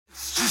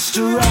just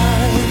a ride.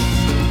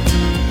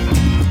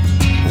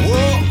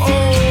 Whoa,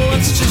 oh,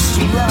 it's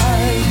just a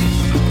ride.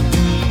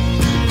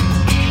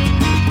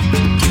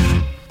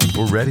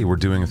 We're ready. We're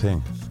doing a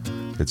thing.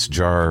 It's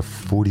jar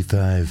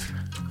 45.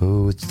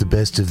 Oh, it's the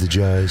best of the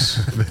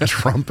jars. The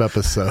Trump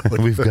episode.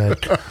 We've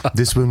got,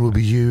 this one will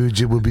be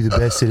huge. It will be the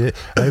best of it.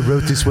 I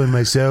wrote this one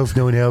myself.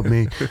 No one helped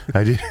me.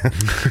 I did.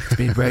 It's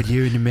made right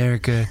here in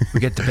America. We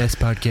got the best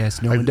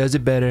podcast. No one does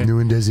it better. No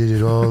one does it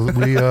at all.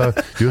 We are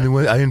the only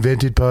one. I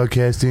invented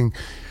podcasting.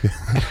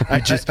 I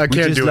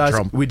can't do it,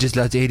 Trump. We just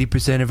lost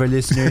 80% of our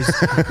listeners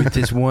with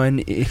this one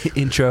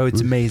intro.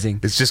 It's amazing.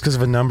 It's just because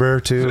of a number,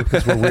 too,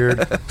 because we're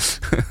weird.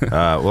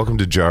 Welcome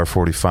to Jar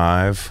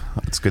 45.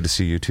 It's good to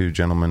see you two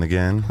gentlemen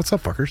again. What's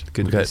up, fuckers?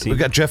 Good to see you. We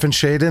got Jeff and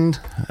Shaden,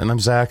 and I'm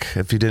Zach.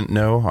 If you didn't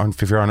know,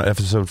 if you're on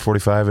episode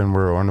 45 and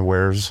we're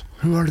unawares.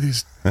 Who are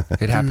these?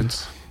 It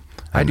happens.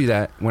 I do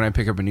that when I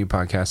pick up a new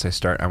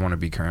podcast. I want to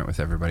be current with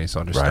everybody, so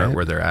I'll just start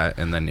where they're at,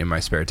 and then in my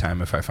spare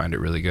time, if I find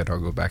it really good, I'll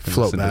go back and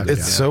float listen back. to it.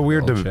 It's so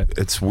weird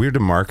to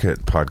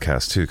market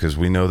podcasts too, because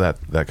we know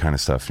that kind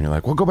of stuff, and you're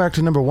like, well, go back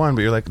to number 1,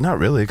 but you're like, not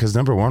really, because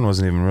number 1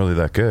 wasn't even really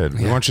that good.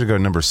 We want you to go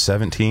to number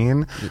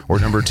 17 or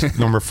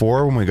number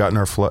 4 when we got in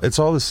our flow. It's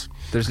all this.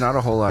 There's not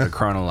a whole lot of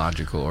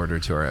chronological order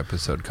to our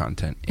episode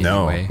content.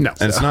 Anyway. No,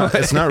 and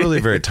it's not really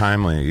very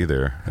timely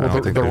either.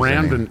 Well, the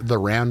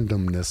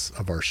randomness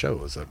of our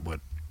show is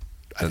what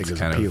I think is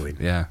kind appealing.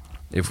 Yeah.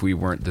 If we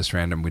weren't this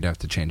random, we'd have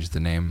to change the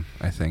name,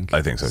 I think.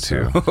 I think so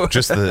too.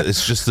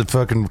 It's just the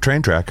fucking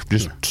train track.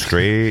 Just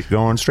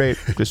going straight.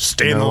 Just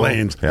stay in the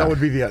lanes. Yeah. That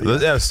would be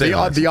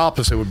the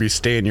opposite would be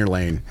stay in your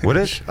lane. Would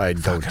it? I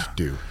don't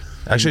do.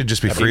 Actually,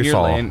 just be free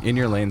fall. In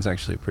Your Lane's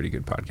actually a pretty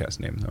good podcast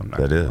name, though.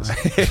 That is.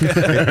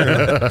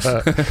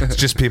 It's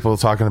just people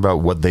talking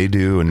about what they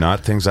do and not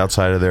things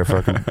outside of their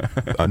fucking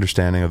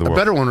understanding of the world.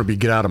 A better one would be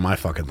get out of my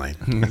fucking lane.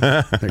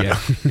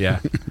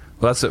 Yeah.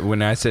 Well, that's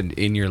when I said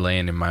in your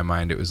lane, in my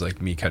mind, it was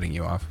like me cutting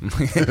you off.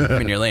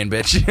 I'm in your lane,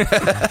 bitch.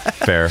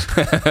 Fair.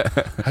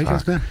 How you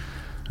guys been?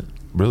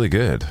 Really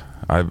good.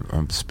 I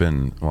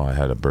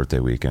had a birthday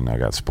weekend. I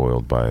got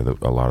spoiled by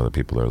a lot of the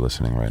people that are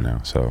listening right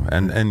now. So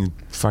and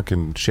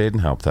fucking Shaden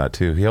helped that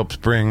too. He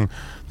helped bring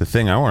the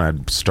thing I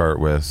want to start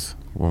with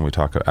when we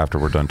talk after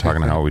we're done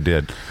talking how we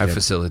did. I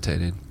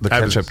facilitated the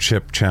ketchup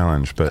chip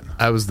challenge, but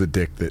I was the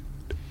dick that.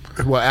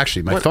 Well,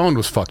 actually, my phone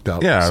was fucked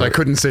up, so I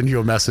couldn't send you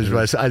a message.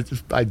 But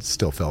I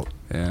still felt.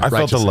 Yeah. I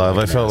felt the love.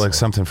 I felt like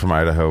something from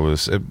Idaho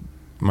was. It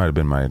might have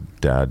been my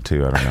dad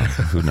too. I don't know.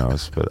 Who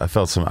knows? But I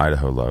felt some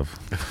Idaho love.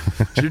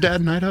 Is your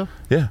dad in Idaho?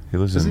 Yeah, he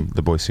lives in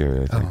the Boise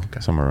area. I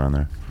think somewhere around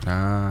there.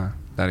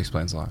 That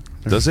explains a lot.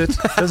 Does it?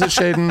 Does it,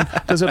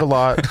 Shaden? Does it a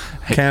lot?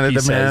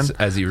 Canada, he man. Says,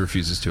 as he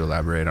refuses to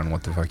elaborate on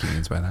what the fuck he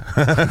means by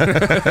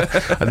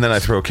that. And then I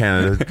throw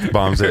Canada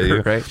bombs at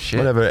you. Right? Shit.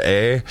 Whatever.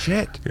 A.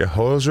 Shit. You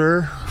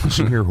hoser.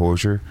 Listen here,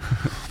 hoser.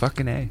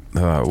 Fucking A.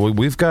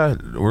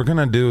 We're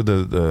gonna do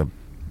the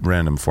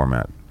random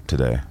format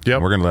today.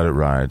 Yep. We're gonna let it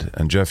ride.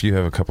 And Jeff, you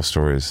have a couple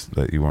stories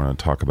that you want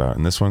to talk about,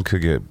 and this one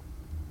could get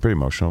pretty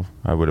emotional.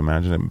 I would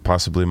imagine it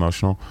possibly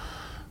emotional.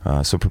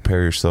 So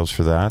prepare yourselves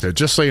for that. Yeah,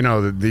 just so you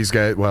know that these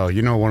guys. Well,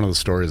 you know one of the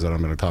stories that I'm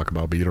going to talk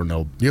about, but you don't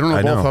know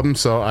both of them.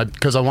 So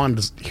because I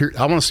wanted to hear,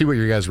 I want to see what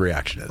your guys'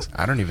 reaction is.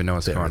 I don't even know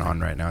what's going on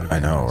right now.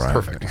 I know, right?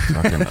 Perfect.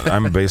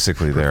 I'm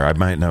basically there. I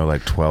might know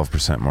like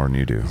 12% more than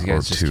you do. These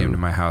guys just came to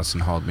my house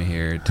and hauled me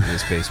here to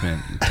this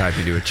basement, tied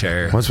me to a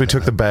chair. Once we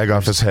took the bag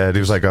off his head, he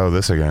was like, "Oh,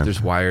 this again."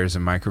 There's wires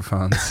and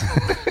microphones.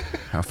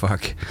 Oh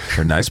fuck!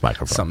 They're nice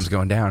microphones. Something's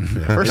going down.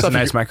 Yeah. First, it's a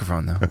nice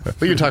microphone though.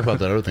 We can talk about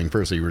that other thing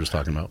first that you were just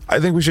talking about.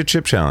 I think we should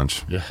chip challenge.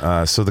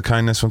 Yeah. So the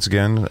kindness once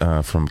again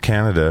from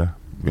Canada,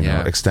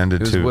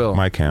 extended to Will.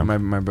 my camp.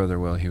 My brother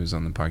Will, he was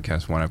on the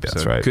podcast one episode.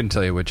 That's right. Couldn't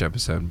tell you which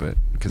episode, but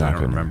because I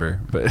don't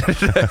remember. But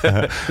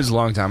it was a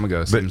long time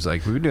ago. Seems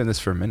like we've been doing this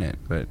for a minute,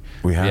 but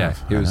we have.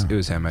 Yeah, it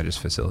was him. I just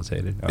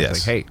facilitated. I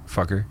was like, hey,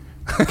 fucker.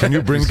 Can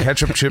you bring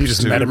ketchup chips? You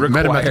just met him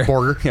at the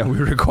border. Yeah, we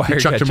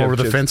required. Chucked him over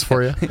the fence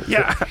for you.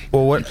 Yeah.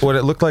 Well, what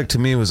it looked like to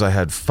me was I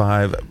had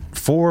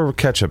 4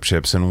 ketchup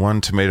chips and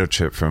 1 tomato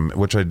chip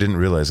which I didn't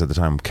realize at the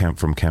time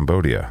from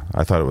Cambodia.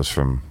 I thought it was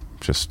from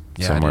just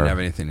somewhere. I didn't have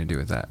anything to do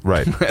with that.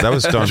 Right. That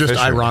was Don just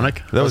Fisher.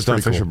 Ironic. That was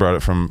Don Fisher brought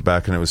it from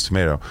back, and it was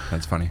tomato.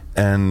 That's funny.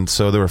 And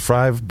so there were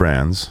 5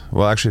 brands.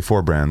 Well, actually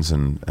 4 brands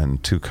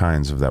and 2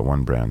 kinds of that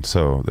one brand.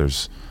 So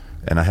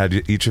and I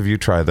had each of you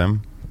try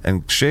them.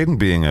 And Shaden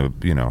being a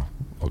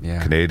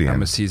Canadian.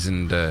 I'm a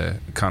seasoned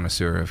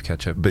connoisseur of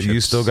ketchup. But chips.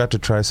 you still got to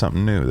try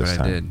something new this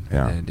time.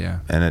 I did, yeah.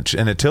 And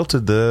it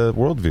tilted the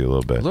worldview a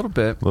little bit. A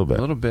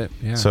little bit,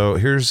 yeah. So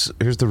here's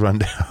the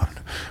rundown.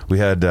 We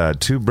had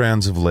 2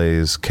 brands of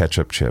Lay's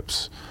ketchup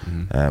chips.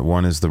 Mm-hmm.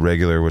 One is the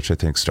regular, which I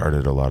think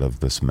started a lot of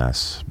this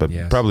mess, but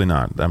probably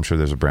not. I'm sure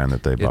there's a brand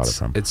that they bought it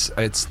from. It's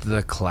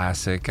the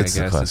classic, I guess.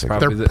 The classic.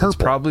 It's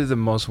probably the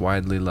most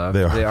widely loved.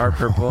 They are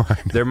purple.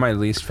 They're my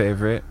least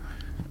favorite.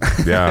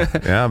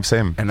 Yeah,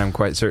 same. And I'm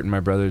quite certain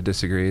my brother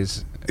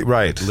disagrees.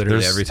 Right.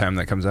 Literally every time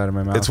that comes out of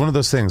my mouth. It's one of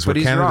those things where But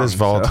he's Canada's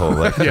wrong, volatile. so.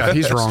 Like, Yeah,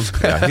 he's wrong.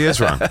 yeah, he is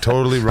wrong.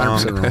 Totally wrong.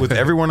 100% wrong. With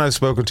everyone I've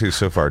spoken to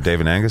so far, Dave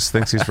and Angus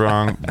thinks he's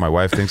wrong. My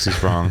wife thinks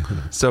he's wrong.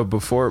 So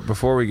before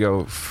we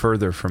go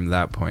further from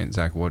that point,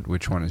 Zach,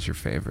 which one is your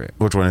favorite?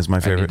 Which one is my I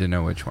need favorite? to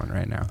know which one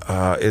right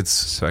now, It's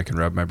so I can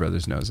rub my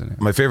brother's nose in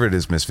it. my favorite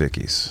is Miss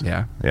Vicky's.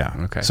 Yeah. Yeah.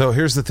 Okay. So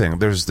here's the thing.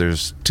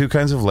 There's two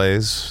kinds of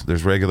Lays.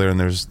 There's regular and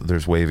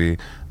there's wavy.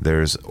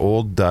 There's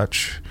Old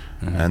Dutch,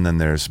 and then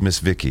there's Miss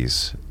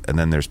Vicky's, and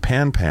then there's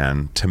Pan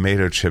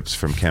tomato chips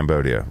from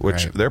Cambodia,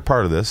 which Right. they're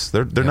part of this.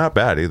 They're not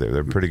bad either.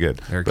 They're pretty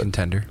good. They're a But-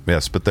 contender.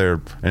 Yes, but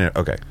they're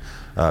okay.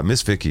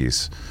 Miss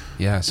Vicky's.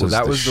 Yeah, so was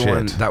that the was the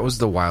one. shit. That was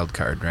the wild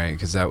card, right?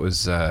 Because that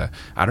was I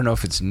don't know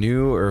if it's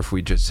new or if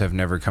we just have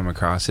never come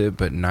across it,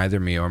 but neither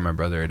me or my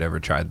brother had ever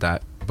tried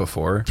that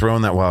before.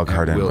 Throwing that wild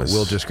card And in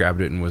Will just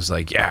grabbed it and was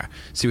like, "Yeah,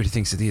 see what he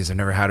thinks of these. I've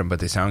never had them, but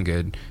they sound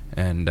good,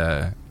 and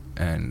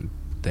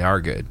they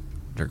are good.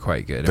 They're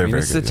quite good. They're I mean,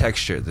 very it's good, the yeah.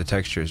 texture. The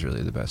texture is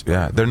really the best part.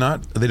 Yeah, they're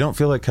not. They don't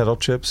feel like kettle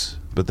chips,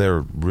 but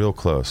they're real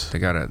close. They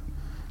got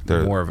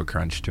They're- more of a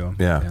crunch to them.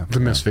 Yeah. The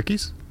Miss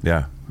Vicky's?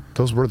 Yeah.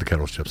 Those were the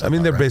kettle chips. I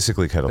mean, they're thought, right?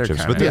 basically kettle They're chips,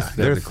 kinda- but they're, yeah,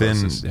 they're they're the thin.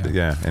 closest,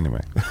 Yeah.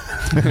 Anyway,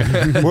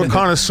 we're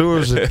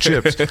connoisseurs of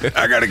chips.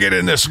 I got to get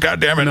in this. God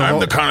damn it! I'm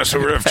the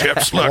connoisseur of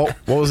chips. Look,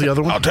 What was the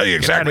other one? I'll tell you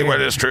exactly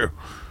what is true.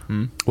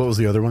 What was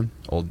the other one?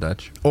 Old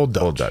Dutch. Old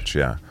Dutch. Old Dutch,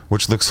 yeah,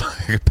 which looks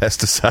like a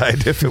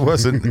pesticide if it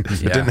wasn't.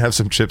 If Yeah. it didn't have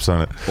some chips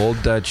on it.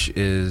 Old Dutch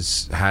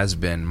has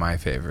been my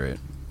favorite,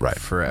 Right.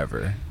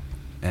 forever.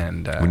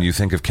 And When you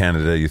think of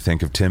Canada, you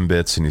think of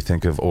Timbits and you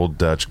think of Old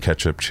Dutch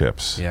ketchup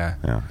chips. Yeah.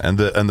 and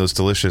those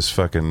delicious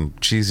fucking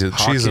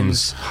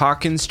cheesums.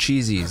 Hawkins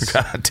cheesies.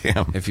 God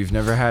damn. If you've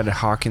never had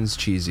Hawkins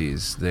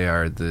cheesies, they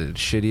are the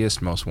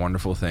shittiest, most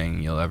wonderful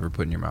thing you'll ever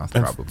put in your mouth.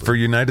 And Probably for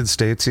United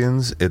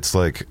Statesians, it's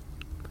like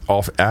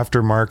off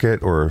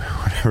aftermarket or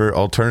whatever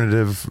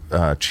alternative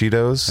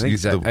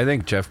Cheetos. I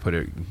think Jeff put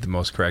it the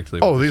most correctly.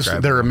 Oh, they're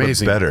Described it.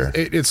 amazing. better.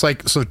 It's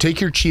like, so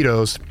take your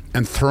Cheetos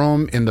and throw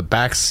them in the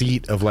back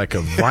seat of like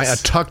a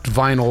tucked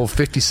vinyl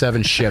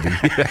 57 Chevy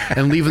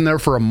and leave them there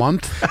for a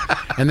month.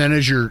 And then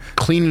as you're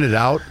cleaning it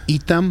out,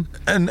 eat them.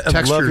 and love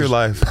Texture's your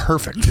life.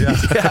 Perfect.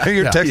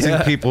 You're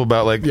texting people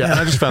about like,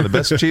 I just found the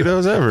best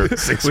Cheetos ever.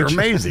 They're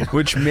amazing.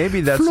 Which maybe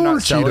that's Floor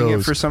not selling it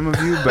Cheetos. for some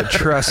of you, but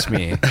trust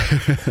me,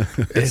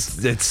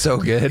 it's so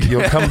good.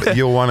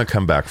 You'll want to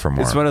come back for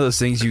more. It's one of those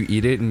things you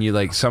eat it and you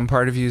like. Some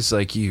part of you is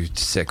like, you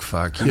sick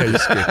fuck, you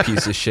a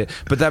piece of shit.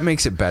 But that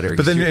makes it better.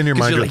 But then in your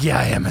mind, you're you're like, yeah,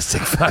 I am a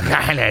sick fuck.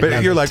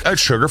 but you're like,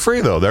 it's sugar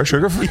free though. They're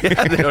sugar free.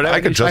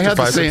 I could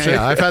justify some shit.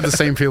 I've had the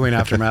same feeling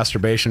after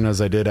masturbation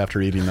as I did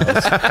after eating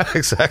those.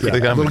 Exactly. Yeah,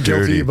 a I'm little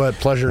dirty, guilty, but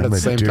pleasure at I'm the a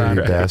same dirty time.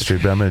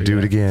 bastard, but I'm gonna do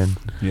it again.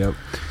 Yep.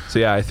 So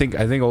yeah, I think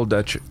Old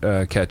Dutch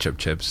ketchup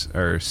chips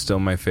are still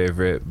my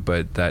favorite,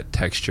 but that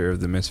texture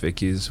of the Miss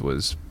Vicky's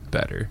was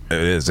better. It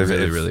is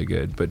Really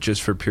good. But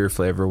just for pure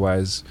flavor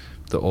wise,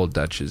 the Old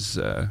Dutch is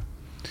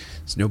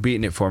there's no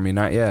beating it for me,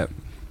 not yet.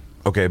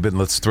 Okay, but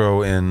let's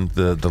throw in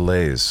the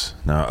Lays.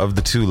 Now, of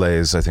the two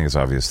Lays, I think it's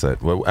obvious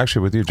that, well,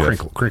 actually with you, Jeff.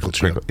 Crinkle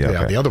chip. Yeah,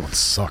 okay. The other ones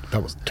sucked.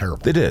 That was terrible.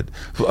 They did.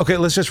 Okay,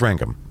 let's just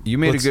rank them. You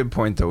made a good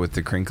point though with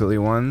the crinkly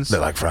ones.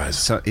 They're like fries.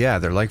 So, yeah,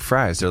 they're like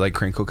fries. They're like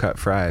crinkle cut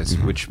fries,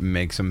 which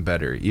makes them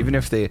better. Even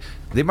if they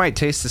might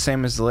taste the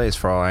same as the Lay's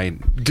for all I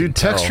Dude, can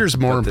texture's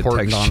tell, more but the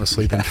important, texture-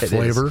 honestly, than Yeah, it is.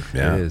 flavor.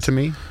 Yeah. It is. To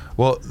me.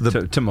 Well,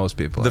 to most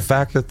people. the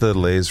fact that the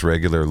Lay's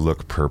regular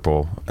look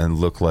purple and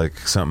look like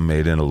something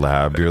made in a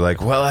lab, you're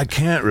like, well, I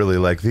can't really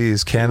like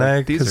these, can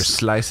I? These are 'Cause-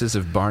 slices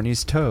of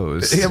Barney's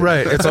toes. Yeah,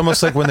 right. It's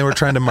almost like when they were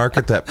trying to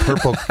market that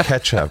purple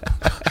ketchup.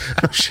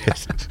 Oh,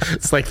 shit.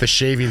 It's like the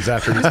shavings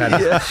after he's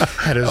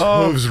had his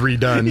hooves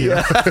redone.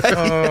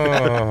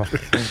 Oh.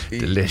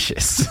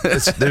 Delicious.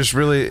 There's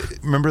really,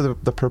 remember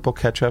the purple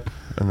ketchup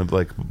and the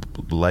like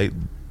light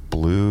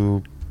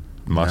blue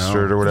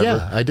mustard or whatever?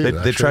 Yeah, I do, They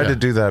actually, tried yeah. to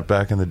do that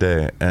back in the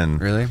day, and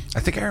Really? I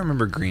think I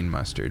remember green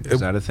mustard. Is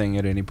that a thing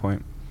at any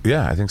point?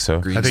 yeah, I think so.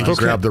 Green I think you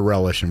mustard. grabbed the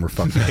relish and we're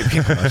fucked.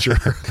 I'm not sure.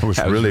 It was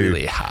That was really,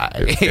 really high.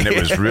 and it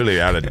was really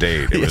out of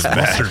date. It was bad.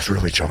 Mustard's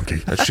really chunky.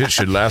 That shit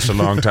should last a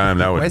long time.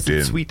 That Why would is it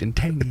did. sweet and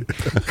tangy?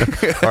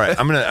 All right,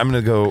 I'm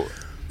gonna go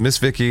Miss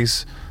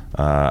Vicky's.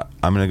 I'm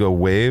gonna go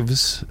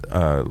Waves,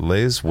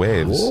 Lay's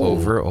Waves.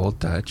 Over Old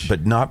Dutch.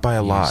 But not by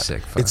a lot.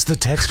 sick fuck. It's the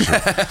texture.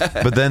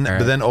 but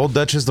then Old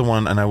Dutch is the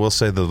one, and I will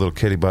say the little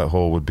kitty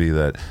butthole would be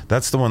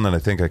that's the one that I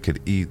think I could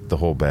eat the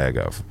whole bag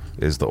of,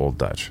 is the Old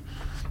Dutch.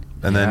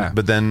 And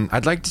then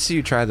I'd like to see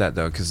you try that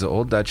though, because the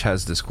Old Dutch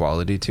has this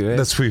quality to it.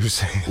 that's what you're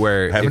saying.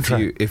 where Haven't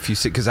tried. if you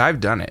sit, because I've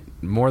done it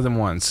more than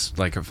once,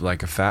 like a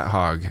fat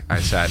hog,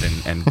 I sat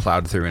and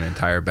plowed through an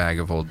entire bag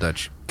of Old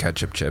Dutch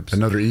ketchup chips.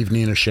 Another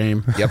evening of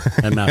shame. Yep.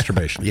 And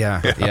masturbation.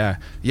 Yeah.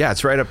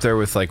 It's right up there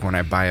with like when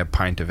I buy a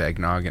pint of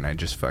eggnog and I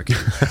just fucking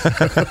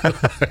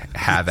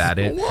have at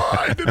it.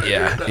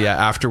 Yeah.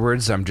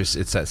 Afterwards,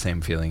 it's that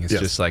same feeling. It's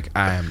just like,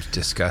 I am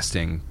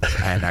disgusting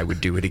and I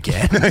would do it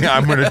again.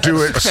 I'm going to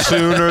do it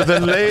sooner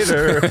than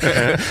later.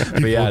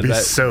 People will be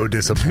so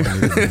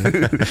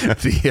disappointed.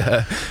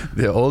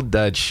 The Old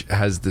Dutch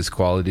has this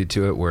quality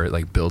to it where it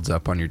like builds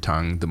up on your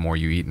tongue the more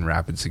you eat in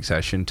rapid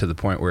succession to the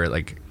point where it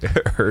like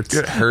hurts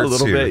a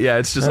little bit. Yeah,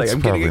 it's just That's like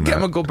I'm getting a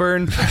chemical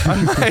burn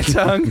on my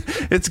tongue.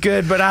 It's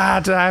good, but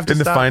I have to in stop.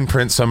 the fine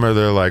print somewhere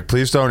they're like,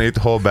 please don't eat the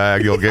whole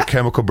bag. You'll get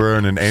chemical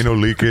burn and anal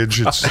leakage.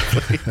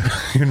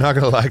 You're not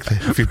going to like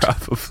that if you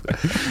Probably.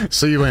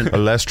 So you went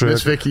Alestra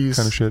Miss Vicky's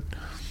kind of shit.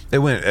 It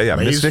went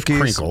Miss Vicky's,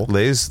 Crinkle.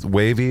 Lay's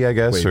Wavy, I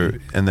guess, Wavy.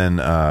 and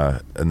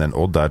then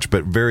Old Dutch,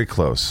 but very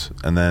close.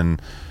 And then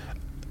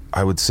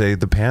I would say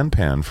the Pan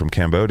from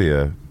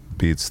Cambodia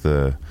beats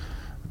the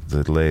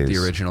Lay's. The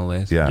original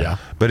Lay's. Yeah.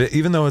 But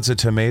even though it's a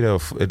tomato,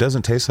 it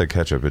doesn't taste like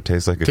ketchup. It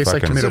tastes like a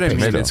fucking tomato That's what I mean.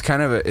 tomato.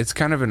 It's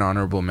kind of an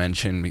honorable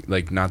mention.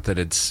 Like, not that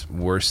it's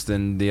worse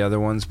than the other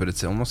ones, but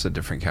it's almost a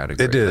different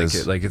category. It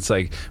is. It's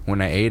like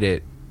when I ate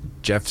it,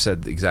 Jeff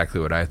said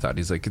exactly what I thought.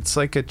 He's like, it's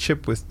like a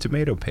chip with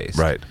tomato paste.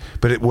 Right.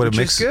 But what it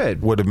makes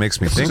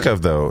me think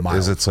of, though,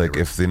 is it's like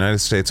if the United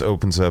States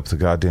opens up the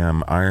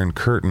goddamn iron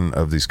curtain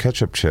of these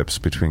ketchup chips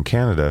between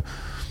Canada,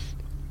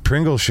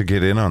 Pringles should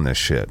get in on this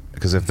shit.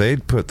 Because if they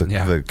put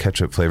the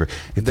ketchup flavor,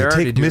 if they're they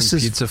already take doing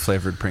Mrs. pizza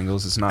flavored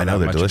Pringles, it's not I know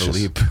that they're much delicious. of a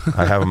leap.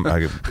 I have them. I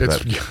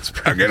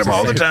get them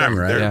all the time.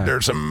 Right? They're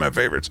some of my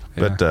favorites.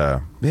 Yeah.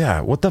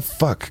 But what the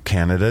fuck,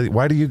 Canada?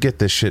 Why do you get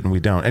this shit and we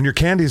don't? And your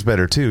candy's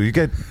better too. You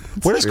get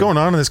what is going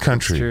on in this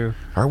country? True.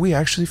 Are we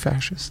actually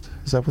fascist?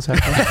 Is that what's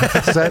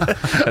happening?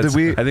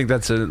 I think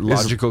that's a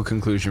logical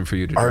conclusion for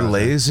you to draw. Are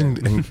Lay's and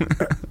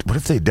what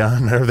have they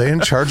done? Are they in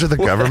charge of the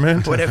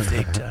government? What have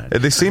they done?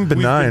 They seem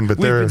benign, but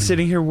we've they're. been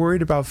sitting here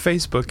worried about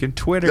Facebook and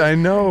Twitter. I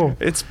know.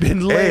 It's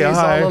been Lay's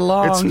AI. all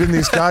along. It's been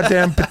these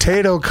goddamn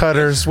potato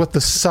cutters with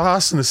the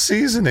sauce and the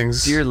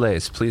seasonings. Dear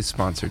Lay's, please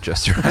sponsor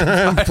Just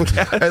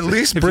Right. At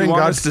least If bring you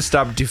want God. us to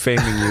stop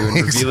defaming you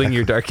and revealing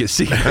your darkest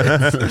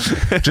secrets.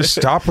 Just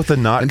stop with the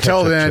not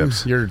Until ketchup then,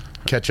 chips. your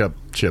ketchup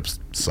chips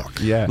suck.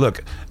 Yeah.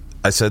 Look,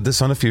 I said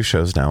this on a few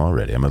shows now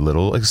already. I'm a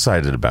little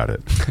excited about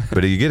it.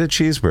 But you get a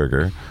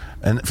cheeseburger,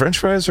 and French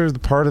fries are the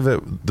part of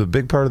it, the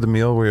big part of the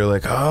meal where you're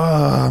like,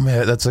 oh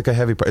man, that's like a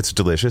heavy part. It's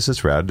delicious.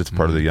 It's rad. It's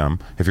part of the yum.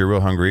 If you're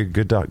real hungry,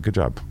 good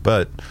job.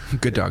 But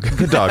Good dog.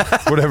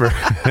 whatever.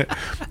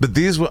 But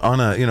these on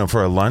a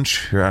for a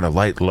lunch, you're on a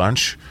light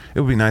lunch.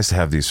 It would be nice to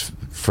have these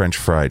French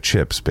fry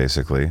chips,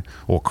 basically,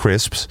 or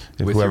crisps.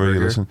 With whoever your you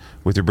burger? listen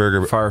with your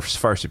burger.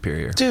 Far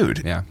superior.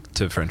 Dude. Yeah,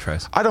 to French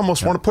fries. I'd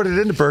almost want to put it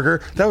in the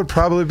burger. That would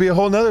probably be a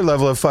whole nother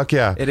level of fuck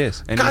yeah. It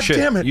is. And God you should.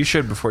 damn it. You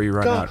should before you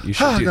run out. You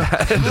should Ah, do no.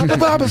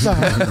 that.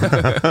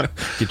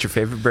 Get your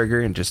favorite burger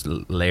and just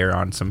layer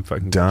on some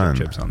fucking Done.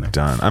 ketchup chips on there.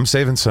 Done. I'm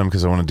saving some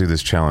because I want to do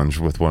this challenge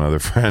with one other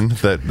friend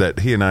that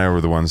he and I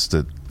were the ones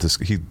that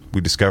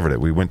we discovered it.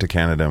 We went to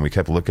Canada and we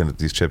kept looking at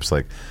these chips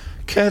like,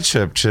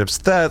 ketchup chips,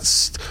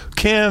 that's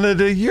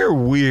Canada, you're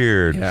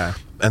weird. Yeah.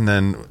 And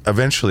then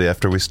eventually,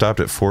 after we stopped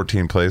at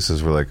 14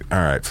 places, we're like, all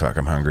right, fuck,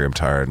 I'm hungry, I'm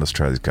tired, let's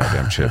try these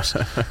goddamn chips.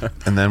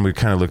 And then we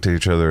kind of looked at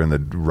each other in the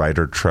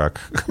Ryder truck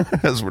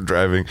as we're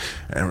driving,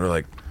 and we're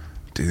like,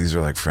 dude, these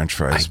are like French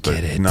fries,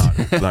 but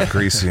not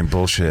greasy and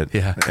bullshit.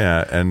 Yeah.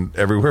 And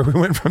everywhere we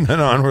went from then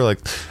on, we're like,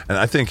 and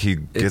I think he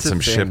gets them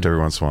shipped every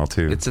once in a while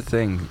too. It's a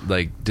thing.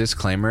 Like,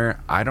 disclaimer,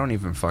 I don't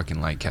even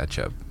fucking like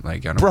ketchup.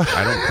 Like, I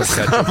don't put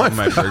ketchup on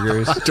my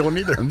burgers. I don't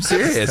either. I'm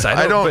serious.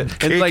 I don't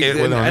cake it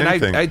with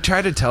anything. I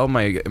try to tell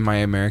my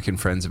American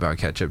friends about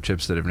ketchup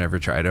chips that have never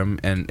tried them,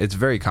 and it's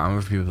very common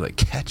for people to be like,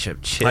 ketchup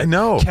chip. I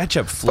know.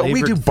 Ketchup flavored. But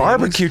we do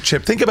barbecue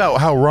chip. Think about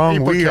how You wrong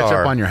put we ketchup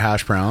are. on your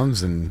hash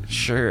browns and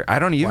Sure, I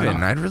don't even.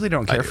 not? I really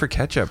don't care for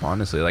ketchup,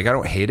 honestly. Like, I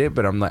don't hate it,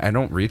 but I'm like, I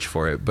don't reach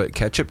for it. But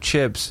ketchup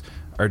chips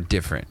are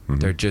different.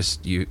 They're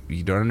just you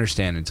don't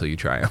understand until you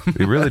try them.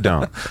 You really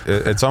don't.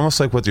 It's almost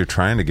like what you're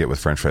trying to get with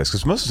French fries.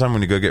 Because most of the time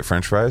when you go get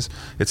French fries,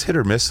 it's hit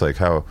or miss. Like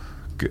how,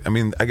 I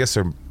mean, I guess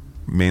they're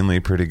mainly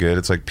pretty good.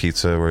 It's like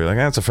pizza where you're like,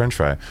 it's a French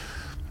fry.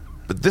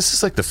 But this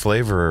is like the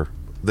flavor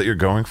that you're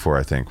going for,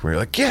 I think. Where you're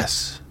like,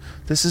 this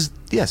is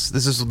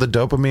the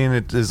dopamine.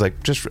 It is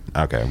like just okay.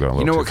 I'm going a little.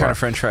 You know too what far. kind of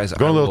French fries?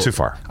 Going a little too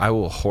far. I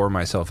will whore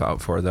myself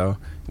out for though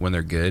when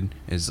they're good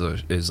is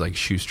like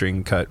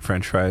shoestring cut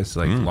French fries,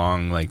 like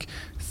long, like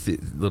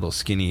little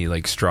skinny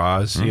like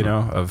straws, you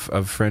know,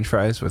 of French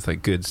fries with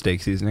like good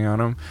steak seasoning on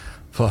them.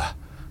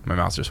 My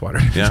mouth's just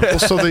watering. Yeah. well,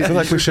 so they I feel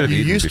like we should have you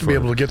eaten used to be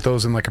before. able to get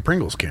those in like a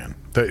Pringles can.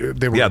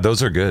 They were, Yeah,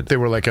 those are good. They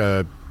were like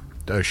a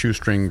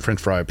shoestring French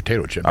fry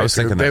potato chip. I was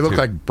thinking they that, look too.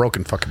 like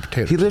broken fucking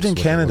potatoes. He lived in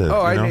Canada.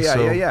 Oh, I you know, know,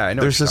 so yeah, I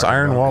know There's what this you're talking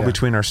iron about, wall yeah.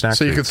 between our snack.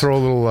 So you could treats. throw a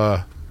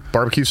little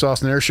barbecue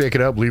sauce in there, shake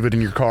it up, leave it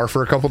in your car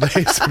for a couple days.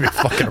 It'd be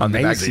fucking On the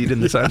amazing. back seat in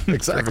the sun.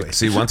 Exactly.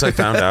 See, once I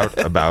found out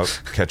about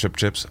ketchup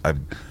chips, I've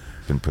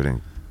been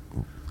putting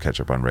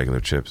ketchup on regular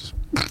chips.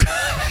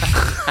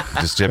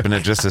 just dipping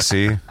it just to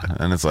see,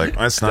 and it's like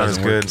it's not as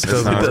good. It's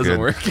not as good.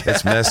 Work.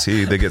 It's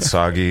messy. They get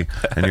soggy,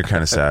 and you're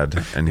kind of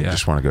sad, and you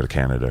just want to go to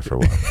Canada for a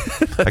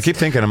while. I keep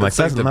thinking, I'm like, That's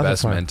that's the not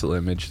best fun. mental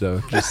image, though.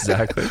 Just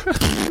exactly.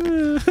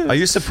 I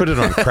used to put it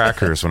on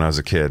crackers when I was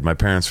a kid. My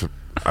parents,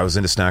 I was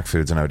into snack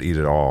foods, and I would eat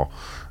it all.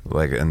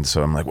 Like, and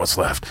so I'm like, what's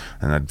left?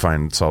 And I'd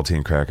find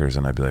saltine crackers,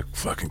 and I'd be like,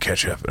 fucking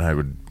ketchup,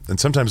 and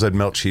sometimes I'd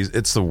melt cheese.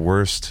 It's the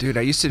worst. Dude,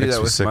 I used to do Makes that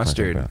me with sick when I think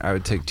mustard. about it. I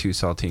would take 2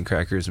 saltine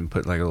crackers and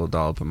put like a little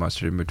dollop of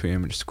mustard in between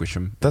them and just squish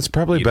them. That's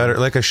probably Eat better. 'em.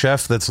 Like a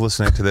chef that's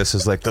listening to this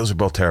is like, those are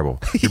both terrible.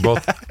 You're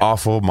both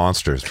awful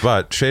monsters.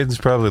 But Shaden's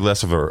probably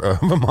less of a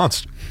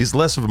monster. He's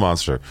less of a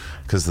monster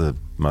because the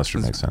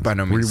mustard makes sense. By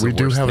no means We the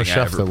do worst have a thing I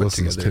chef ever that put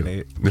listens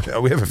together, too.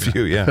 Nate. We have a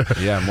few, yeah.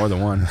 Yeah, more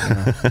than one.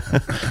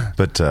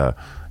 But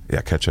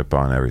yeah, ketchup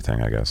on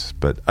everything, I guess.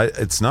 But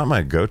it's not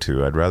my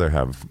go-to. I'd rather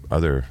have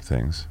other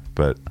things.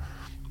 But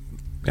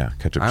yeah,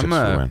 ketchup chips for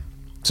the win.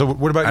 So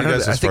what about you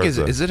guys? I As think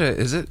far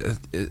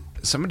as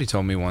somebody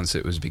told me once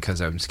it was because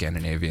I'm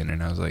Scandinavian,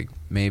 and I was like,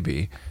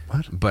 maybe.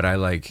 What? But I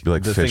like, You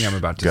like the fish thing I'm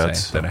about to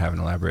guts? say that I haven't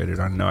elaborated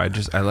on. No, I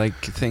like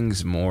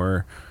things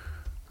more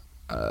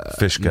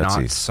fish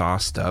gutsy? not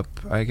sauced up,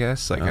 I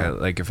guess.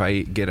 Like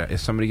if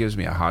somebody gives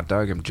me a hot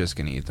dog, I'm just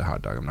gonna eat the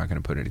hot dog. I'm not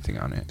gonna put anything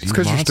on it. It's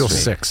because you're still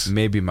monster. 6.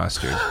 Maybe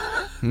mustard.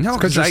 No,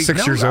 'cause you're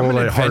 6 years I'm old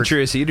an at heart.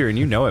 adventurous eater, and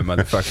you know it,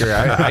 motherfucker.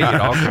 I eat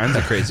all kinds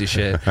of crazy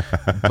shit.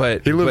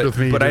 But He lived with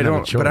me, But he I didn't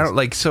have don't. a But I choice. don't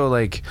like. So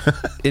like,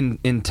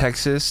 in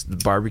Texas, the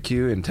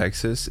barbecue in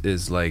Texas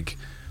is like,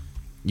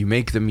 you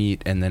make the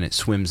meat and then it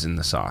swims in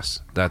the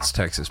sauce. That's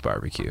Texas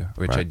barbecue,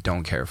 which I Right.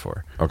 don't care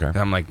for. Okay. And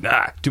I'm like,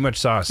 nah, too much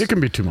sauce. It can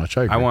be too much.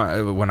 I agree. I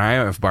want when I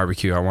have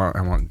barbecue, I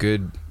want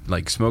good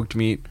like smoked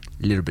meat,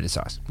 a little bit of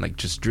sauce, like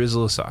just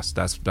drizzle of sauce.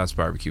 That's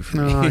barbecue for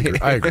No, me.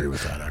 I agree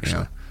with that, You actually.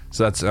 know?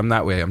 So I'm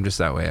that way. I'm just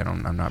that way.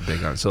 I'm not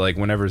big on it. So like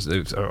whenever it's,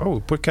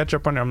 put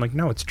ketchup on it, I'm like,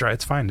 no, it's dry.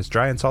 It's fine. It's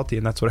dry and salty,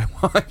 and that's what I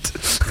want.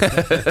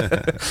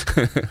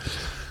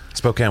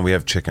 Spokane, we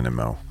have chicken and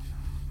mo.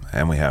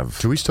 And we have...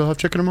 Do we still have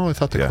Chicken and Mo? I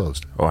thought they yeah.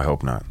 closed. Oh, I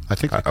hope not. I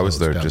think they I was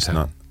closed there, just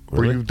downtown. not...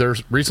 Were Really? you there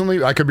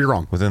recently? I could be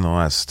wrong. Within the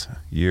last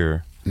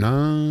year. No.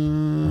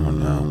 Oh,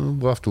 no.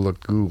 We'll have to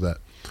Google that.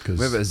 'cause-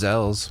 We have a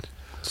Zell's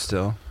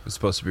still. It's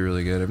supposed to be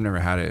really good. I've never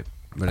had it,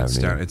 but it's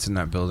Haven't down. either. It's in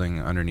that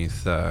building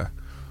underneath what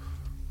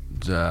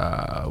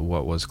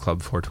was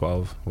Club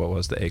 412? What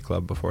was the A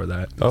Club before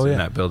that? It's Oh, in yeah.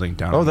 that building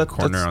down Oh, on the that-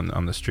 corner that's-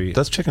 on the street.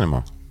 That's chicken and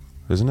mo,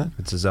 isn't it?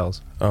 It's a Zell's.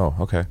 Oh,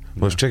 okay.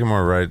 Well, there's chicken and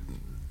mo right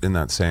in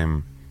that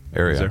same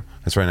area. Is there?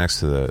 It's right next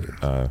to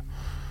the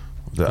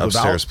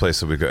upstairs place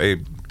that we go. Hey,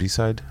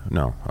 B-side?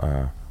 No.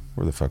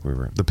 Where the fuck we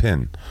were? The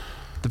Pin.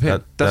 The Pin.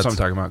 That- that's what that's- I'm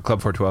talking about.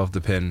 Club 412,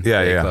 the Pin,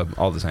 Yeah, the A yeah. Club,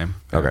 all the same.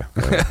 Okay.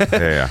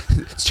 Yeah.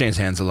 It's changed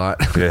hands a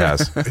lot. It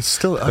has. It's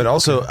still. But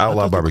also okay. I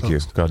Outlaw thought they Barbecue.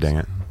 closed. God dang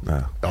it.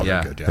 Oh, they're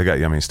Yeah. good, They got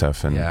yummy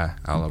stuff. And, Yeah,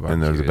 Outlaw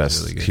and they're the Barbecue is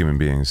best really good. human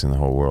beings in the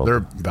whole world.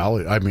 They're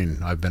Valley. I mean,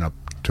 I've been up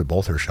to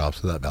both their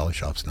shops. So that Valley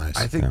shop's nice.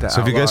 I think Yeah. the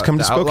So if you guys come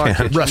to the Outlaw Spokane-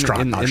 Kitchen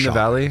Restaurant, in not the shop.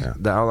 Valley, Yeah.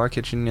 the Outlaw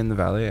Kitchen in the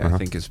Valley, I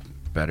think is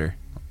better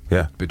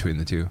Yeah. between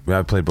the two.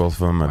 I've played both of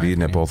them. I've My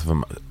eaten at opinion. both of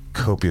them.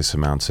 Copious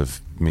amounts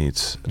of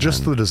meats.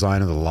 Just And the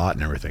design of the lot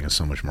and everything is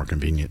so much more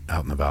convenient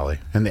out in the valley,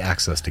 and the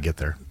access to get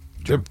there.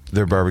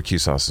 their barbecue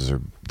sauces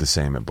are the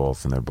same at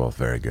both, and they're both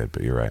very good.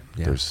 But you're right.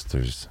 Yeah.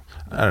 There's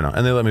I don't know,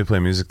 and they let me play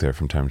music there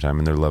from time to time,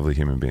 and they're lovely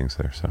human beings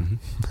there. So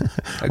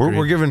Agreed.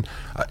 we're giving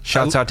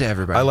Shouts out to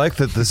everybody. I like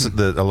that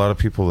that a lot of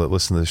people that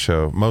listen to the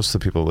show, most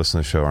of the people that listen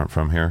to the show aren't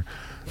from here,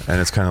 and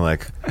it's kind of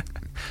like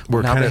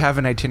we're now kind they of have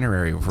an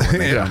itinerary for when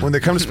they yeah, come. when they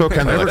come to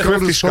Spokane, they're like, Never come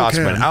to 50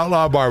 Scotsman, Spokane.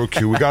 Outlaw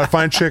Barbecue. We got to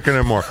find chicken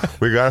and more.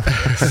 We're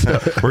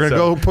gonna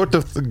go put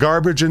the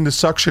garbage in the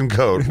suction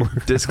coat.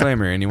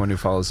 Disclaimer: anyone who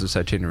follows this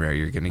itinerary,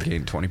 you're going to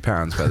gain 20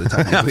 pounds by the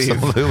time you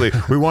leave. Absolutely.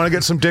 We want to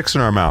get some dicks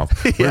in our mouth.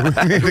 We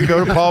need to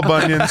go to Paul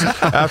Bunyan's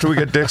after we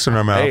get dicks in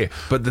our mouth. Hey,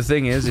 but the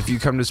thing is, if you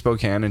come to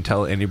Spokane and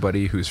tell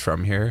anybody who's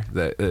from here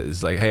that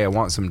is like, "Hey, I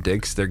want some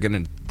dicks," they're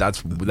gonna.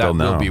 That They'll will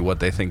know. be what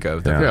they think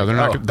of. Yeah. Yeah, they're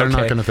not. Oh, They're not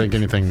okay. going to think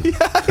anything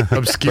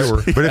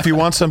obscure. But if you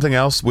want something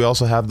else, we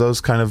also have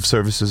those kind of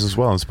services as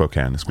well in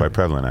Spokane. It's quite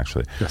prevalent,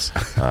 actually. Yes,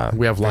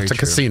 we have lots of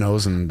true.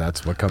 casinos, and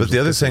that's what comes. But the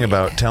with other thing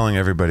casino. about telling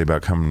everybody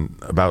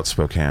about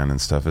Spokane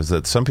and stuff is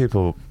that some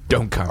people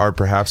Don't come. are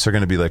perhaps are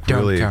going to be like Don't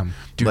really come.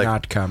 Do like,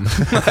 not come.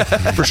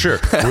 for sure.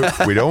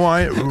 We don't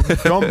want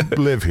it. Don't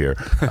live here.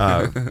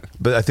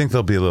 But I think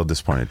they'll be a little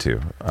disappointed too,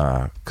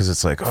 because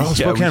it's like, oh,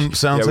 Spokane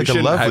sounds like a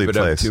lovely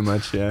place. Too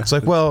much, yeah. It's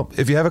like, well,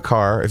 if you have a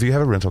car, if you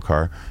have a rental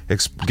car,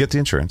 get the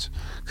insurance,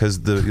 because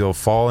you'll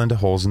fall into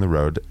holes in the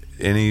road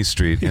any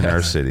street in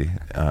our city,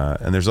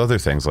 and there's other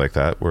things like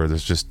that where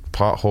there's just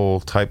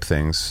pothole type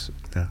things.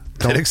 Yeah.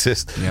 It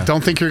exists. Yeah.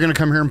 Don't think you're going to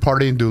come here and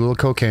party and do a little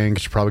cocaine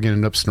because you're probably going to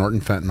end up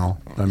snorting fentanyl.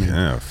 I mean,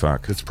 Yeah,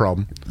 fuck. it's a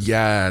problem.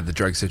 Yeah, the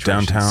drug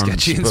situation. Downtown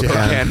Sketchy in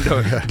Spokane.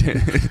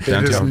 Spokane. It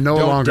is no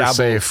Don't longer dabble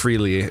safe.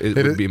 freely. It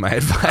would be my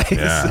advice.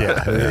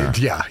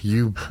 Yeah,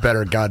 you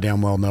better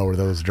goddamn well know where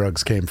those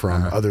drugs came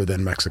from, other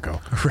than Mexico,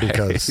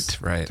 because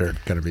right. they're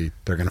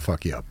gonna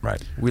fuck you up.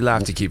 Right. We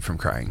laugh to keep from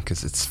crying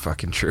because it's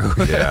fucking true.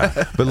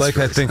 Yeah. But like,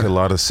 I think a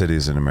lot of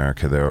cities in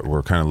America,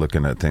 we're kind of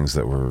looking at things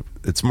that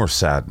it's more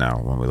sad now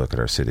when we look at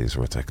our cities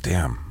where it's like,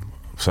 damn,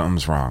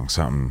 something's wrong.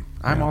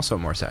 I'm also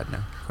more sad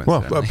now.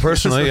 Well, coincidentally.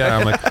 personally, yeah,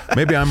 I'm like,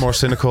 maybe I'm more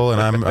cynical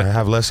and I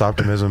have less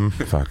optimism.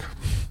 Fuck.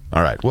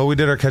 All right. Well, we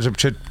did our ketchup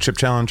chip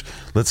challenge.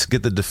 Let's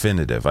get the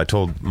definitive. I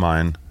told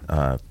mine.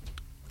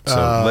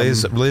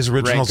 Lay's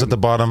Originals at the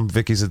bottom,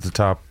 Vicky's at the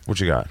top. What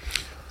you got?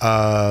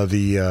 God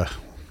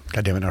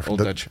damn it, Old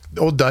Dutch.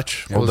 Old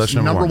Dutch. Old was Dutch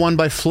number one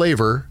by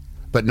flavor,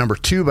 but number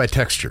 2 by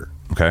texture.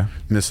 Okay.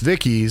 Miss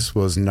Vicky's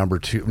was number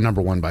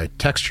 1 by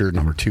texture,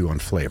 number 2 on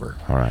flavor.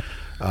 All right.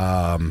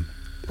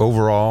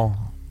 Overall.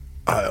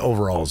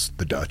 Overall is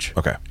the Dutch.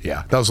 Okay.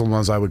 Yeah, those are the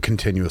ones I would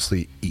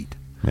continuously eat.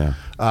 Yeah.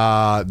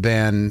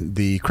 Then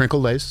the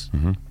crinkle Lays,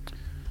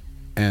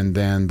 and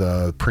then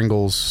the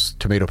Pringles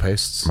tomato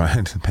pastes,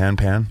 Right.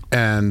 Pan.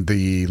 and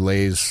the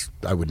Lays.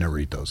 I would never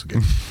eat those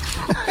again.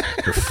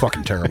 They're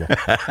fucking terrible.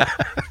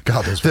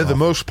 God, those. They're were the awful.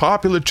 most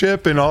popular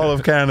chip in all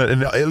of Canada,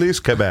 and at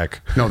least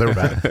Quebec. No, they were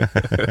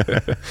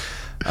bad.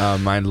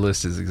 Mine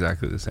list is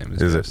exactly the same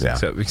as Is yours,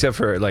 it? Yeah. Except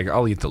for like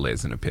I'll eat the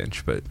Lays in a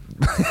pinch, but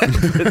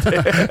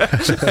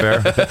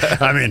Fair.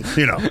 I mean,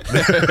 you know.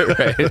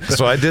 right.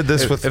 So I did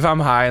this with. If I'm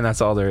high and that's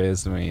all there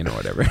is, I mean, you know,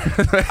 whatever.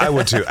 I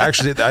would too.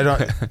 Actually, I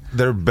don't.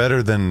 They're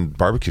better than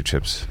barbecue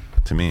chips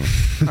to me.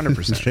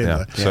 100%.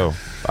 Yeah. So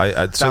I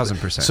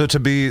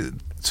 1000%.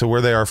 So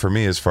where they are for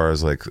me, as far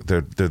as like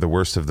they're the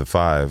worst of the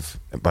 5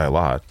 by a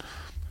lot,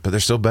 but they're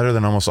still better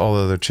than almost all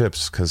the other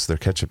chips because they're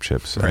ketchup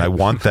chips, and I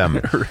want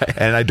them.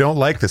 And I don't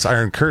like this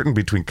iron curtain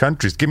between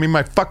countries. Give me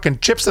my fucking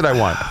chips that I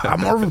want.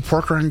 I'm more of a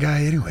pork rind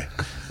guy anyway.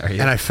 Are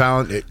you? And I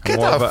found it.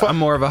 I'm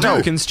more of a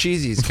Hopkins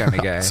cheesies kind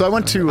of guy. So I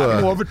went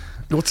to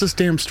what's this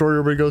damn store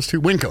everybody goes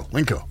to?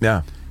 Winco.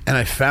 Yeah. And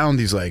I found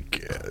these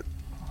like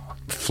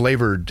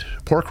flavored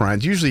pork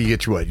rinds. Usually you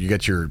get your you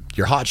get your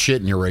hot shit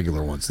and your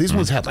regular ones. These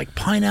ones had like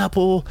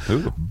pineapple,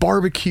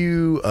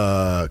 barbecue,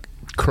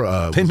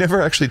 They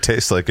never actually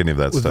taste like any of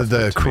that with stuff. the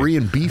to me.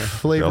 Korean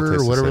beef They all flavor taste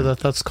or the whatever same.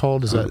 that's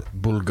called. Is that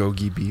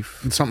bulgogi beef?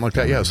 something like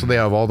that? Yeah. So they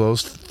have all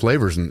those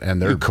flavors and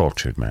they're You're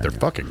cultured, man. they're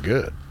fucking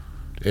good,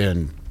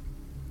 and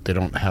they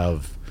don't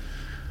have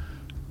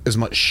as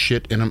much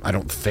shit in them. I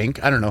don't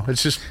think. I don't know.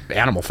 It's just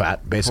animal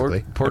fat,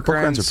 basically. Pork pork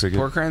rinds rinds. are pretty good.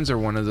 Pork rinds are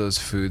one of those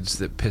foods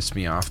that piss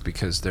me off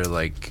because they're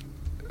like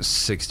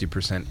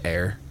 60%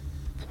 air.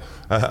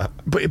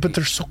 But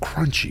they're so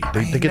crunchy.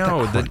 They get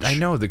know, that crunch. I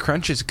know the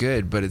crunch is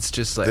good, but it's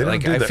just They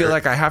like don't do I the feel ear-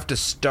 like I have to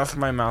stuff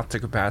my mouth to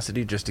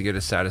capacity just to get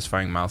a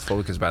satisfying mouthful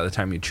because by the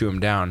time you chew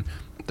them down,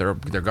 they're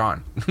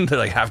gone. They're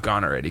like half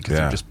gone already because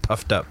Yeah. they're just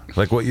puffed up.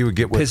 Like what you would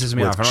get with, Pisses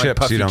me with off. I don't like chips,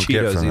 puffy you don't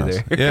get Cheetos from those.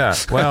 either. Yeah,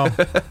 well,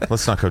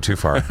 let's not go too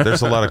far.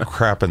 There's a lot of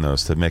crap in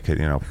those to make it,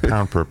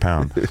 pound per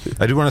pound.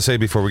 I do want to say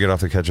before we get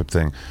off the ketchup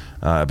thing,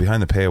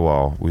 behind the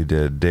paywall, we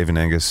did Dave and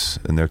Angus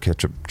and their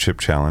ketchup chip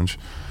challenge,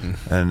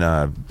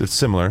 and it's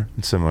similar.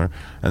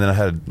 And then I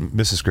had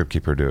Mrs.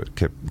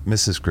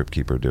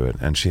 Scriptkeeper do it,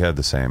 and she had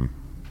the same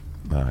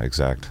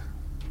exact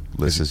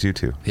list as you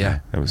two. Yeah.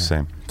 It was the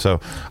same. So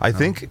I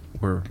think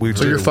we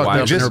So you're fucked up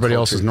and just everybody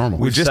else is normal.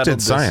 we We've just settled did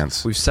this.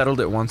 science. We've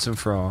settled it once and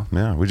for all.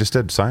 Yeah, we just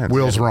did science.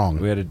 Will's wrong.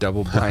 We had a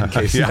double blind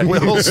case. Yeah, study.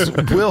 Will's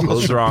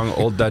Will's wrong.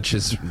 Old Dutch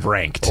is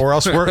ranked. Or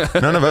else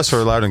none of us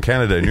are allowed in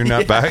Canada, and you're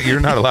not back. You're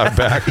not allowed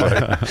back.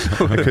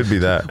 But it could be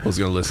that. Will's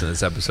gonna listen to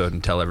this episode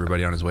and tell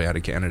everybody on his way out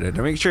of Canada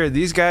to make sure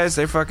these guys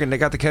they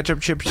got the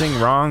ketchup chip thing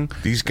wrong.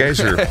 These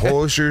guys are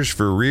hosers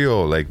for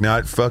real, like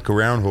not fuck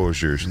around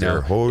hosers.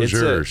 They're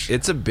hosers.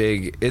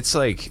 It's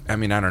like I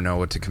mean I don't know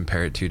what to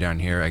compare it to down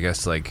here. I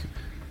guess like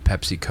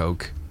Pepsi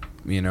Coke,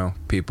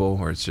 people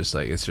where it's just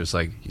like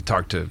you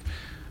talk to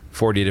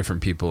 40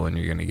 different people and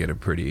you're gonna get a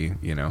pretty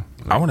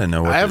I want to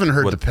know. I haven't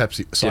heard the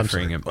Pepsi. So I'm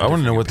differing. sorry. I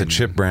want to know what the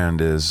opinion. chip brand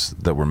is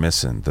that we're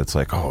missing. That's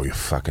like, oh, you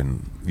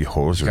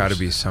hosers. Got to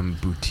be some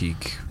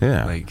boutique.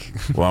 Yeah. Like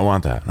Well, I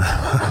want that.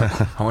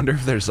 I wonder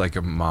if there's like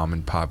a mom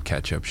and pop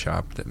ketchup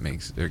shop that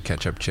makes their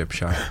ketchup chip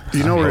shop.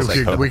 You know where It's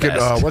like the we could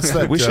best. what's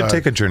that? We should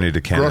take a journey to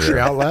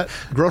Canada.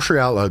 Grocery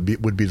outlet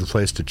would be the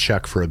place to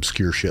check for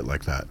obscure shit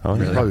like that. Oh, You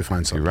could really? probably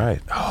find something. You're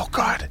right. Oh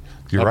God,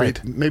 you're Maybe-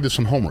 right. Maybe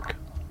some homework.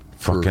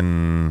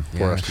 Fucking.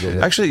 For us to go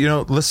look. Actually,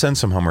 let's send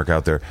some homework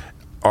out there.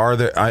 Are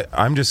there?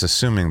 I'm just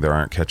assuming there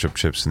aren't ketchup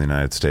chips in the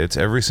United States.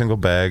 Every single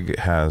bag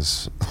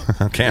has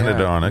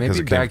Canada on it because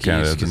maybe it came back from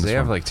Canada. east because and they this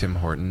have one. like Tim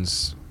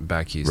Hortons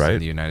back east Right. in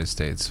the United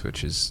States,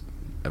 which is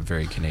a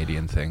very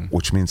Canadian thing.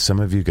 Which means some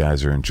of you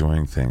guys are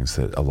enjoying things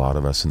that a lot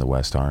of us in the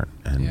West aren't.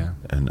 And Yeah.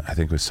 and I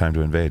think it's time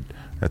to invade.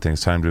 I think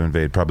it's time to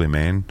invade probably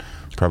Maine,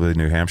 probably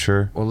New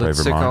Hampshire, Well, probably let's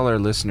stick Vermont. all our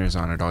listeners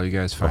on it. All you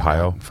guys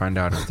Ohio. find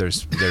out if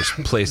there's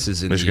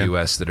places in Michigan. the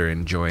U.S. that are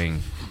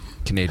enjoying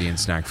Canadian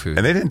snack food.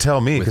 And they didn't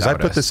tell me because I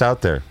without put us. this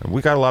out there.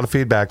 We got a lot of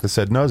feedback that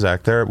said, no,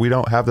 Zach, we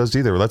don't have those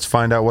either. Let's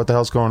find out what the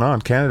hell's going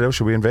on. Canada,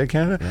 should we invade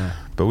Canada? Yeah.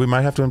 But we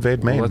might have to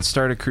invade Maine. Well, let's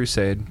start a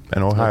crusade.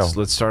 And Ohio.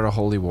 Let's start a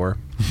holy war.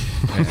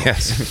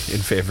 Yes. In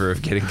favor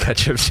of getting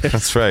ketchup chips.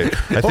 That's right.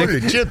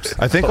 Holy chips.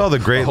 I think all the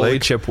Great Holy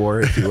Lakes... chip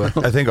war, if you will.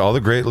 I think all the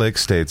Great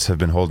Lakes states have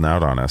been holding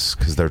out on us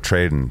because they're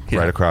trading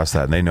right across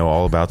that, and they know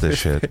all about this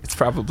shit. It's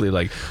probably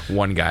like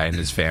one guy and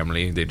his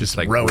family. They just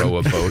like Rowing. row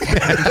a boat.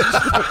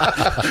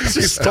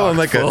 He's pulling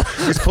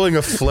he's pulling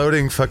a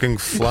floating fucking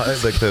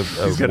like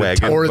the got a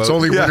wagon. Or it's boat.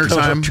 only Yeah.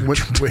 wintertime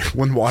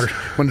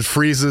when it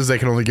freezes, they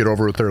can only get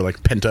over with their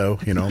like Pinto,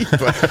 you know.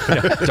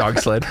 But Dog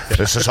sled.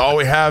 This is all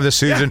we have this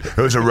season. It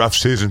was a rough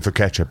season for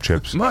ketchup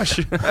chips. Mush.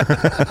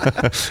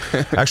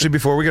 Actually,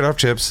 before we get off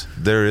chips,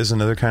 there is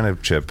another kind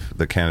of chip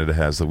that Canada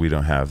has that we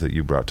don't have that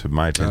you brought to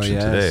my attention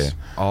today,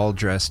 All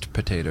dressed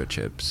potato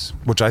chips.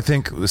 which I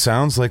think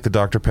sounds like the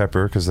Dr.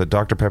 Pepper because the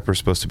Dr. Pepper is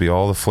supposed to be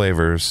all the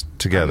flavors I've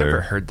together.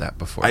 never heard that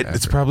before.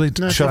 It's ever. probably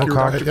No, I think shovel you're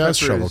cock. right. Yeah, it's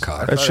shovel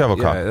cock. It's shovel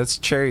cock. Yeah, that's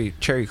cherry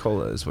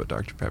cola is what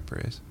Dr.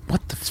 Pepper is.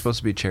 What the? It's supposed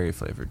to be cherry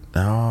flavored.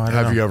 No, I don't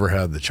have know. you ever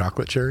had the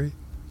chocolate cherry?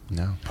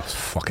 No. It's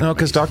fucking No,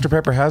 because amazing. Dr.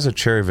 Pepper has a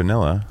cherry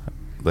vanilla,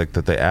 like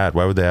that they add.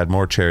 Why would they add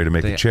more cherry to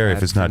make They it cherry if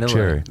add it's not vanilla.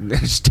 cherry? I'm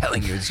just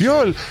telling you. It's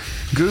You're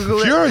Google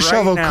it you're a right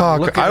shovel now. cock.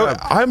 Look it up.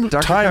 I'm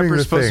Dr. timing Pepper's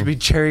the supposed thing. to be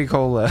cherry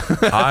cola.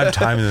 I'm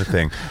timing the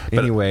thing.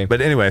 Anyway. but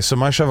anyway, so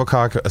my shovel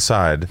cock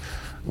aside,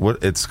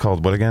 what it's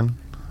called? What again?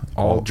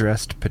 All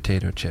dressed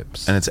potato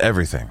chips. And it's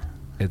everything.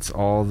 It's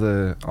all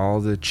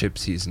the chip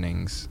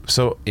seasonings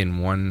So in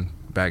one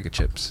bag of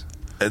chips.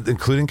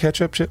 including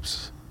ketchup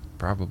chips.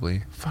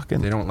 Probably.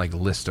 Fucking. They don't like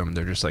list them.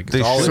 They're just like it's They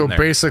all should. in So there.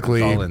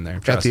 basically, It's all in there.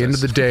 at Trust the end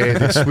us. of the day,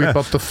 they sweep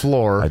up the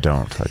floor. I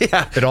don't.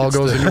 yeah, It all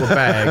goes into a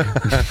bag.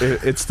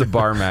 it's the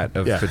bar mat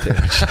of Yeah. potato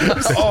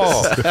chips.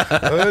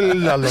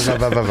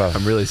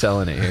 I'm really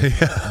selling it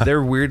here.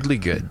 They're weirdly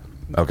good.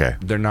 Okay.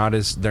 They're not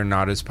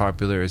as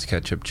popular as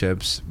ketchup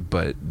chips,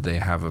 but they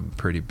have a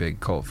pretty big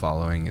cult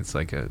following. It's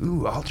like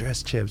all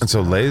dressed chips. And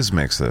so Lay's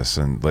makes this,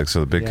 and like so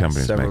the big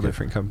companies several make it.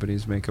 different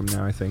companies make them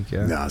now. I think.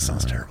 Yeah. No, it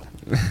sounds terrible.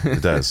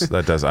 It does.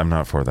 That does. I'm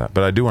not for that,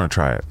 but I do want to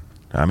try it.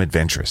 I'm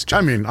adventurous. Jeff.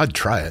 I mean, I'd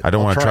try it. I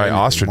don't I'll want to try anything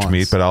ostrich once.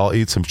 meat, but I'll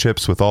eat some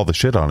chips with all the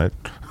shit on it.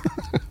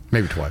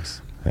 maybe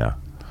twice Yeah.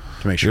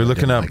 to make sure. You're I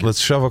looking didn't up. like it. Let's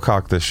shovel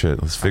cock this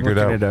shit. Let's figure it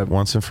looking out it up.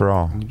 once and for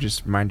all. You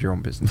just mind your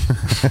own business.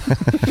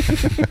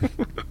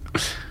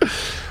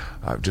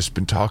 I've just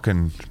been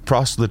talking,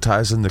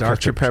 proselytizing the Dr.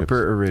 ketchup Pepper chips.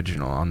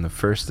 original on the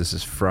first. This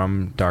is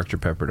from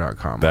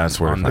drpepper.com. That's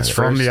where I on find the it.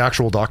 From first- the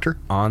actual doctor.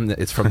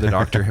 It's from the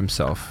doctor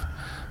himself.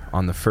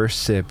 On the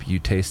first sip, you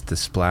taste the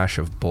splash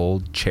of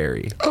bold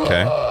cherry.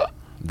 Okay.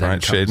 Then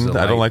Right, comes Shaden?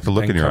 a I don't like the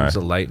look then in your comes eye.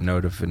 a light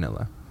note of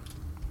vanilla.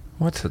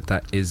 What? So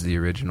that is the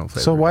original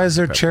flavor. So why of is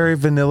there Dr. Pepper. cherry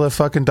vanilla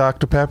fucking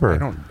Dr.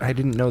 Pepper? I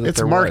didn't know that It's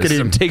there marketing, was.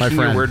 I'm taking my your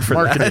friend. word for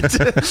Marketing.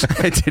 that.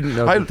 I didn't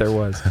know that there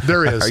was.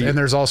 There is, Are you- and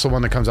there's also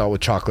one that comes out with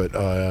chocolate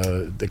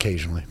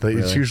occasionally. But It's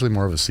Really? usually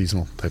more of a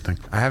seasonal type thing.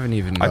 I haven't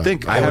even. I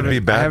think that would be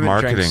bad I haven't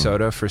marketing. drank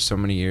soda for so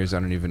many years.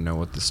 I don't even know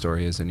what the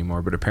story is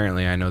anymore. But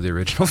apparently, I know the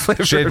original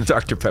flavor Shaden, of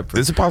Dr. Pepper.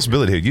 There's a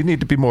possibility here. You need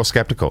to be more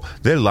skeptical.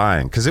 They're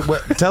lying because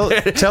tell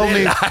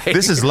me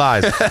this is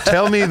lies.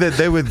 Tell me that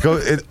they would go.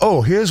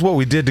 Here's what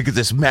we did to get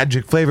this magic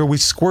flavor. We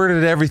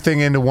squirted everything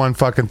into one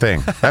fucking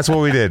thing. That's what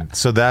we did.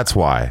 So that's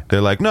why they're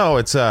like, no,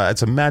 it's a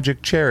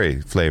magic cherry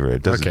flavor.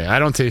 It doesn't. Okay, I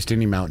don't taste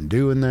any Mountain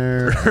Dew in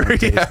there. I don't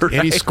taste any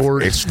right.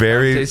 scorch. It's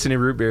very. Taste any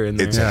root beer in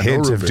there. It's Yeah, a no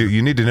hint root of. beer.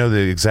 You need to know the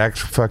exact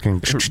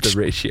fucking The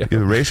ratio. The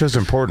ratio's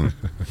important.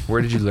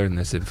 Where did you learn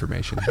this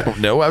information?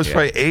 No, I was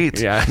probably 8.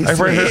 Yeah. I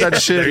probably heard that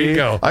shit. There you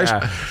go.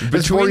 Yeah.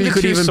 Before you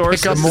could even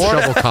pick up more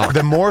shovel cock.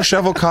 The more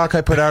shovel cock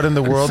I put out in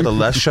the world, the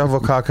less shovel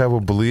cock I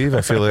will believe.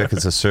 I feel like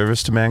it's a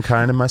service to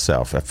mankind and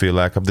myself. I feel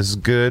like this is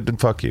good and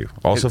fuck you.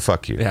 Also,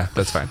 fuck you. Yeah,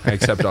 that's fine. I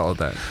accept all of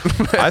that.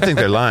 I think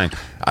they're lying.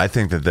 I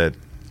think that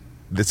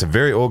it's a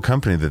very old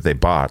company that they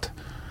bought,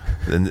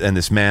 and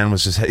this man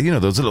was just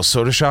those little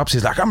soda shops.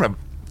 He's like, I'm gonna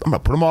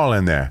put them all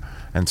in there.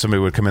 And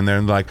somebody would come in there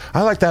and like,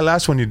 I like that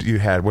last one you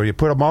had where you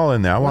put them all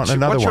in there. I want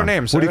another what's your one.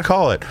 name, What do you sir?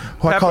 call it?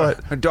 I call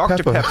it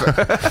Dr. Pepper.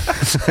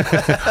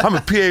 I'm a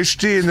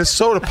PhD in this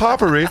soda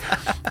poppery.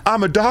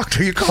 I'm a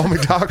doctor. You call me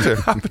doctor.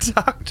 I'm a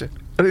doctor.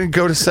 I didn't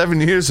go to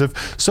 7 years of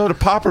soda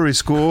poppery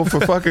school for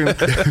fucking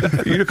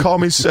you to call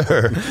me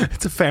sir.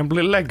 It's a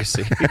family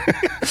legacy.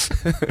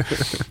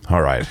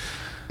 All right.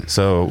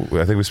 So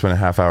I think we spent a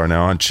half hour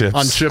now on chips.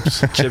 On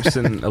chips. Chips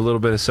and a little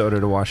bit of soda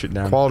to wash it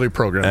down. Quality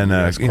program. And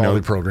Yes,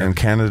 quality program. and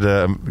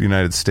Canada,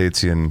 United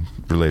Statesian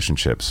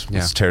relationships. Yeah.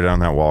 Let's tear down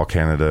that wall,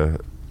 Canada.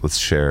 Let's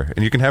share,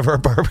 and you can have our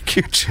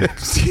barbecue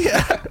chips.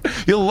 Yeah,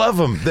 you'll love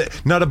them.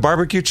 Not a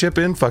barbecue chip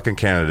in fucking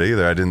Canada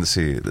either. I didn't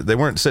see. They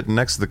weren't sitting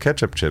next to the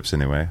ketchup chips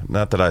anyway.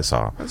 Not that I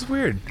saw. That's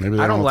weird. Maybe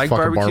they I don't don't know what like the fuck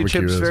a barbecue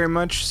barbecue chips is. very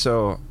much,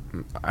 so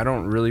I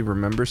don't really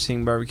remember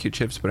seeing barbecue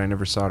chips, but I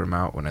never sought them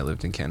out when I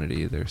lived in Canada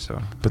either.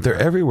 So, But they're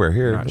everywhere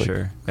here. I'm not Like,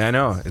 sure. I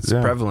know it's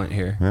Yeah. prevalent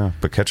here. Yeah,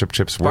 but ketchup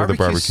chips were the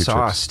barbecue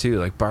sauce chips. too,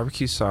 like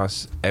barbecue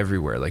sauce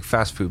everywhere. Like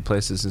fast food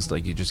places, it's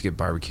like you just get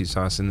barbecue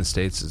sauce in the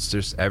States. It's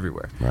just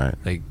everywhere. Right.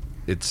 Like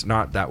it's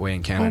not that way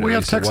in Canada. Well, we At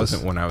have least Texas. It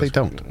wasn't when I was They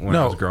don't. when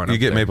I was growing up. you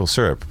get there. maple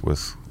syrup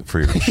for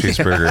your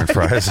cheeseburger and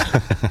fries.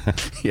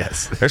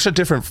 Yes. There's a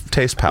different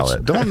taste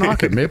palette. Don't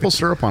knock it. Maple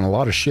syrup on a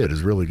lot of shit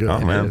is really good. Oh,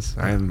 man. Yes,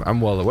 I'm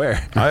well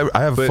aware. I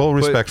have But full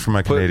respect for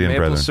my put Canadian maple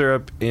brethren.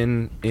 syrup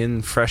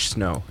in fresh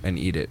snow and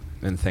eat it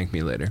and thank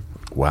me later.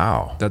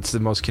 Wow. That's the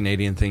most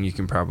Canadian thing you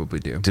can probably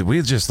do. Did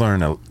we just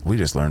learn? We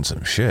just learned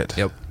some shit.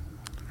 Yep.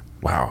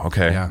 Wow.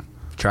 Okay. Yeah.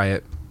 Try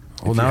it.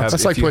 Well, If you now have-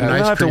 That's if like you putting have-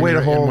 I'll ice have to cream wait a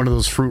in whole- one of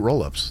those fruit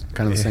roll-ups.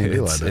 Kind of the same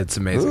deal. I bet. It's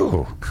amazing.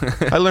 Ooh.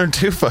 I learned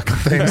 2 fucking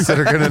things that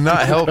are going to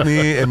not help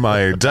me in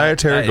my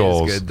dietary That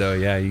goals. is good though.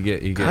 Yeah, you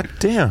get God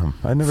damn.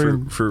 I never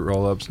even. fruit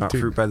roll-ups, not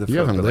fruit by the you foot,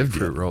 haven't but like lived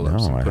fruit yet.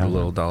 roll-ups. No, I Put a haven't.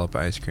 little dollop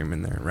of ice cream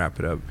in there, wrap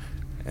it up,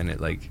 and it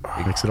like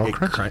Makes it all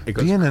crunchy. It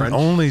goes Being crunch. an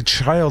only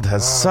child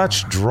has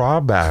such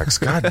drawbacks.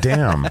 God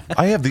damn.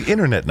 I have the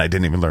internet and I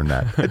didn't even learn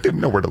that. I didn't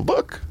know where to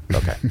look.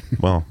 Okay.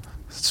 Well,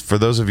 for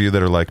those of you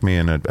that are like me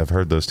and have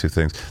heard those 2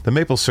 things, the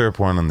maple syrup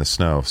one on the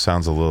snow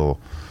sounds a little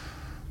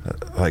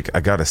like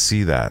I got to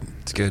see that.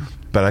 It's good.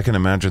 But I can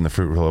imagine the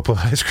fruit roll-up with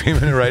ice cream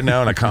in it right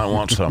now, and I can't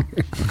want some.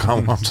 I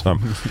can't want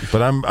some.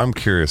 But I'm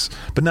curious.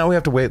 But now we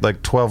have to wait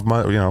like 12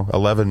 months,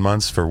 11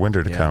 months for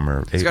winter to come,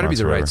 or 8 It's got to be months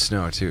the or right whatever.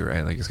 snow too,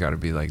 right? Like it's got to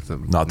be like the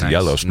Not the nice,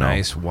 yellow snow.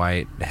 nice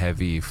white,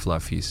 heavy,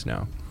 fluffy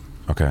snow.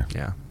 Okay.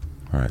 Yeah.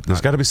 All right. There's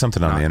got to be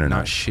something on not, the internet.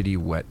 Not shitty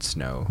wet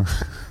snow.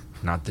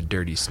 Not the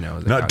dirty snow.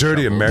 that Not got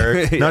dirty shoveled.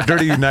 America, not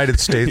dirty United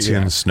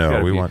Statesian Yeah. snow.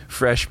 Gotta We be want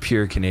fresh,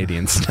 pure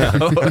Canadian snow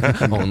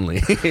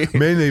only.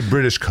 mainly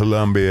British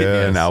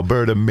Columbia and Yes.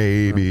 Alberta,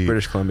 maybe.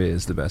 British Columbia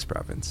is the best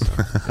province.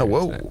 So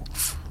Whoa,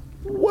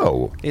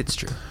 whoa. it's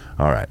true.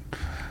 All right.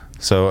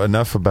 So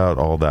enough about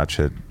all that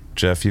shit.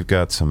 Jeff, you've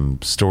got some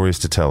stories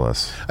to tell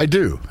us, I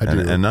do.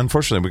 and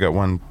unfortunately, we got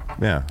one.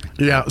 Yeah.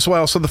 Yeah.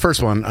 So the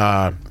first one,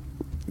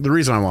 the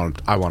reason I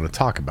want to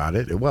talk about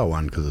it, well,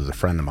 one because it was a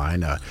friend of mine,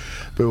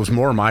 but it was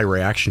more my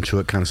reaction to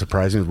it, kind of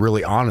surprising,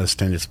 really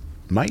honest, and it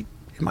might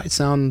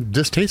sound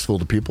distasteful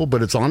to people,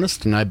 but it's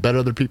honest, and I bet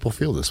other people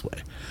feel this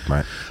way.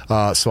 Right.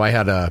 So I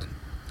had a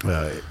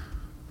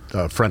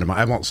friend of mine.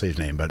 I won't say his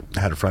name, but I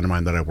had a friend of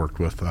mine that I worked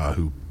with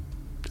who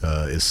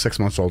is 6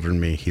 months older than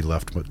me. He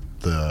left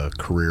the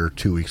career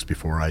 2 weeks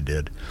before I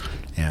did,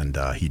 and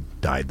he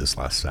died this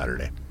last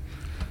Saturday.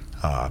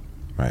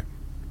 Right.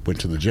 Went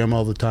to the gym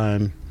all the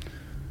time.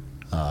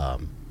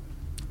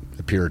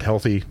 Appeared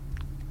healthy,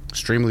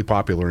 extremely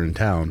popular in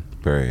town,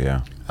 Very.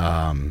 Yeah.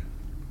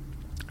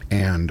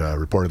 and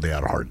reportedly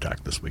had a heart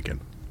attack this weekend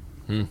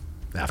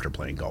after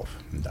playing golf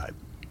and died.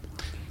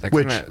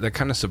 That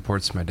kind of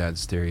supports my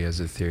dad's theory as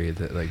a theory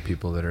that like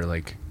people that are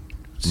like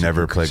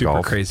Never play super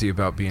golf. crazy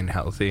about being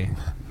healthy,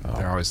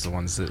 they're always the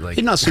ones that like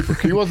He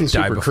wasn't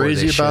Die super before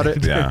crazy they about should.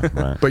 it. Yeah.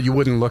 Right. But you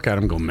wouldn't look at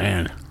him and go,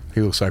 man,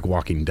 he looks like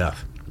walking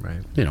death.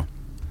 right.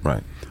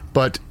 Right.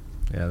 But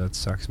Yeah, that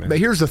sucks, man. But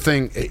here's the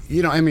thing,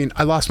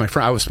 I lost my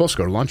friend. I was supposed to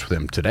go to lunch with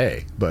him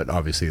today, but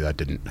obviously that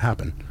didn't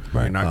happen.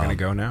 You're not going to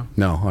go now?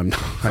 No, I'm not.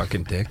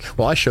 Fucking dick.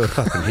 Well, I showed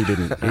up and he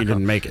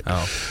didn't make it.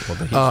 Oh, well,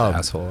 then he's an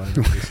asshole.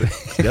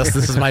 Obviously. Yes,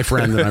 this is my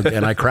friend,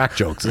 and I crack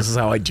jokes. This is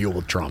how I deal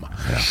with trauma.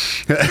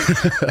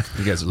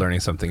 You guys are learning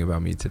something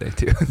about me today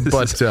too.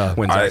 But,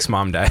 when Zach's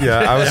mom died. Yeah,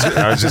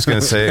 I was just gonna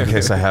say, in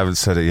case I haven't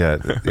said it yet.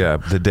 Yeah,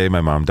 the day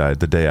my mom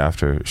died, the day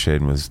after,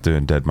 Shaden was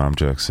doing dead mom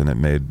jokes, and it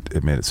made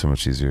it so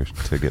much easier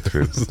to get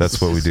through. That's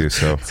what we do.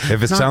 So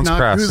if it sounds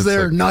crass, who's it's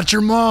there? like- Not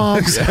your mom.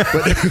 I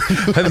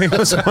think it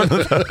was one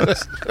of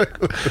those.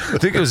 I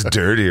think it was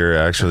dirtier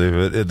actually,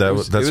 but It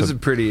was that's a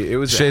what, pretty. It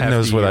was. Shaden a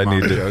knows what I hefty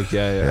need to. joke.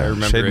 Yeah, I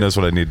remember. Shaden it. knows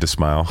what I need to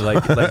smile.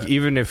 Like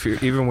even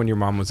when your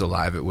mom was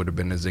alive, it would have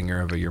been a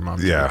zinger of a your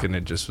mom Yeah. joke, and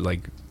it just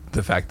like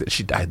the fact that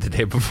she died the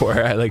day before.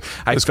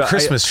 It's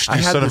Christmas, you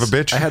had son of a this-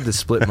 bitch. I had the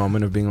split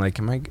moment of being like,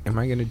 am I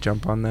going to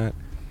jump on that?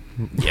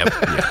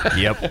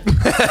 Yep.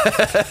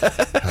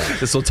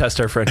 This will test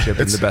our friendship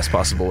in the best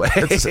possible way.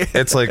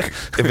 It's like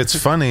if it's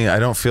funny, I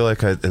don't feel like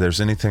there's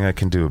anything I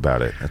can do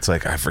about it. It's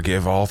like I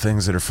forgive all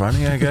things that are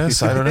funny. I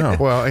guess I don't know.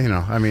 Well,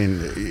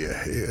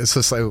 it's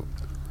just like.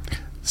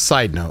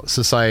 Side note: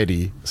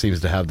 society seems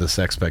to have this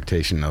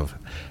expectation of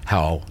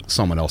how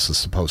someone else is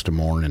supposed to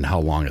mourn and how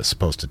long it's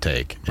supposed to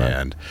take, Right.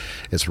 and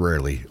it's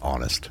rarely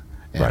honest.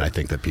 And Right. I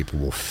think that people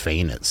will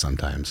feign it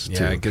sometimes Yeah,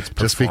 too. it gets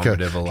just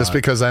performative a lot.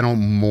 because I don't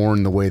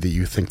mourn the way that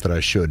you think that I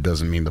should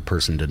doesn't mean the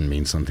person didn't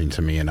mean something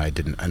to me, and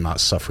I'm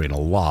not suffering a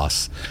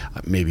loss.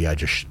 Maybe I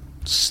just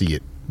see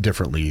it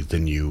differently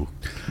than you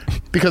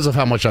because of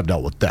how much I've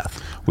dealt with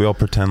death. We all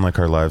pretend like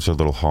our lives are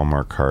little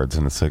Hallmark cards,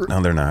 and it's like,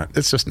 no, they're not.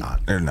 It's just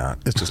not. They're not.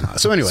 It's just not.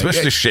 So anyway,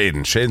 Especially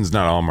Shaden. Shaden's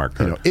not a Hallmark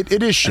card. it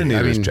is shitty.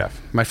 neither is Jeff.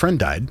 My friend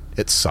died.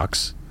 It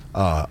sucks.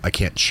 I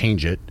can't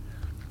change it.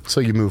 So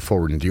you move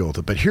forward and deal with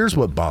it. But here's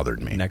what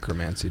bothered me.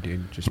 Necromancy,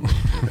 dude. Just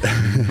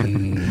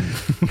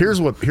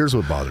Here's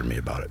what bothered me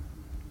about it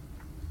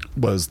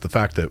was the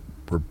fact that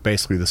we're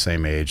basically the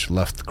same age,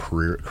 left the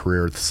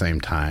career at the same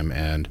time,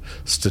 and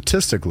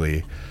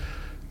statistically,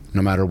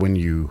 no matter when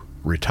you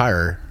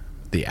retire,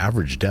 the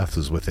average death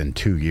is within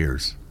 2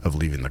 years of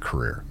leaving the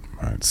career.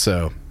 Right.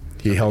 So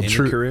he held in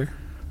true. the career.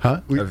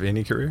 Huh? Of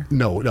any career?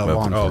 No,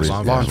 law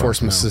enforcement. Law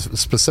enforcement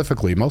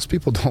specifically. Most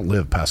people don't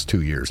live past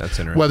 2 years. That's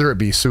interesting. Whether it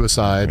be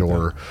suicide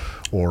or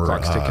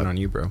Clock's ticking on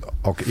you, bro.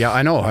 Okay, yeah,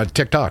 I know.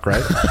 TikTok,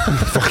 right?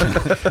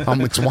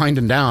 It's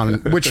winding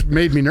down, which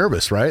made me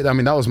nervous, right? I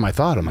mean, that was my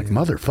thought. I'm like,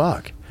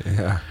 motherfuck.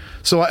 Yeah.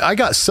 So I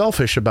got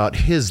selfish about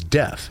his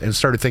death and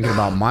started thinking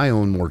about my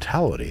own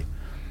mortality.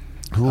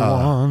 Who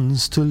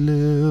wants to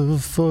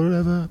live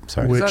forever?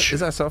 Sorry. Which Is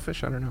that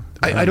selfish? I don't know.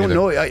 I don't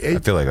know. I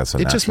feel like that's a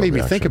it just natural made me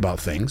reaction. think about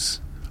things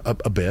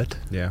a bit.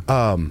 Yeah.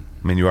 I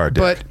mean, you are a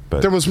dick,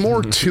 But there was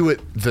more to it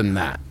than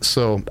that.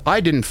 So I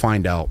didn't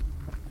find out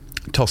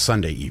until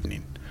Sunday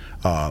evening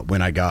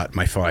when I got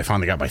my phone. I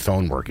finally got my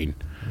phone working,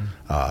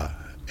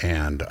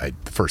 and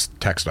the first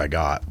text I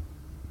got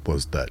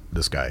was that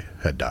this guy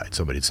had died.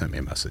 Somebody had sent me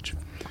a message.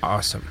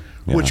 Awesome.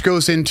 Yeah. Which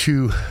goes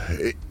into,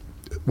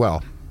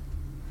 well,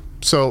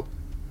 so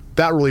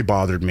that really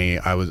bothered me.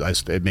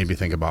 It made me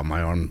think about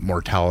my own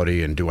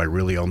mortality and do I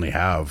really only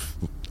have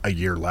a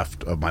year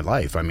left of my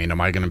life? I mean,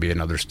 am I going to be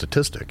another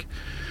statistic?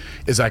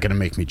 Is that going to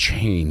make me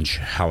change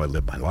how I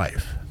live my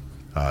life?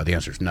 The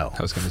answer is no.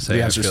 I was going to say,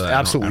 the answer is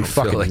absolutely I don't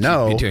feel fucking like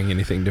no. you'd be doing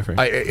anything different.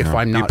 If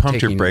I'm you not pumped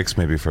taking, your brakes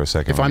maybe for a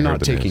second. if when I'm you not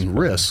heard the news, taking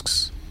but-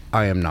 risks,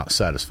 I am not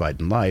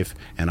satisfied in life,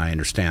 and I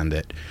understand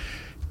that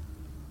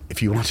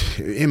if you want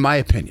to, in my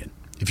opinion,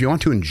 if you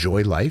want to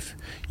enjoy life,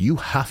 you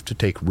have to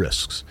take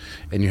risks,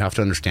 and you have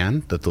to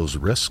understand that those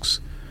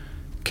risks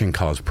can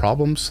cause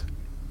problems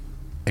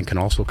and can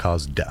also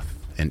cause death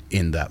and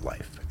end that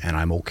life, and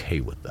I'm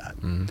okay with that.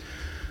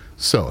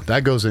 So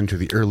that goes into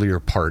the earlier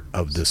part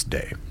of this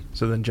day.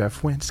 So then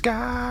Jeff went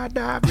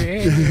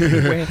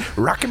skydiving, went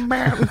Rocky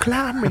Mountain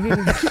climbing.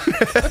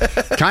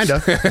 Kinda.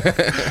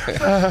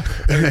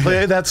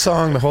 Play that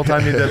song the whole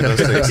time you did those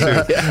things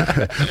too.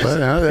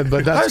 But I'm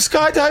that's,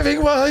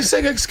 skydiving while I'm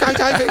singing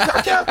skydiving.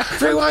 I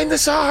can't rewind the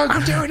song.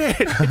 I'm doing it.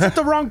 It's at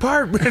the wrong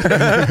part. Bring it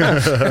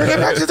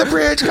back to the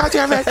bridge. God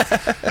damn it.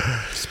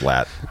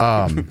 Splat.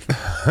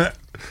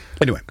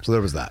 anyway, so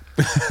there was that.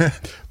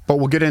 But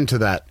we'll get into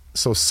that.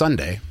 So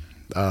Sunday,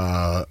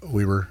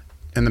 we were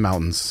in the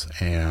mountains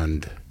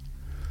and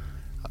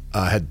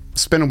had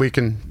spent a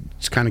weekend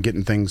just kind of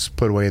getting things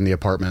put away in the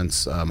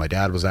apartments. My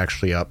dad was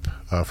actually up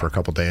for a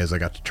couple days. I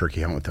got to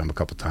turkey hunt with him a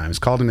couple times.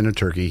 Called him into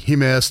turkey. He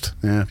missed.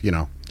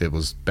 It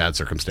was bad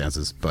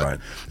circumstances, but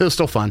it was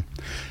still fun.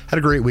 Had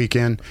a great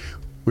weekend.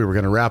 We were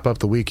going to wrap up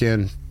the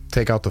weekend,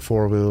 take out the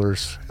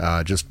four-wheelers,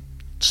 just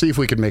see if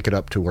we could make it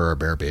up to where our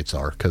bear baits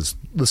are, because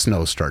the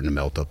snow's starting to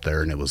melt up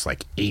there, and it was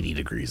like 80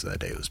 degrees that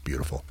day. It was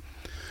beautiful.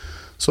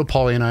 So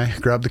Paulie and I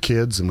grabbed the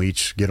kids, and we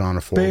each get on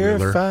a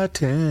four-wheeler. Bear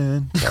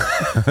fighting.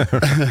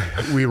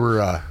 We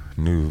were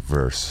New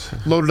verse.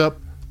 loaded up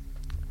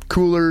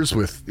coolers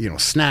with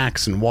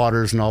snacks and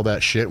waters and all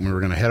that shit, and we were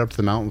going to head up to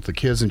the mountain with the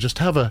kids and just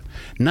have a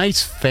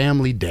nice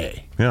family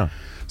day. Yeah.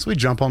 So we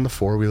jump on the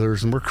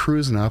four-wheelers, and we're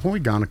cruising up, and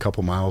we've gone a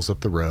couple miles up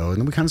the road, and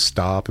then we kind of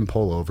stop and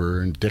pull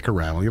over and dick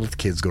around. We let the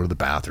kids go to the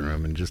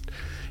bathroom and just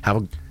have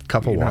a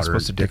cup of You're not water.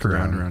 supposed to dick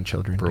around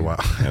children for a dude. while.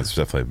 Yeah, it's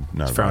definitely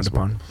not Frowned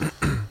advisable.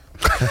 upon.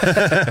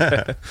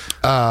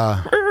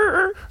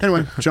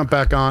 Anyway, jump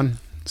back on.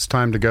 It's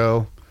time to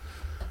go.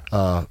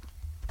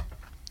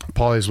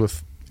 Paulie's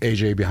with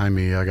AJ behind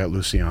me. I got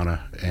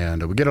Luciana,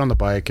 and we get on the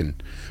bike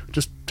and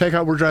just take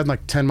out. We're driving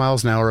like 10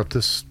 miles an hour up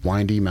this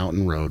windy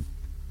mountain road.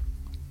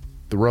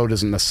 The road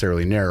isn't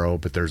necessarily narrow,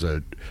 but there's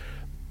the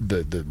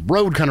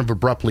road kind of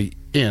abruptly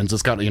ends.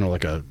 It's got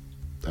like a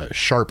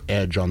sharp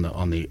edge on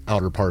the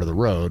outer part of the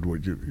road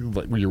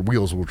where your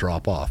wheels will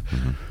drop off.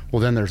 Mm-hmm. Well,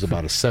 then there's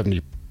about a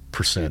 70%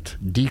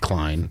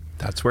 decline.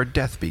 That's where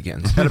death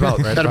begins. At about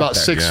Right at about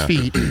there. 6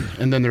 feet,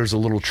 and then there's a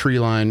little tree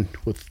line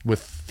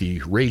with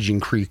the raging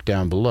creek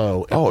down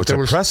below. Oh, But it's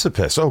a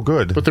precipice. Oh,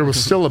 good. But there was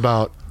still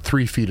about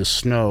 3 feet of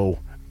snow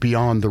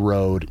beyond the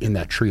road in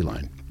that tree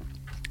line.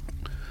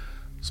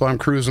 So I'm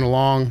cruising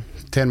along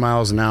 10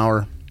 miles an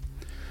hour.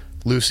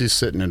 Lucy's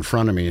sitting in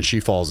front of me, and she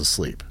falls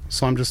asleep.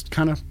 So I'm just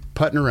kind of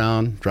putting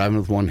around, driving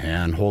with one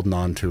hand, holding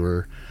on to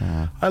her.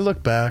 I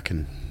look back,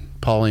 and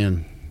Paulie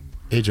and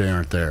AJ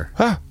aren't there.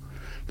 Huh.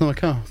 I'm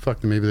like, oh,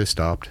 fuck, maybe they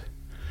stopped.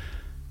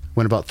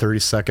 Went about 30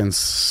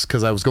 seconds,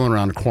 because I was going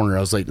around a corner. I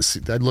was late to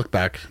see. I'd look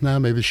back. No,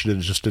 maybe she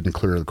just didn't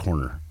clear the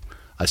corner.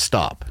 I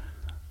stop.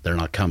 They're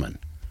not coming.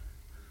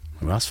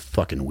 Well, that's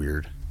fucking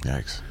weird.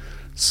 Yikes.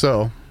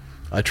 So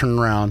I turn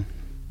around,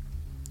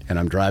 and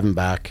I'm driving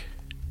back,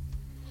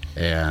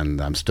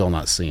 and I'm still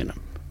not seeing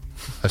them.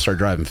 I start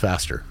driving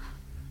faster,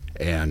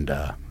 and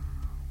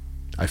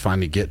I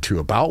finally get to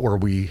about where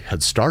we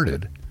had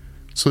started.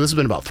 So this has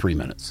been about 3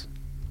 minutes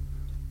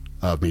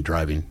of me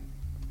driving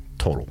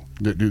total.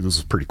 Dude, this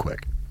is pretty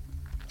quick.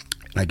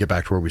 And I get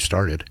back to where we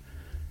started,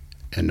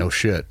 and no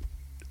shit,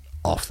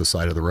 off the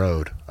side of the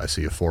road, I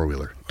see a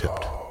four-wheeler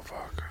tipped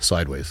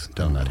sideways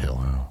down that hill.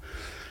 Wow.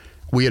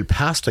 We had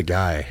passed a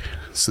guy,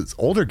 this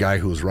older guy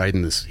who was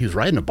riding he was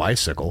riding a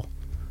bicycle,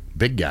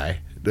 big guy,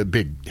 the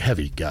big,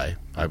 heavy guy.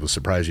 I was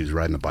surprised he was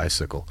riding a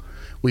bicycle.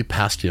 We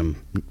passed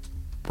him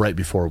right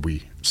before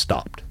we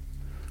stopped,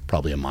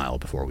 probably a mile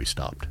before we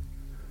stopped.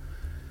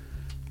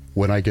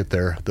 When I get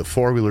there, the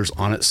four-wheeler's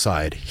on its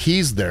side.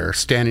 He's there,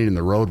 standing in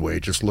the roadway,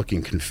 just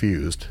looking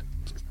confused.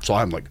 So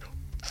I'm like,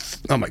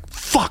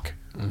 fuck,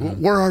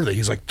 where are they?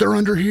 He's like, they're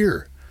under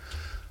here.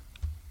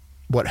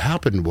 What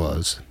happened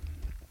was,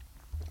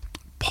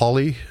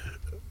 Polly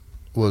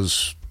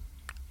was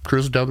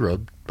cruising down the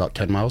road about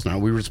 10 miles an hour.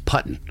 We were just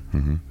putting.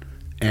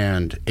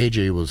 And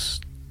AJ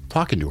was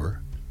talking to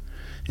her.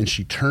 And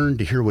she turned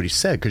to hear what he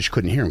said because she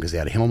couldn't hear him because he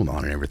had a helmet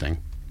on and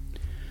everything.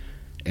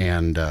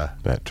 And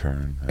that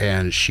turn.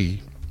 And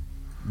she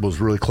was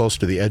really close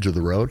to the edge of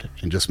the road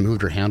and just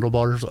moved her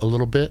handlebars a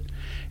little bit.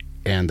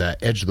 And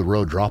that edge of the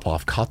road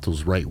drop-off caught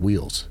those right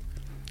wheels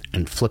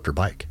and flipped her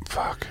bike.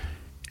 Fuck.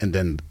 And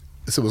then,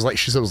 so it was like,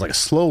 she said it was like a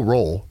slow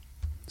roll.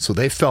 So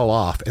they fell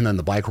off, and then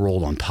the bike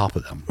rolled on top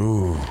of them.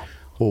 Ooh.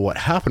 Well, what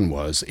happened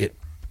was it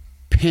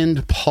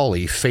pinned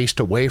Polly faced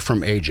away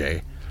from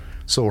AJ.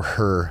 So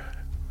her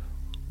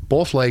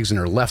both legs and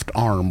her left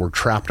arm were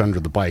trapped under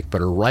the bike,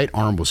 but her right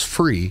arm was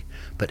free,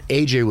 but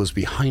AJ was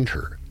behind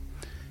her.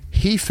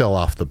 He fell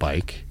off the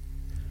bike,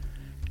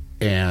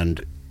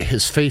 and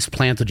his face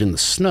planted in the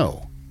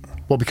snow.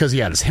 Well, because he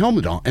had his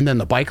helmet on, and then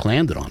the bike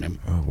landed on him.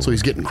 So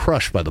he's getting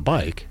crushed by the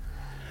bike.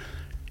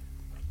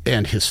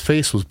 And his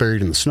face was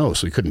buried in the snow,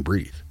 so he couldn't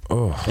breathe.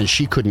 And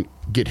she couldn't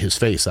get his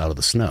face out of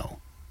the snow.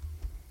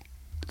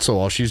 So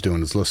all she's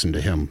doing is listening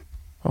to him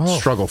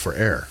struggle for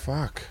air.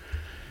 Fuck.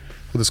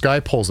 Well, this guy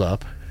pulls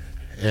up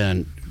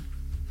and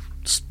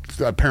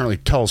apparently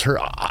tells her,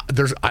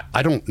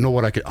 I don't know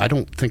what I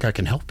don't think I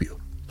can help you.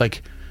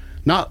 Like,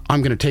 not,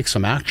 I'm going to take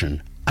some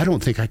action. I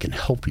don't think I can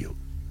help you.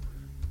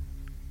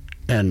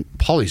 And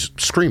Polly's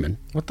screaming.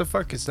 What the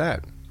fuck is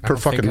that? I Per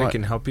don't fucking think I what?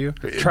 can help you.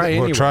 Try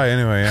anyway. Well, try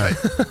anyway,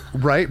 yeah.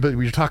 Right? But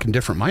we're talking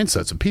different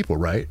mindsets of people,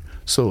 right?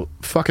 So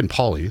fucking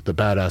Polly, the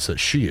badass that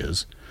she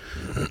is,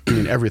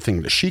 doing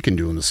everything that she can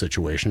do in the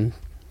situation.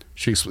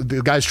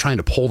 The guy's trying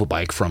to pull the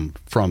bike from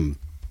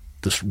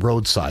this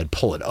roadside,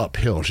 pull it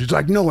uphill. She's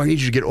like, no, I need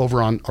you to get over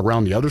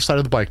around the other side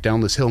of the bike,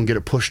 down this hill, and get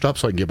it pushed up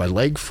so I can get my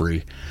leg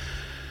free.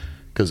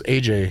 Because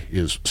AJ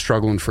is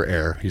struggling for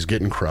air. He's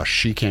getting crushed.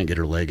 She can't get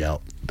her leg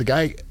out. The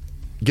guy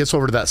gets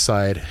over to that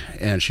side,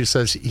 and she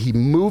says he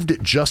moved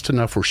it just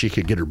enough where she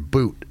could get her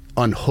boot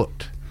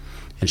unhooked.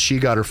 And she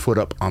got her foot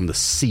up on the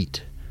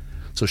seat.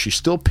 So she's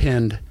still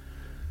pinned.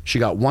 She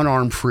got one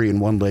arm free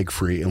and one leg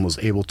free and was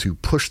able to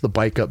push the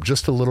bike up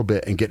just a little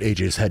bit and get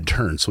AJ's head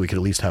turned so he could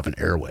at least have an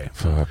airway.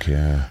 Fuck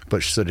yeah.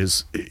 But she said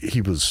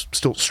he was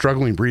still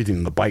struggling breathing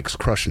and the bike's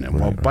crushing him.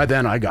 Well, by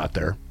then I got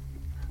there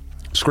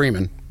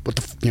screaming, what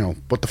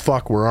the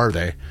fuck, where are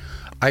they?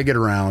 I get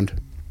around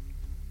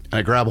and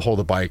I grab a hold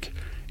of the bike.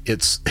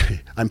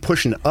 I'm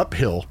pushing it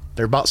uphill.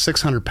 They're about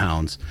 600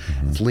 pounds.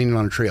 It's leaning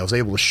on a tree. I was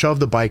able to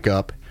shove the bike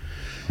up.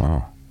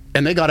 Wow.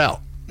 And they got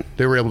out.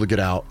 They were able to get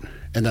out.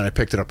 And then I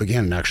picked it up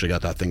again and actually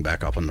got that thing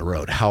back up on the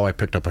road. How I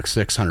picked up a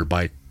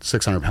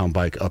 600-pound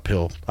bike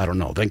uphill, I don't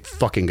know. Thank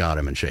fucking God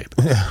I'm in shape.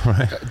 Yeah,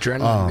 right.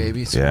 Adrenaline,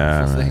 baby. It's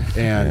yeah, a wonderful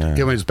thing. And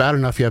it was bad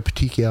enough. He had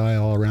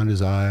petechiae all around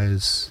his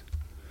eyes.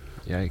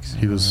 Yikes.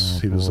 He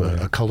was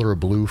a color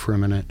of blue for a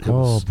minute.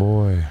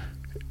 Boy.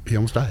 He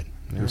almost died.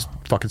 It was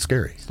fucking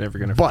scary. He's never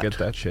going to forget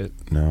that shit.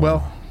 No.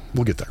 Well,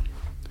 we'll get there.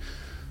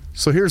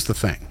 So here's the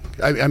thing.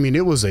 I mean,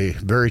 it was a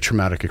very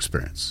traumatic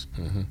experience.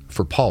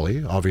 For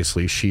Polly,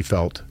 obviously, she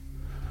felt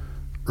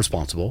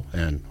responsible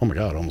and, oh my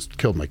God, I almost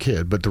killed my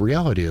kid. But the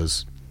reality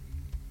is,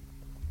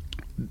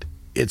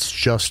 it's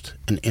just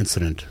an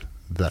incident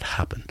that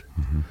happened.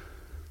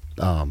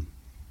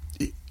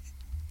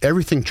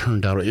 Everything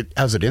turned out,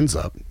 as it ends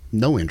up,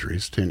 no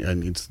injuries. I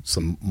mean,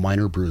 some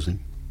minor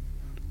bruising,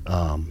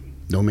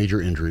 no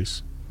major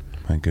injuries.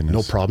 Thank goodness.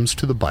 No problems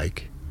to the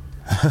bike,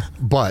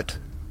 but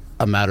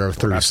a matter of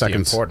 30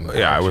 seconds.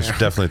 Yeah, I was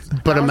definitely.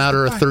 But a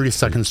matter of 30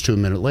 seconds to a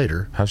minute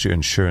later, How's your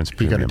insurance you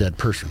premium? got a dead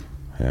person.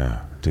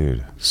 Yeah,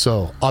 dude.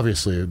 So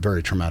obviously a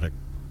very traumatic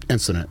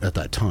incident at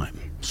that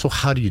time. So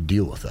how do you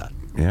deal with that?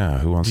 Yeah,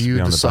 who wants Do to you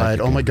be on decide,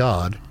 the bike oh my again?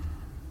 God,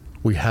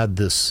 we had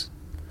this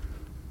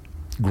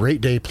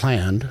great day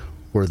planned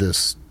where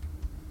this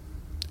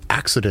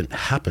accident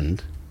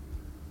happened,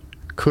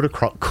 could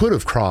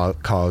have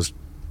caused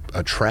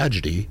a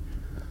tragedy,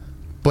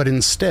 but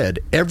instead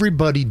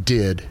everybody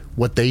did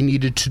what they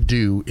needed to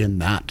do in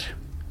that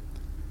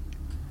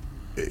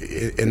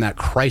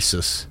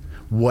crisis.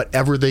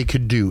 Whatever they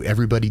could do,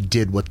 everybody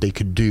did what they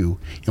could do,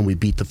 and we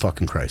beat the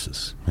fucking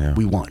crisis. Yeah.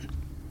 We won.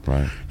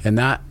 Right. And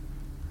that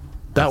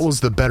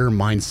was the better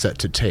mindset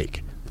to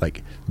take.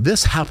 Like,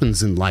 this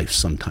happens in life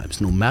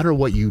sometimes. No matter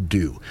what you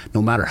do,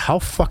 no matter how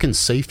fucking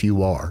safe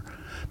you are,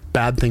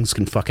 bad things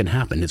can fucking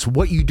happen. It's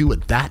what you do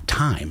at that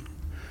time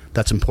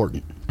that's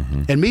important.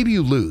 And maybe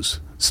you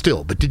lose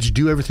still, but did you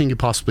do everything you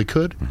possibly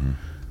could?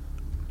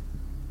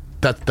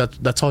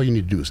 That's all you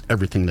need to do is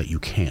everything that you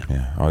can.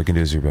 Yeah, all you can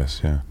do is your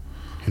best, yeah.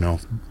 You know?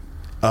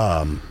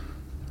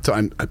 So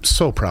I'm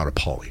so proud of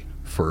Polly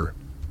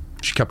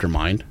she kept her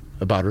mind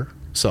about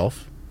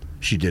herself.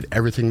 She did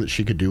everything that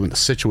she could do in the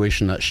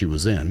situation that she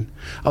was in.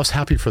 I was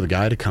happy for the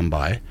guy to come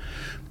by.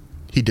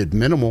 He did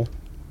minimal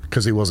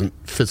because he wasn't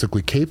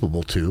physically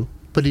capable to,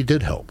 but he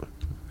did help.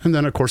 And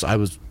then, of course, I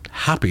was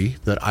happy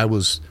that I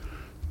was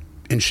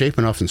in shape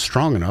enough and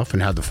strong enough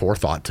and had the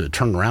forethought to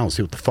turn around and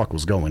see what the fuck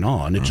was going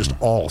on. It just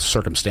all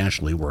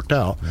circumstantially worked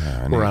out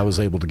where I was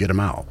able to get him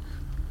out.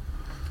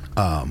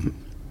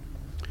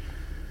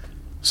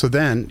 So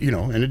then, you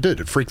know, and it did.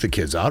 It freaked the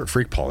kids out. It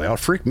freaked Polly out.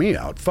 It freaked me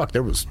out. Fuck,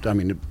 there was a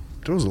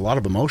lot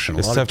of emotion.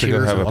 It's a lot tough of to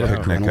tears, go have a lot a of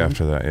picnic adrenaline.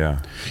 after that,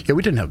 yeah. Yeah,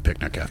 we didn't have a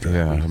picnic after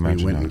Yeah, that. I We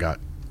imagine went that. and got,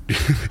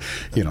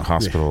 you know,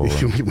 Hospital.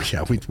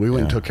 we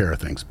went and took care of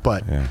things.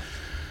 But Yeah.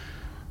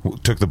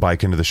 Took the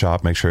bike into the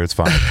shop, make sure it's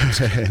fine.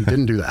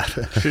 didn't do that.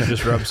 Should have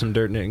just rubbed some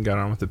dirt in it and got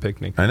on with the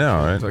picnic. I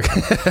know,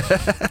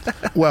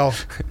 right? Well,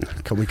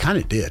 we kind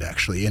of did,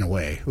 actually, in a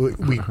way.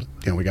 We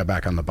got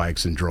back on the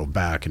bikes and drove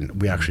back,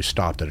 and we actually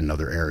stopped at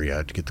another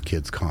area to get the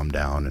kids calmed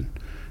down,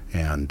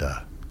 and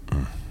I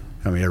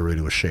mean,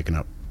 everybody was shaken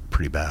up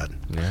pretty bad.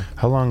 Yeah.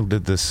 How long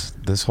did this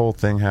whole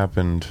thing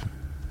happen?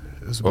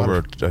 It was about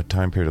Over a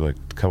time period of like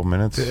a couple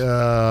minutes?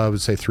 I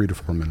would say 3 to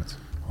 4 minutes.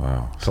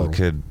 Wow. So the Total.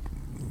 kid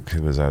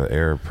was out of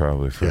air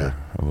probably for Yeah.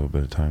 a little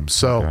bit of time.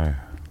 So- Okay.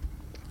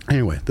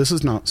 Anyway, this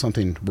is not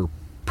something we're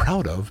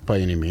proud of by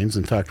any means.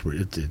 In fact,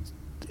 it's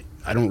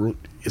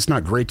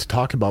not great to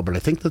talk about, but I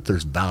think that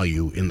there's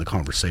value in the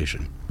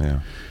conversation. Yeah.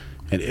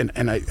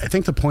 And I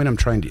think the point I'm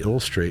trying to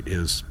illustrate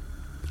is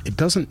it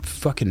doesn't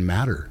fucking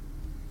matter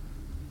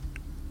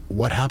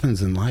what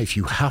happens in life.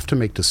 You have to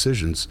make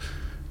decisions.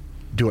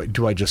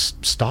 Do I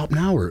just stop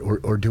now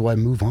or do I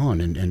move on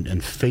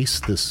and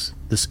face this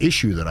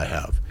issue that I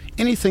have?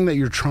 Anything that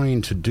you're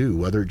trying to do,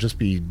 whether it just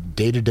be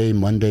day-to-day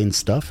mundane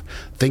stuff,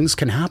 things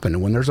can happen.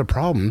 And when there's a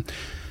problem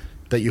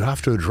that you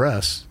have to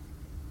address,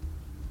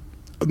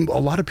 a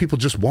lot of people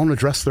just won't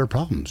address their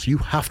problems. You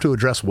have to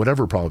address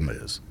whatever problem it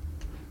is,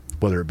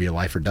 whether it be a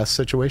life or death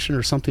situation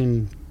or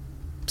something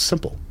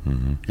simple.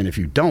 Mm-hmm. And if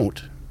you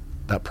don't,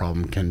 that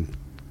problem can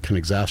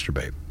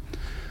exacerbate.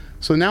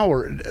 So now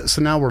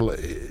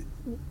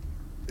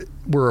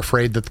we're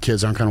afraid that the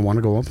kids aren't going to want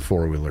to go on the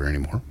four-wheeler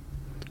anymore.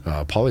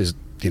 Polly's,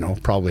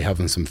 probably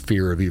having some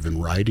fear of even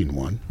riding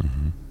one.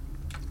 Mm-hmm.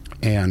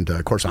 And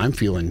of course, I'm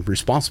feeling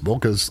responsible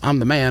because I'm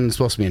the man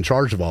supposed to be in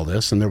charge of all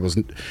this. And there was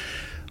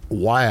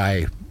why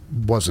I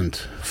wasn't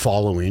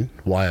following,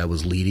 why I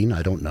was leading.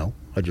 I don't know.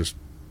 I just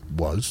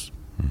was.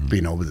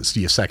 Mm-hmm. With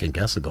a second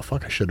guess, I go,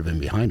 fuck, I should have been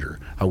behind her.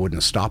 I wouldn't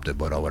have stopped it,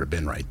 but I would have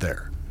been right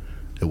there.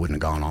 It wouldn't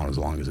have gone on as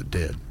long as it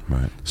did.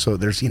 Right. So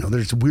there's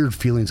weird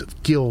feelings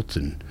of guilt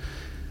and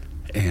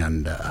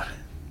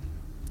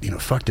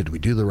fuck, did we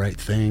do the right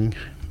thing?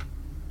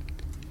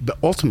 But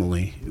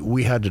ultimately,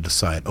 we had to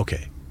decide,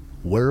 okay,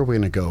 where are we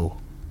going to go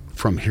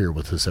from here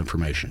with this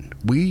information?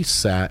 We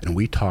sat and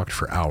we talked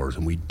for hours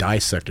and we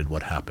dissected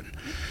what happened.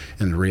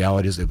 And the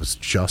reality is it was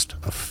just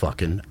a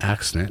fucking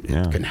accident.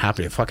 Yeah. It can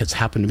happen. Fuck, it's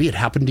happened to me. It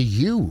happened to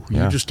you.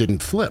 Yeah. You just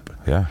didn't flip.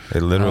 Yeah.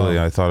 It literally,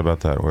 I thought about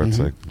that where it's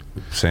like,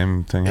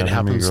 same thing It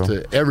happened happens to me,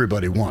 girl. to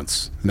everybody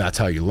once. And that's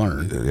how you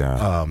learn.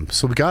 Yeah.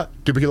 So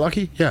did we get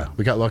lucky? Yeah,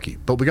 we got lucky.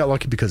 But we got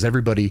lucky because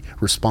everybody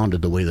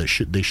responded the way they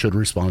should have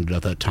responded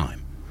at that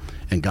time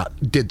and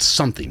did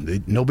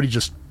something. Nobody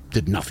just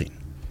did nothing.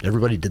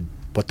 Everybody did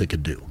what they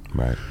could do.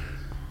 Right.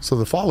 So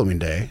the following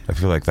day, I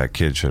feel like that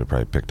kid should have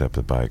probably picked up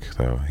the bike,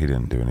 though. He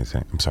didn't do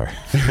anything. I'm sorry.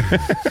 Should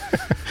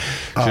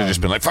have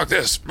just been like, fuck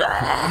this.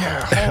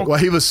 well,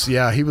 he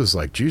was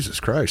like, Jesus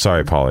Christ.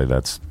 Sorry, Polly.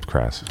 That's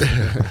crass.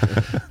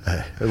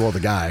 Well, the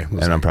guy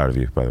was And I'm like, proud of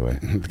you, by the way.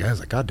 the guy's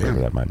like, God damn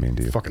Whatever it, that might mean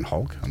to you. fucking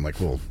Hulk. I'm like,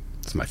 well,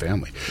 it's my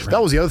family. Right.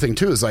 That was the other thing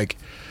too, is like,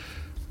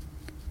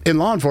 in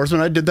law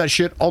enforcement, I did that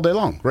shit all day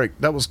long. Right,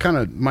 that was kind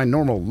of my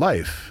normal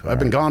life. I've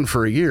been gone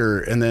for a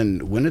year, and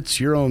then when it's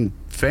your own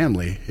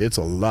family, it's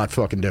a lot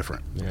fucking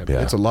different. Yeah.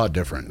 It's a lot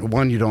different.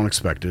 One, you don't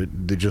expect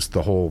it.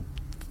 The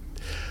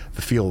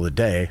feel of the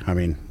day. I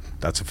mean,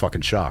 that's a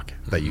fucking shock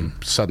that you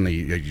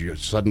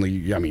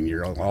suddenly. I mean,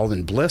 you're all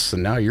in bliss,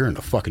 and now you're in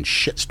a fucking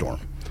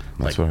shitstorm.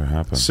 That's what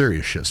happened.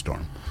 Serious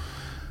shitstorm.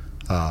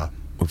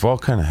 We've all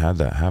kind of had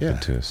that happen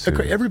to us. Too,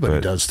 Everybody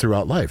but- does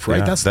throughout life, right?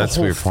 Yeah, that's that's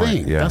the whole your point,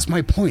 thing. yeah. That's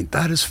my point.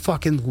 That is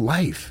fucking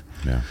life.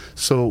 Yeah.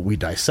 So we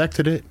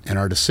dissected it, and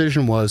our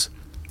decision was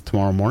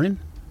tomorrow morning,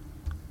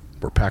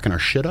 we're packing our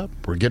shit up,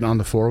 we're getting on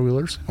the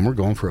four-wheelers, and we're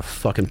going for a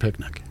fucking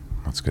picnic.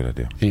 That's a good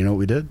idea. And you know what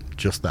we did?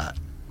 Just that.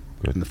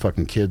 Good. And the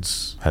fucking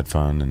kids Had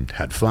fun, and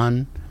had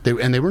fun. They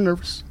were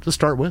nervous to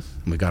start with,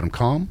 and we got them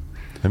calm,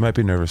 they might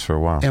be nervous for a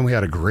while. and we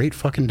had a great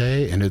fucking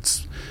day, and they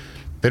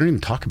don't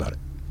even talk about it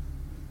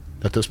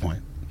at this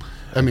point.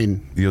 I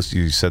mean, You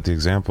set the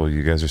example.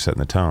 You guys are setting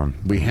the tone.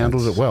 we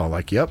handled it well.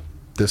 Like, yep,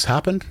 this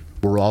happened.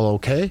 We're all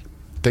okay.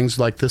 Things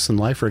like this in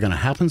life are going to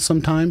happen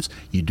sometimes.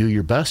 You do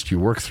your best,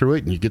 you work through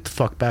it, and you get the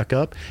fuck back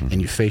up,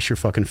 and you face your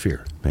fucking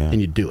fear, Yeah.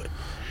 and you do it.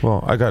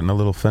 Well, I got in a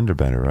little fender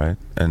bender, right?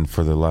 And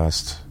for the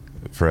last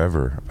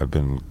forever, I've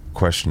been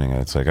questioning it.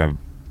 It's like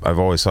I've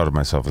always thought of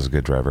myself as a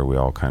good driver. We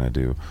all kind of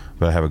do,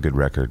 but I have a good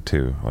record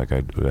too. Like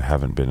I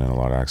haven't been in a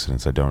lot of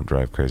accidents. I don't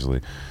drive crazily,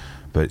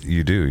 but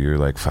you do. You're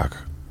like, fuck,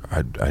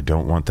 I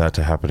don't want that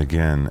to happen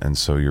again, and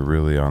so you're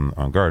really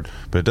on guard.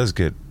 But it does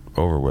get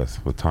over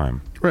with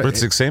time. Right. But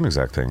it's the same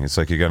exact thing. It's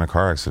like you got in a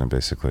car accident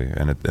basically,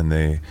 and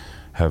they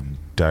have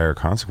dire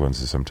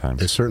consequences sometimes.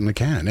 They certainly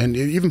can. And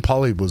even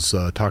Polly was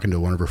talking to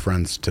one of her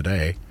friends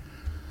today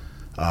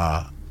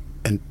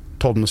and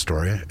told him the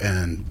story.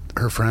 And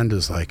her friend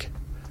is like,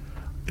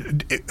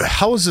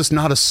 how is this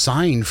not a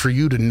sign for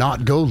you to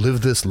not go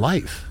live this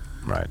life?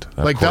 Right.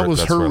 That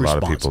was her response. A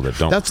lot of people that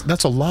don't.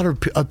 That's a lot of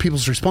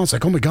people's response.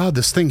 Like, oh my God,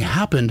 this thing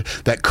happened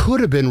that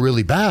could have been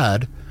really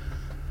bad.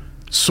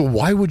 So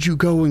why would you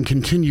go and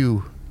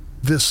continue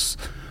this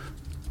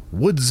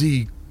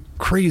woodsy,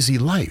 crazy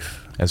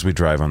life? As we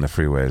drive on the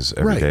freeways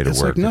every day to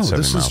it's work. Like, no, at 70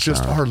 this is miles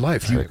just an hour. our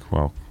life.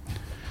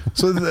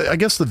 So I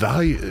guess the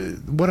value,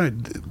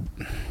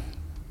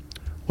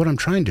 what I'm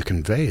trying to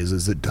convey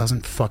is it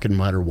doesn't fucking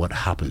matter what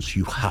happens.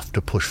 You have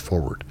to push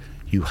forward.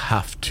 You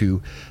have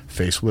to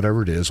face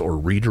whatever it is or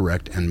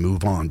redirect and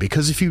move on.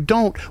 Because if you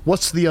don't,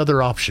 what's the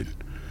other option?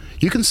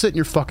 You can sit in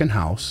your fucking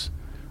house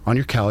on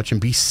your couch and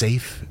be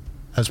safe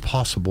as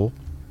possible.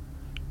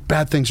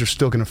 Bad things are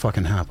still going to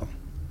fucking happen.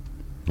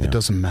 Yeah. It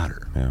doesn't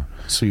matter. Yeah.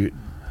 So you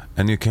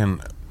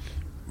can,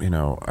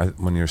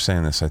 when you're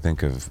saying this, I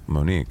think of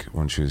Monique.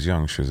 When she was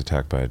young, she was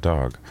attacked by a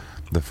dog.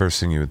 The first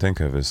thing you would think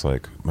of is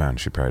like, man,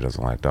 she probably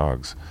doesn't like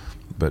dogs.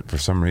 But for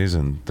some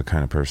reason, the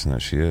kind of person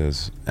that she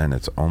is, and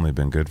it's only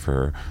been good for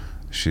her,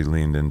 she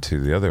leaned into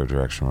the other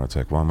direction where it's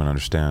like, well, I'm going to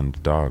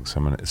understand dogs.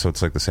 So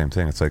it's like the same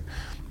thing. It's like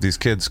these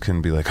kids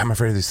can be like, I'm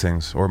afraid of these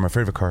things, or I'm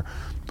afraid of a car.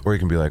 Or you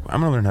can be like,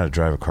 I'm going to learn how to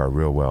drive a car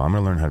real well. I'm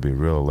going to learn how to be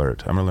real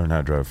alert. I'm going to learn how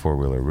to drive a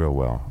four-wheeler real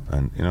well.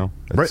 And,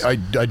 right. I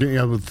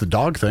do with the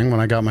dog thing when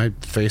I got my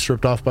face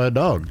ripped off by a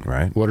dog.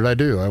 Right. What did I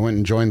do? I went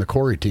and joined the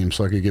Corey team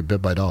so I could get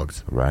bit by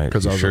dogs. Right.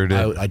 Because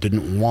I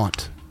didn't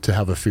want to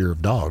have a fear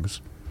of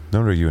dogs. No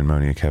wonder you and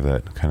Monique have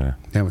that kind of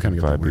we kind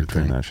of get that weird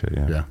between thing. That shit.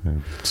 Yeah.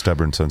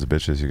 Stubborn sons of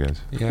bitches, you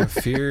guys. Yeah,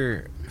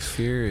 fear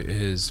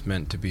is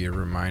meant to be a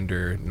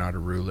reminder, not a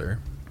ruler.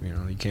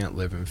 You can't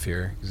live in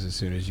fear, because as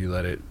soon as you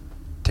let it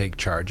take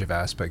charge of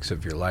aspects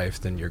of your life,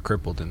 then you're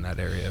crippled in that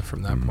area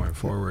from that point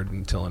forward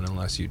until and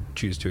unless you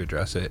choose to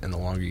address it. And the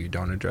longer you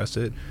don't address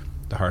it,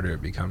 the harder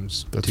it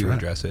becomes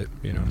address it.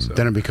 So.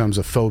 Then it becomes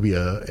a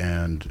phobia,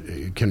 and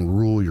it can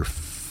rule your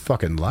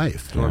fucking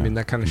life. Well, I mean,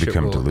 that kind of shit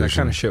will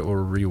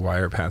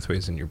rewire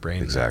pathways in your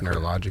brain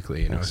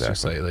neurologically. It's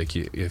just like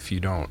if you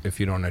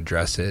don't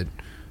address it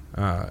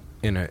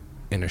in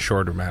a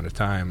short amount of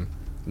time,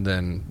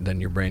 then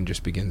your brain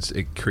just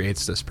it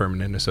creates this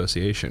permanent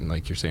association,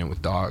 like you're saying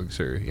with dogs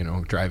or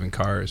driving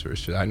cars. Or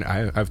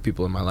I have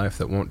people in my life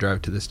that won't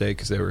drive to this day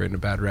because they were in a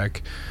bad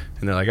wreck,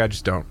 and they're like, I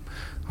just don't.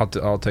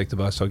 I'll take the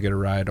bus. I'll get a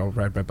ride. I'll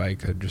ride my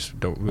bike. I just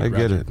don't. I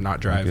get it.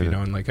 Not drive.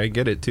 And like I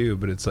get it too,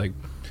 but it's like.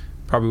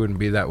 Probably wouldn't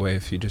be that way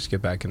if you just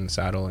get back in the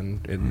saddle,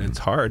 and it's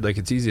hard. Like,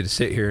 it's easy to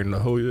sit here and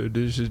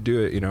just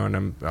do it,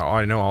 and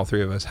I know all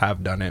three of us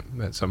have done it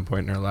at some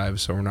point in our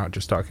lives, so we're not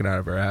just talking out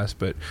of our ass.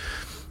 But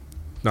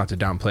not to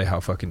downplay how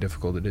fucking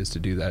difficult it is to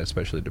do that,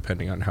 especially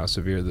depending on how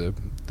severe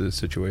the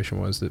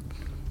situation was that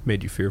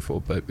made you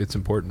fearful. But it's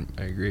important.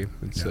 I agree.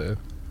 It's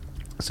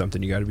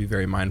something you got to be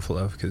very mindful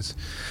of, because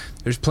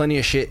there's plenty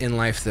of shit in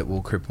life that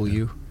will cripple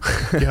you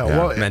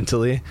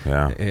mentally.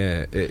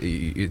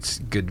 It's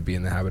good to be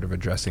in the habit of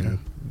addressing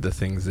the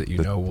things that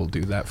will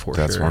do that for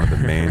That's one of the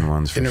main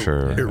ones for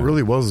sure. It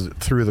really was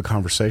through the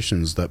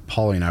conversations that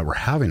Polly and I were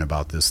having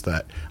about this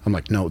that I'm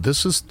like, no,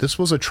 this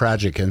was a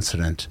tragic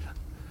incident.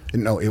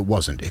 No, it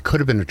wasn't. It could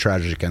have been a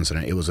tragic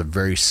incident. It was a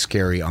very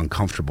scary,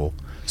 uncomfortable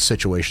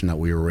situation that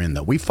we were in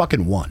that we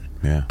fucking won.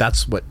 Yeah.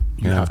 That's what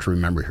you have to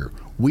remember here.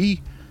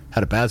 We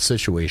had a bad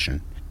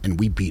situation and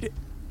we beat it.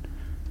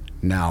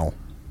 Now,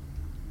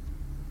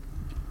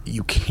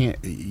 you can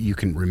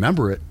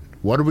remember it.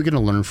 What are we going to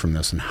learn from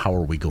this, and how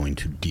are we going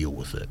to deal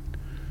with it?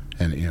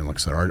 And like I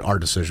said, our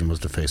decision was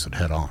to face it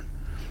head on.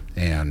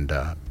 And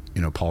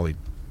Polly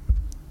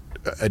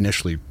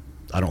initially,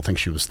 I don't think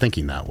she was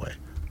thinking that way,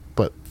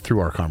 but through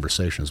our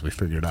conversations, we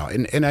figured it out.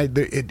 And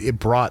it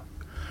brought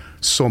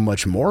so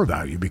much more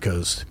value,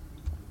 because,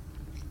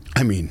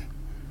 I mean,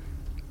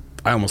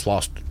 I almost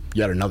lost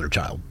yet another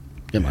child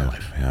in my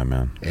life. Yeah,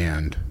 man.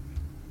 And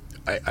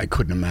I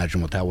couldn't imagine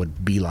what that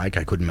would be like.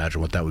 I couldn't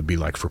imagine what that would be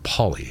like for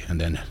Polly.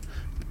 And then,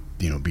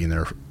 being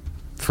there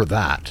for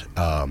that.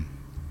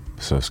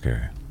 So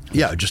scary.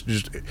 Yeah,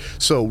 just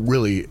so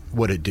really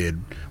what it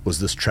did was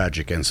this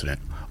tragic incident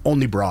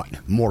only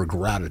brought more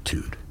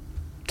gratitude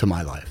to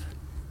my life.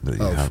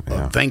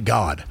 Thank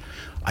God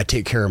I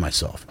take care of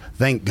myself.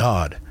 Thank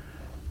God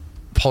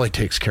Polly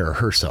takes care of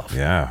herself.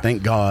 Yeah.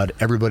 Thank God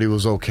everybody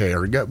was okay.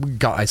 Or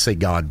God, I say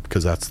God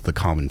because that's the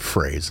common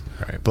phrase.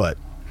 Right. But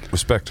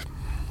respect.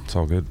 It's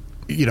all good.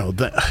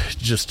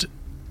 Just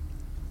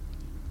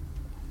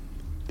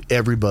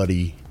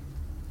everybody.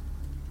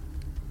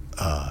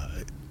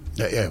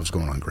 It was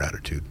going on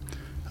gratitude.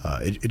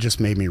 It just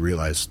made me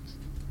realize.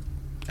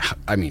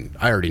 I mean,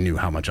 I already knew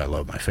how much I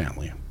love my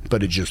family,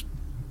 but it just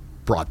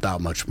brought that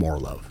much more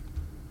love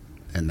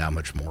and that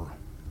much more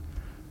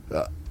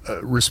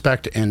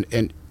respect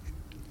and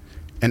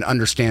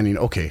understanding.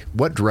 Okay,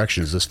 what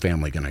direction is this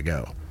family going to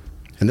go?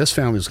 And this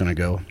family is going to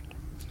go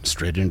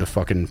straight into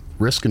fucking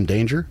risk and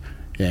danger,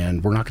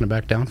 and we're not going to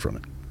back down from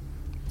it.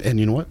 And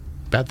you know what?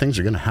 bad things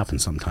are going to happen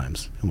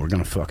sometimes, and we're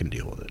going to fucking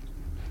deal with it.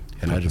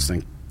 And I just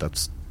think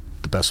that's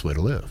the best way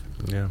to live.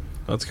 Yeah, well,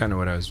 that's kind of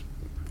what I was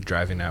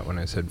driving at when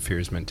I said fear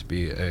is meant to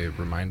be a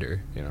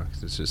reminder.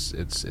 'Cause it's just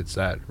it's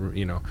that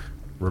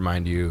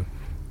remind you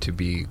to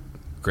be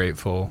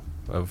grateful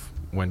of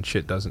when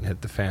shit doesn't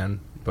hit the fan,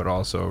 but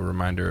also a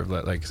reminder of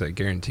that, like, 'cause I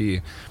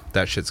guarantee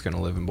that shit's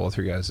gonna live in both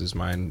your guys'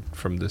 mind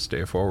from this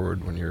day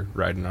forward when you're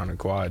riding on a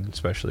quad,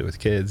 especially with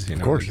kids.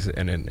 Of course.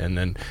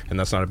 And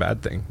that's not a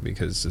bad thing,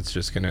 because it's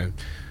just gonna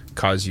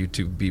cause you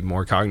to be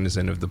more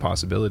cognizant of the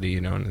possibility,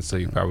 and so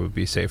you probably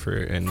be safer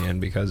in the end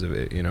because of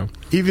it.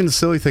 Even the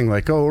silly thing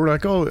like,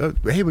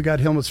 hey, we got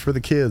helmets for the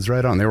kids,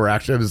 right on. It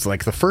was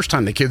like the first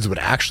time the kids would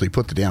actually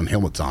put the damn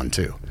helmets on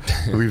too.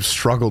 We've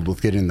struggled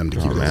with getting them to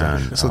keep those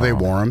on, so they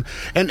wore them.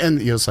 And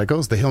it's like,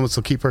 the helmets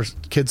will keep our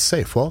kids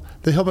safe. Well,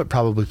 the helmet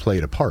probably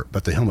played a part,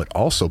 but the helmet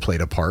also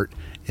played a part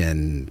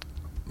in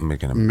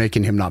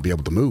making him not be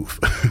able to move.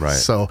 Right.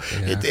 So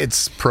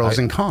it's pros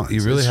and cons.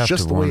 You really it's have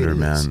just to the way wonder, it is.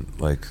 man,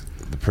 like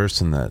the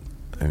person that,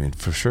 I mean,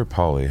 for sure,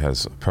 Polly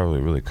has probably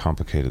really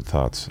complicated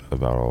thoughts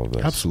about all of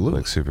this.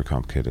 Absolutely. Like super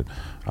complicated.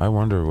 I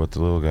wonder what the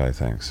little guy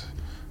thinks,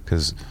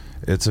 because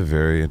it's a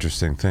very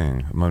interesting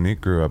thing. Monique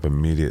grew up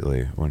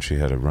immediately when she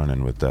had a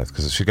run-in with death,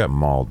 because she got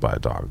mauled by a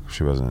dog.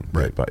 She wasn't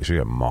Right. she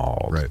got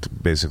mauled,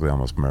 Right. basically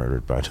almost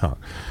murdered by a dog,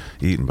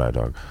 eaten by a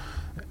dog.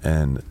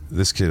 And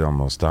this kid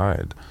almost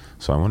died.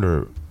 So I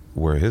wonder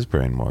where his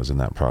brain was in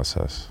that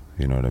process.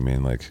 You know what I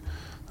mean? Like,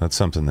 that's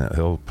something that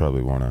he'll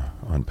probably want to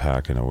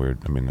unpack in a weird,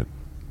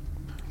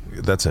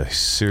 that's a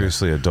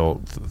seriously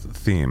adult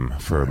theme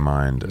for a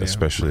mind,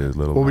 especially a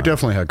little. Well, we mind.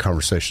 definitely had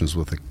conversations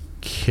with the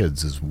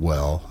kids as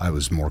well. I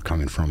was more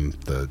coming from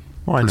the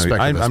Well, I know.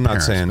 perspective as I'm not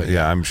parents, saying. but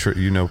Yeah, I'm sure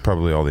you know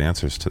probably all the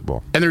answers to.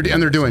 Well, and they're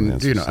some doing.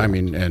 of the answers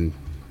to-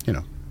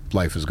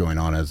 Life is going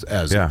on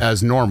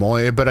as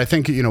normal. But I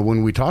think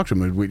when we talked to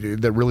them,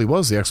 that really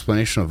was the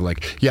explanation of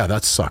like, yeah,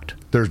 that sucked.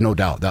 There's no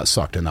doubt that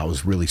sucked, and that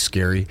was really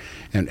scary.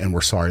 And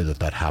we're sorry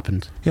that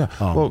happened. Yeah.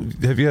 Well,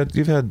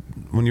 you've had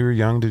when you were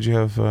young? Did you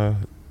have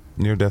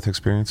near-death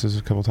experiences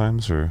a couple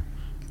times, or?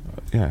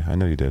 Yeah, I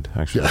know you did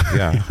actually.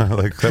 Yeah,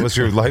 like that was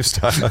your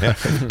lifestyle. Yeah.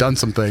 Done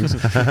some things.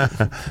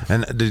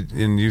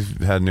 and you've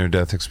had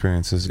near-death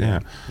experiences. Yeah.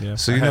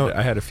 So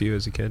I had a few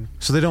as a kid.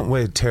 So they don't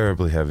weigh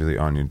terribly heavily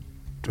on you,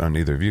 on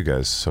either of you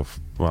guys. So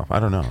well, I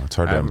don't know. It's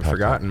hard I to haven't unpack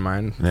forgotten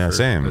mine. Yeah, for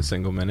same. A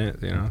single minute.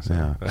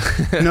 So.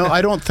 Yeah. No,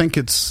 I don't think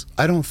it's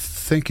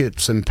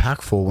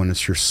impactful when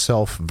it's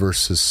yourself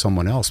versus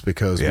someone else,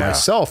 because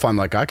myself, I'm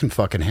like, I can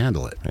fucking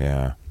handle it.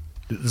 Yeah.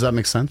 Does that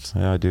make sense?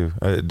 Yeah, I do.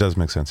 It does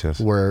make sense. Yes.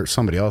 Where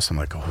somebody else, I'm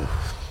like,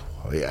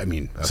 I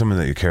mean, Someone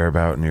that you care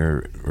about and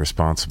you're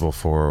responsible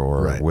for,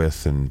 or Right.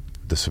 with, and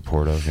the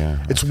support of.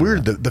 Yeah. it's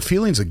weird, the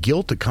feelings of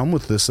guilt that come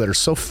with this that are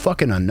so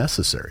fucking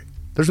unnecessary.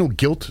 There's no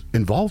guilt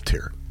involved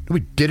here.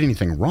 Nobody did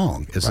anything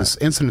wrong. It's this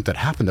incident that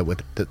happened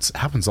that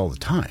happens all the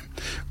time.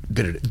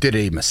 Did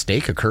a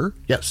mistake occur?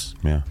 Yes.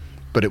 Yeah.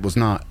 But it was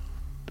not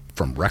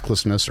from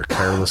recklessness or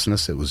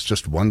carelessness. It was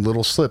just one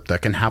little slip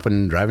that can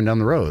happen driving down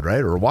the road,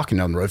 right? Or walking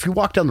down the road. If you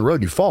walk down the road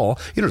and you fall,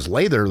 you don't just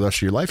lay there the rest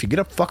of your life. You get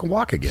up and fucking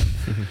walk again.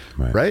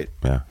 Right?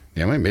 Yeah.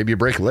 Maybe you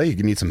break a leg,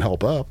 you need some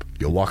help up.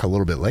 You'll walk a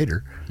little bit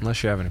later.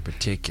 Unless you're having a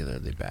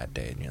particularly bad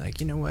day and you're like,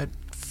 you know what?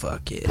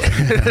 Fuck it.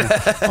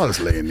 I'll just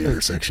lay in the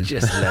intersection.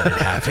 Just let it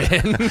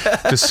happen.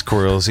 Just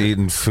squirrels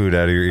eating food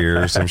out of your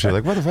ear or some shit.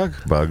 Like, what the fuck?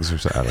 Bugs or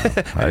something. I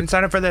don't know. I didn't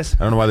sign up for this. I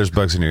don't know why there's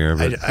bugs in your ear,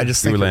 but I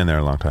just you think were laying there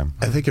a long time.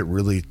 I think it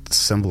really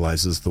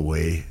symbolizes the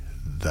way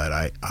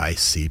that I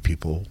see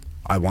people.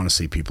 I want to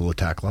see people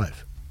attack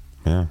life.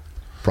 Yeah.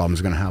 Problems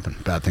are going to happen.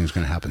 Bad things are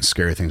going to happen.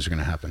 Scary things are going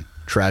to happen.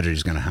 Tragedy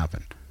is going to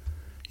happen.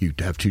 You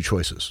have two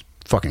choices.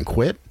 Fucking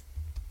quit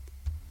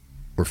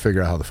or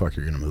figure out how the fuck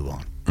you're going to move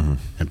on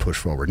and push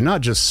forward.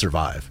 Not just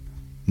survive.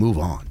 Move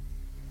on.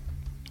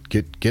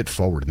 Get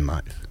forward in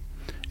life.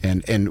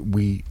 And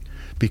we,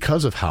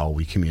 because of how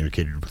we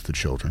communicated with the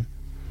children,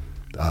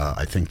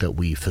 I think that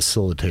we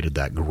facilitated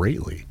that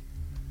greatly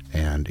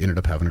and ended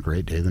up having a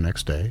great day the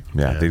next day.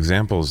 Yeah, And the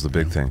example is the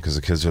big thing, because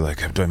the kids are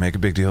like, do I make a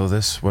big deal of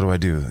this? What do I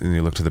do? And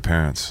you look to the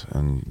parents,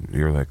 and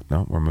you're like,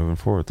 no, we're moving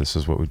forward. This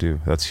is what we do.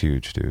 That's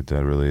huge, dude.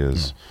 That really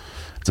is.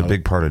 It's a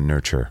big part of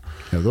nurture.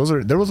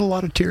 there was a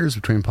lot of tears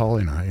between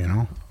Polly and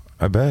I,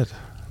 I bet.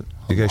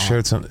 You guys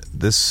shared some.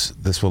 This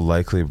will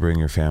likely bring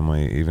your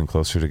family even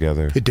closer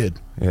together. It did.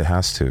 It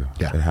has to.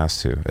 Yeah. It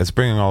has to. It's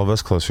bringing all of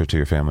us closer to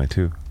your family,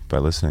 too, by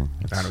listening.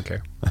 I don't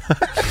care.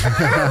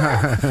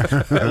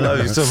 I love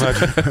you so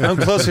much. I'm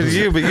closer to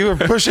you, but you were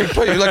pushing.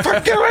 You're like,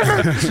 fuck, get away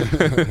from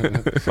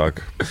me.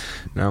 Fuck.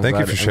 No, I'm Thank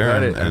you glad- for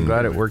sharing. I'm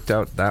glad it worked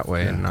out that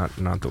way and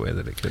not the way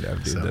that it could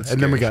have, dude. So- That's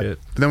and then we scary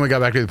got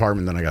shit. back to the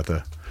apartment. Then I got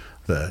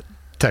the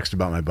text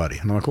about my buddy.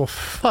 And I'm like, well,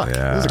 fuck, this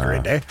is a Yeah.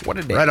 great day. What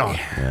a day. Right on.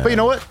 Yeah. But you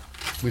know what?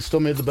 We still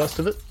made the best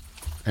of it,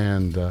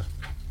 and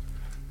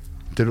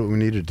did what we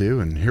needed to do,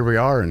 and here we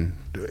are, and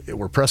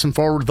we're pressing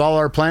forward with all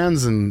our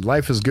plans, and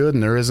life is good,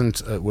 and there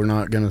isn't we're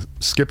not going to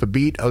skip a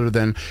beat other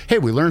than, hey,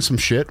 we learned some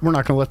shit, we're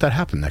not going to let that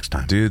happen next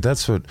time. Dude,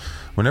 that's what,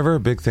 whenever a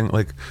big thing,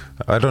 like,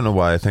 I don't know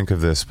why I think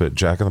of this, but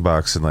Jack in the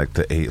Box in like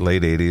the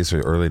late 80s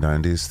or early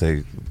 90s,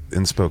 they,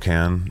 in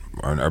Spokane,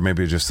 or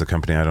maybe just the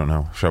company, I don't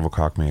know, shovel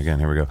cock me again,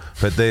 here we go,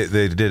 but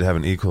they did have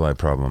an E. coli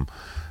problem.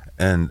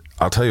 And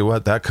I'll tell you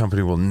what, that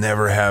company will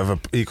never have an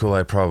E.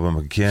 coli problem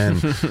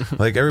again.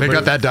 Like, everybody, They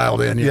got that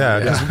dialed in. Yeah,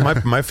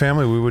 because my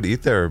family, we would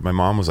eat there. My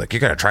mom was like, you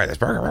got to try this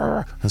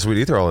burger. And so we'd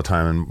eat there all the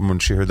time. And when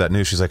she heard that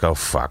news, she's like, oh,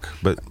 fuck.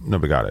 But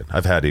nobody got it.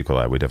 I've had E.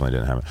 coli. We definitely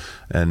didn't have it.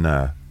 And,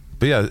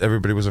 but yeah,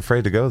 everybody was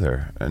afraid to go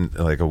there. And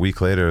like a week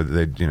later,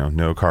 they,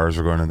 no cars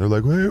were going in. They're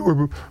like, hey,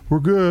 we're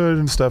good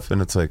and stuff.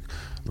 And it's like,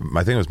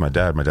 I think it was my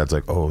dad. My dad's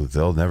like, oh,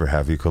 they'll never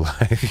have E.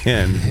 coli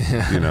again.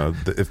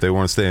 If they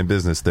want to stay in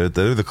business, they're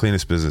the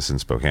cleanest business in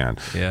Spokane.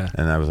 Yeah.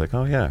 And I was like,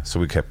 oh yeah. So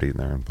we kept eating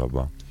there and blah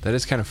blah. That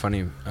is kind of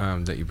funny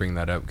that you bring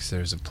that up, because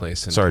there's a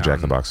place in Sorry, town. Jack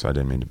in the Box. I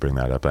didn't mean to bring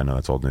that up. I know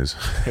that's old news.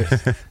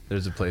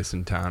 There's a place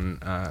in town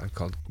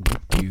called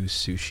Q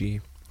Sushi,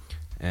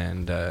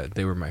 and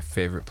they were my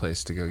favorite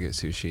place to go get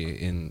sushi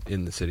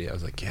in the city. I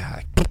was like,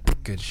 yeah,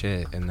 good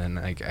shit. And then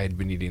I'd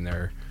been eating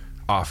there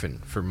often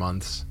for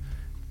months.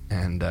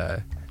 And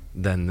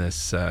then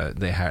this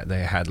they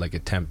had like a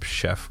temp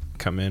chef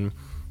come in,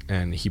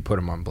 and he put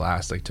them on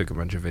blast. Like, took a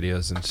bunch of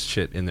videos and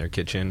shit in their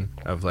kitchen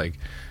of like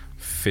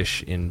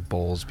fish in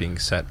bowls being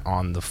set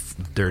on the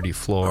dirty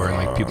floor,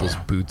 and like people's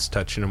boots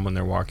touching them when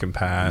they're walking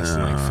past,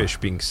 and like fish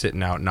being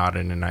sitting out not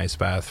in an ice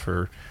bath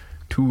for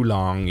too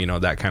long,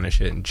 that kind of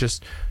shit, and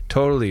just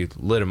totally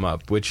lit him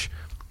up, which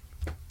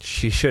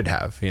she should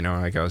have.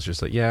 Like, I was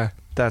just like, yeah,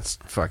 that's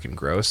fucking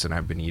gross, and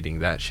I've been eating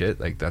that shit,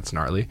 like, that's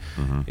gnarly.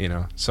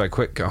 So I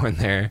quit going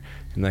there,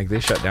 and like they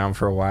shut down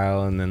for a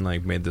while, and then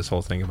like made this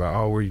whole thing about,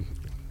 oh, we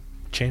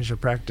changed our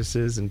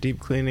practices and deep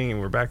cleaning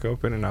and we're back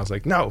open, and I was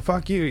like, no,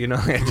 fuck you.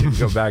 I didn't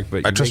go back.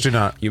 But I trust you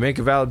not. You make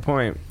a valid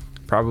point.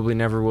 Probably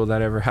never will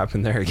that ever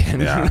happen there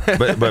again. Yeah.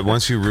 but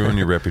once you ruin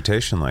your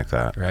reputation like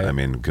that, right. I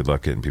mean, good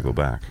luck getting people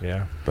back.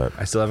 Yeah. But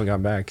I still haven't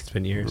gone back. It's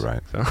been years.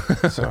 Right.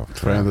 So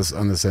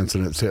on this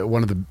incident,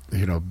 one of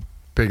the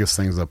biggest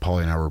things that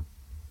Polly and I were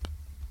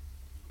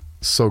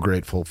so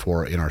grateful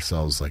for in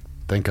ourselves, like,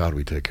 thank God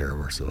we take care of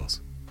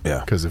ourselves. Yeah.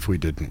 Because if we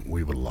didn't,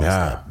 we would have lost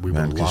that. We would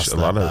have lost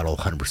that battle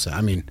 100%.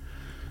 I mean,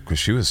 because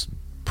she was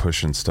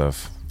pushing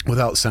stuff.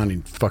 Without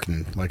sounding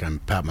fucking like I'm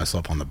patting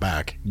myself on the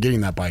back,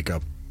 getting that bike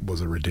up was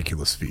a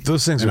ridiculous feat.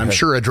 Those things, and I'm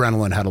sure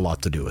adrenaline had a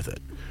lot to do with it.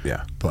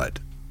 Yeah. But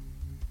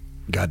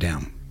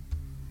goddamn,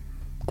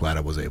 glad I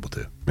was able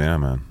to. Yeah,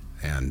 man.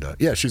 And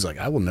yeah, she's like,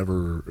 I will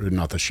never,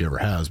 not that she ever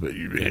has, but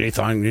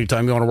anytime you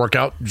want to work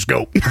out, just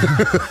go.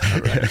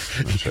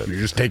 You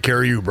just take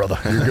care of you, brother.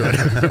 You're good.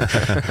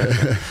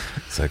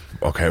 It's like,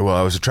 okay, well,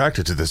 I was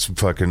attracted to this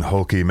fucking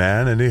hulky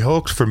man, and he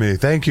hulked for me.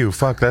 Thank you.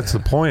 Fuck, that's the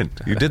point.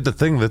 You did the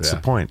thing that's the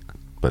point.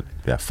 But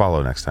yeah,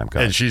 follow next time,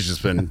 guys. And she's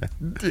just been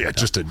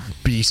just a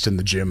beast in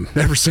the gym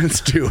ever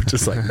since too.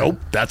 Just like, nope,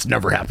 that's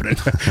never happening.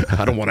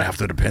 I don't want to have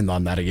to depend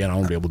on that again. I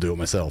want to be able to do it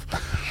myself.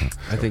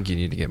 I think you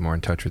need to get more in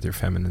touch with your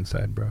feminine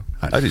side, bro.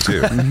 I do too.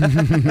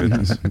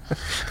 Goodness.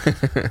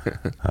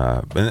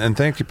 And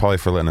thank you, Polly,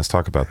 for letting us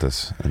talk about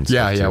this. And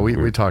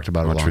we talked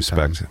about it a long time. Much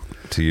respect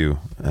to you.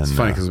 And, it's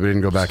funny because we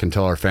didn't go back and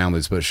tell our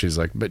families, but she's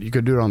like, but you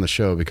could do it on the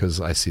show because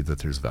I see that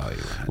there's value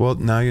in it. Well,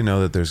 now you know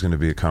that there's going to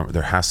be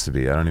there has to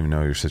be. I don't even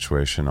know your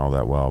situation all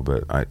that well,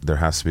 but there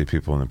has to be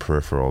people in the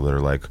peripheral that are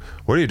like,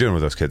 what are you doing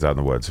with those kids out in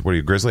the woods? What are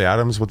you, Grizzly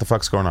Adams? What the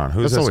fuck's going on?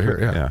 Who's That's this? over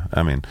here, yeah.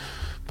 I mean,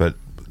 but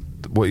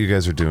what you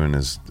guys are doing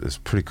is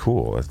pretty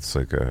cool. It's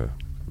like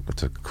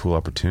it's a cool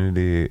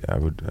opportunity. I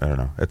don't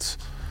know.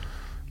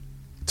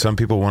 Some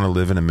people want to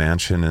live in a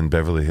mansion in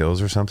Beverly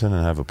Hills or something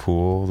and have a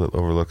pool that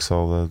overlooks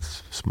all the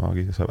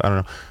smoggy stuff. I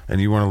don't know.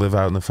 And you want to live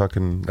out in the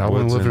fucking I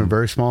want to live in a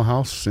very small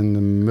house in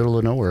the middle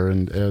of nowhere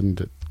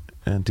and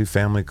do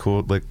family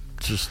cool, like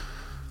just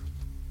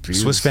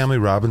Swiss Family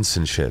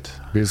Robinson shit.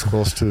 Be as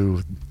close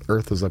to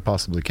Earth as I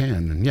possibly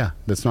can. And yeah,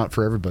 that's not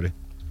for everybody.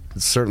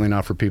 It's certainly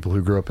not for people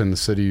who grew up in the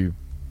city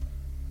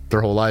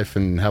their whole life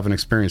and haven't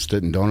experienced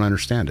it and don't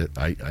understand it.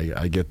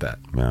 I get that.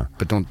 Yeah.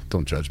 But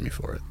don't judge me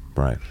for it.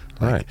 Right.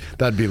 Right.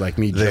 That'd be like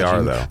me judging. They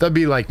are, though. That'd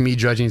be like me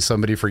judging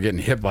somebody for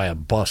getting hit by a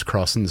bus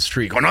crossing the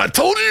street. Going, I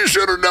told you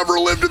should have never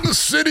lived in the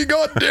city.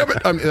 God damn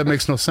it! I mean, that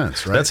makes no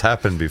sense, right? That's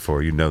happened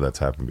before. You know that's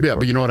happened before. Yeah,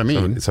 but you know what I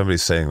mean.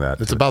 Somebody's saying that.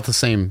 It's about the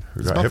same.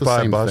 It's about hit the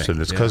by same a bus, thing.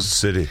 and it's because the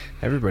city.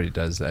 Everybody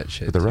does that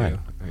shit. They're too. right.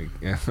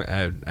 Like,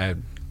 I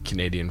had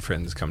Canadian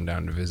friends come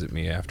down to visit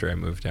me after I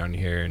moved down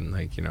here, and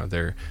like,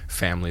 their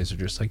families are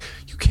just like,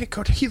 you can't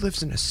go to. He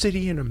lives in a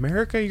city in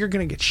America. You're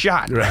gonna get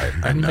shot. Right.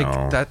 I'm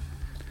like that.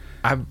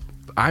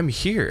 I'm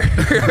here.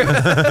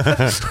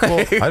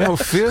 Well, I don't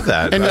feel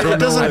that. And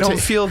I don't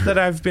feel that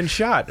I've been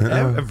shot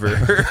ever.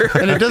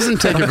 And it doesn't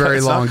take a very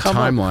It's not long come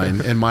up.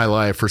 timeline in my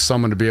life for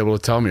someone to be able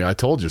to tell me I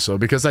told you so,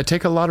 because I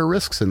take a lot of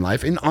risks in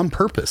life and on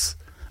purpose.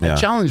 Yeah. I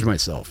challenge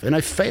myself, and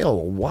I fail a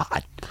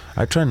lot.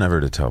 I try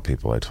never to tell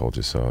people I told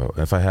you so.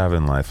 If I have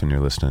in life and you're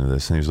listening to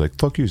this and he's like,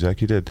 fuck you,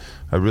 Zach, you did.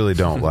 I really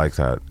don't like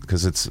that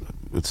because it's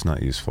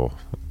not useful.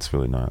 It's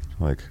really not.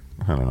 Like,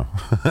 I don't know.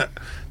 At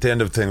the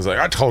end of things, like,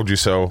 I told you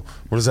so.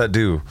 What does that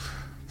do?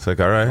 It's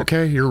like, all right.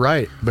 Okay, you're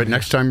right. But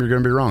next time you're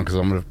going to be wrong because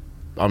I'm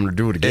going to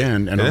do it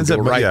again and I'm going to do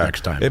it right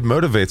next time. It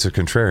motivates a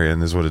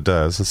contrarian is what it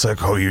does. It's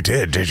like, oh, you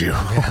did you?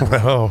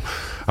 Well,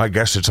 I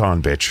guess it's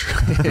on, bitch.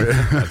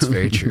 That's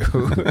very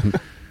true.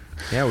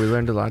 Yeah, we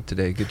learned a lot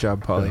today. Good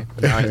job, Polly.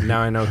 Now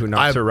I know who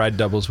not to ride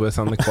doubles with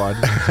on the quad.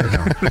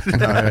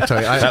 I tell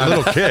you,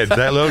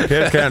 that little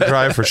kid can't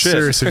drive for shit.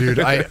 Seriously, dude,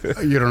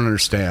 you don't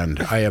understand.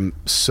 I am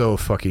so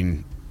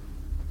fucking...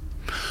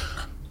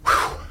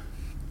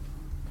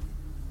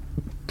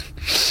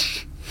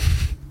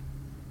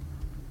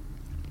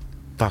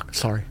 Fuck,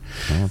 sorry.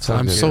 Well, it's all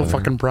I'm good, so man.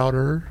 fucking proud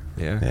of her.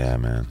 Yeah,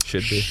 man.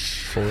 should be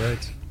full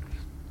rights.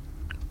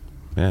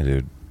 Yeah,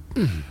 dude.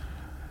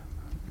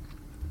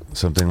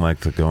 Something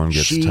like the going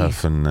gets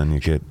tough and then you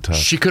get tough.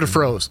 She could have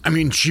froze. I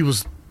mean, she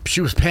was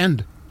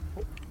penned.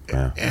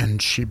 Yeah. And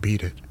she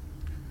beat it.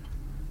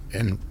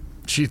 And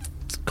she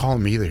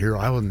calling me the hero.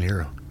 I wasn't the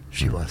hero.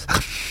 She was.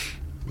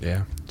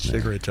 Yeah. She did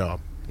a great job.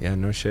 Yeah,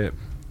 no shit.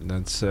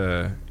 That's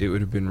it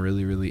would have been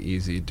really, really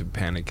easy to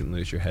panic and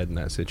lose your head in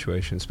that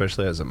situation,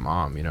 especially as a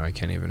mom. You know, I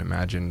can't even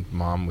imagine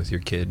mom with your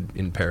kid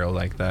in peril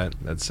like that.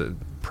 That's a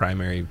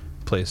primary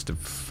place to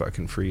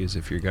fucking freeze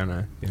if you're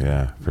gonna. You know?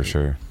 Yeah, for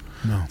sure.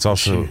 No, it's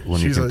also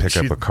when you can pick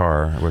up a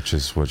car, which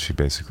is what she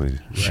basically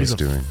is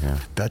doing. Yeah,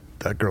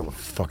 that girl a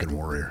fucking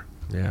warrior.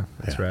 Yeah,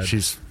 that's right.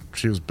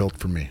 She was built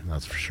for me.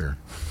 That's for sure.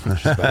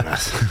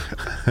 That's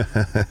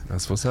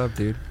what's up,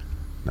 dude.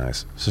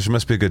 Nice. So she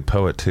must be a good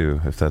poet too,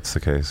 if that's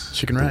the case.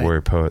 She can the write. Warrior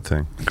poet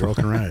thing. Girl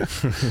can write.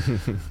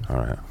 All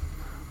right.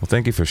 Well,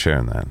 thank you for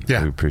sharing that.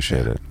 Yeah, we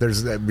appreciate it.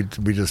 There's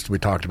we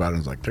talked about it. And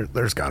it's like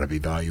there's got to be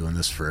value in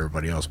this for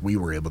everybody else. We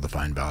were able to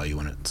find value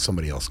in it.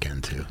 Somebody else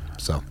can too.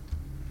 So,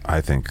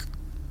 I think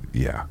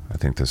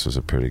this was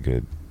a pretty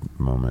good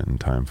moment in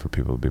time for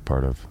people to be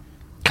part of.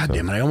 God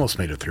damn it! I almost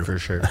made it through. For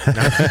sure.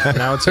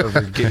 Now it's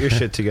over. Get your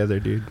shit together,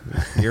 dude.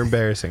 You're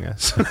embarrassing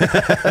us.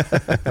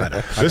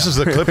 This is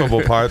the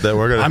clippable part that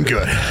we're gonna. I'm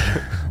good.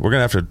 We're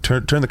gonna have to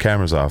turn the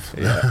cameras off.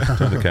 Yeah,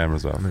 turn the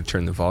cameras off. I'm gonna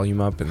turn the volume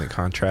up and the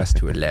contrast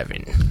to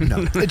 11.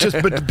 No, but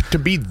to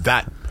be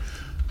that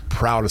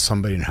proud of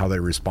somebody and how they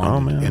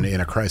responded in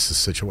a crisis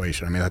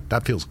situation. I mean,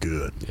 that feels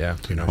good. Yeah,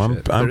 you know.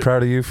 Well, I'm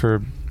proud of you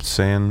for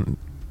saying,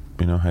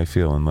 how you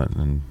feel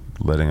and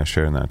letting us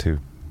share in that too.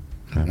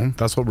 Yeah. Mm-hmm.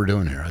 That's what we're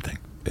doing here, I think.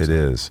 It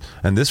is.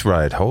 And this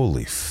ride,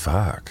 holy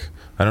fuck.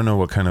 I don't know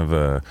what kind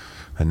of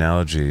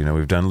analogy.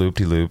 We've done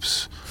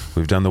loop-de-loops.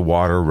 We've done the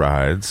water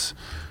rides.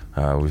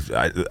 I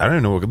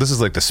don't know. This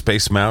is like the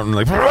Space Mountain,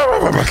 like,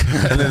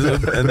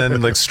 and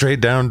then like straight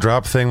down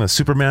drop thing. The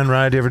Superman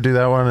ride. You ever do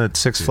that one at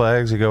Six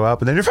Flags? You go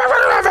up and then you're.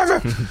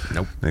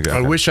 Nope. I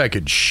wish I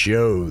could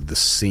show the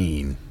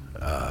scene.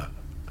 The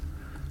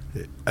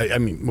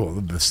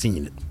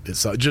scene.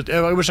 It's just.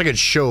 I wish I could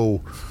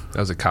show. That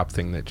was a cop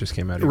thing that just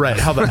came out of right.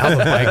 How the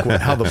bike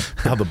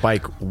how the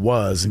bike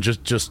was and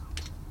just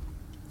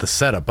the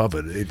setup of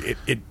it.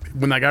 It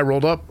when that guy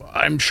rolled up,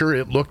 I'm sure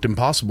it looked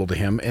impossible to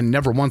him, and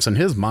never once in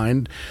his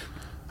mind.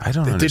 I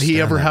don't. Did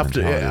he ever have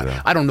to? Though.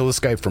 I don't know this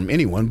guy from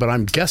anyone, but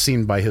I'm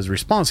guessing by his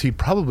response, he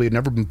probably had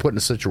never been put in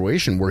a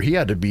situation where he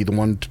had to be the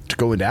one to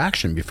go into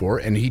action before,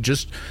 and he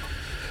just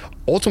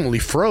ultimately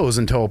froze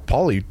until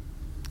Polly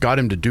got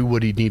him to do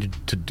what he needed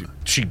to do.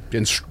 She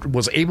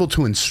was able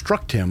to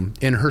instruct him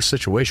in her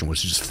situation,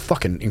 which is just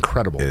fucking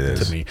incredible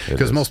to me.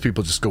 Because most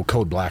people just go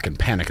code black and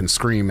panic and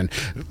scream, and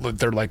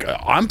they're like,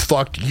 I'm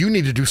fucked. You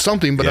need to do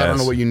something, but I don't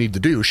know what you need to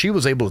do. She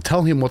was able to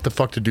tell him what the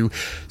fuck to do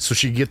so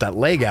she could get that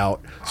leg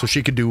out so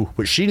she could do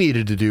what she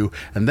needed to do.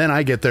 And then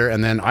I get there,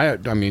 and then I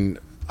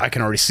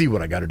can already see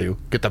what I got to do.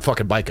 Get that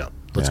fucking bike up.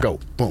 Let's go.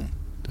 Boom.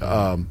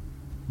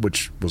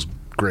 Which was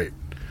great.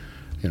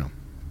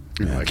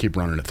 I keep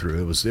running it through.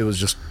 It was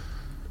just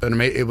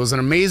it was an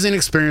amazing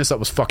experience that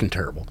was fucking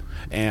terrible,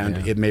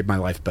 and it made my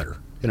life better,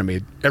 and it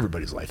made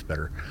everybody's life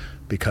better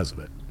because of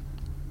it.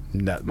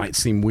 And that might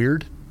seem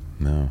weird,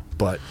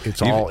 but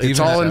it's all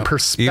in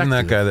perspective. Even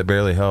that guy that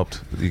barely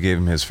helped, you gave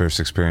him his first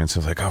experience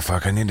of like, oh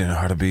fuck, I need to know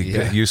how to be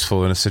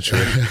useful in a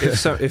situation.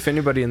 If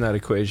anybody in that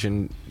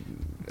equation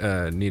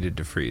needed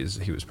to freeze,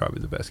 he was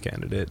probably the best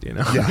candidate, Yeah,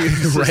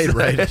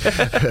 right.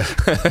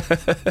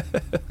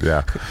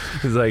 Yeah.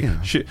 It's like,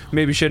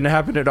 maybe shouldn't have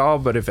happened at all,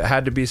 but if it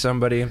had to be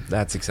somebody,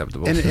 that's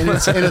acceptable. And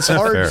it's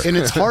hard and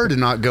it's hard to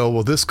not go,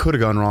 well, this could have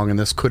gone wrong and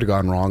this could have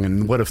gone wrong,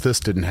 and what if this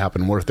didn't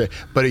happen? What if that?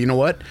 But you know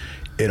what?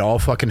 It all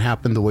fucking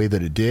happened the way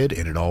that it did,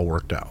 and it all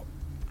worked out.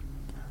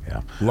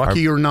 Yeah.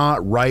 Lucky or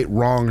not, right,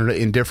 wrong, or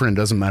indifferent,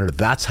 it doesn't matter.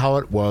 That's how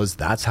it was.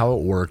 That's how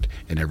it worked,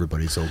 and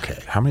everybody's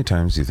okay. How many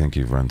times do you think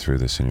you've run through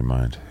this in your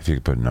mind? If you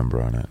could put a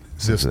number on it.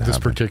 This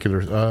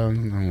particular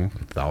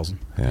 1,000.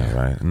 Yeah,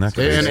 right. And that's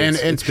crazy. And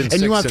it's been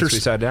and you have since we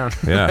sat down.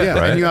 Yeah,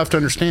 right? And you have to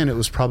understand it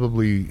was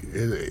probably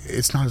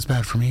it's not as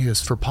bad for me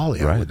as for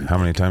Polly. Right. How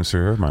many times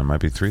through her mind?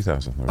 Might be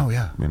 3,000. Oh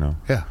yeah.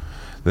 Yeah.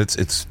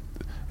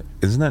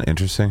 Isn't that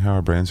interesting how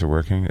our brains are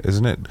working?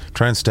 Isn't it?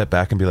 Try and step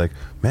back and be like,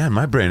 man,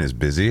 my brain is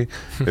busy.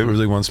 It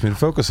really wants me to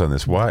focus on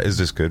this. Why is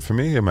this good for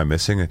me? Am I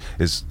missing?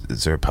 Is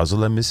there a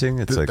puzzle I'm missing?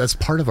 It's like that's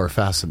part of our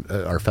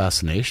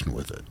fascination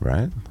with it,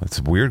 right?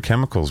 It's weird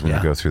chemicals when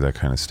you go through that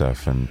kind of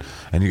stuff, and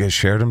you guys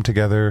shared them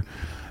together.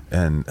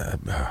 And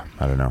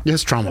I don't know.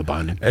 Yes, trauma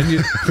bonding. And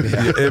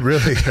it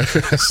really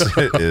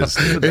is.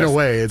 In a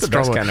way, it's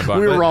trauma. Kind of bond.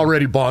 We were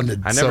already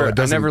bonded. I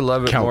never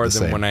love it more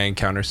than when I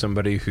encounter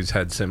somebody who's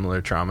had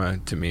similar trauma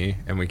to me,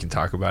 and we can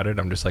talk about it.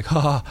 I'm just like,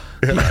 right?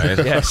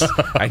 Yes,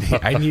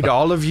 I need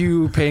all of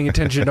you paying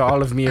attention to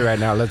all of me right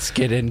now. Let's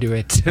get into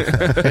it.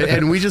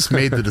 And we just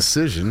made the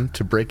decision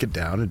to break it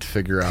down and to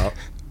figure out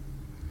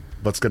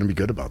what's going to be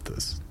good about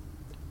this,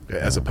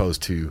 as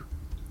opposed to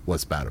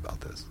what's bad about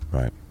this.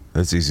 Right.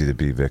 It's easy to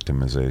be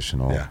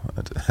victimizational. Yeah.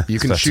 You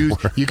can choose.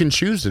 You can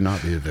choose to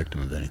not be a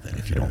victim of anything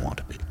if you don't want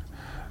to be.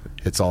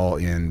 It's all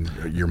in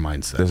your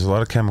mindset. There's a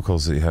lot of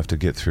chemicals that you have to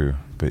get through,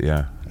 but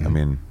I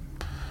mean,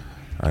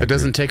 it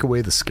doesn't take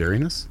away the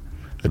scariness.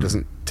 It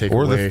doesn't take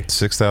away the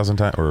 6,000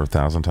 times or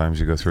 1,000 times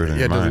you go through it in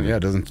your mind.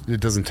 It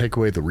doesn't take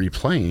away the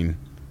replaying,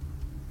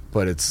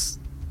 but it's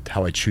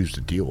how I choose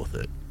to deal with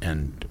it,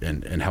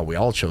 and how we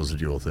all chose to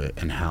deal with it,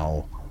 and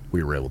how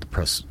we were able to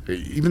press,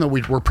 even though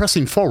we're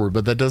pressing forward,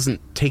 but that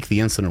doesn't take the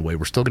incident away.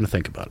 We're still going to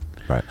think about it.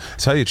 Right.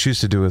 It's how you choose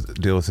to deal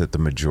with it the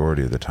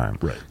majority of the time.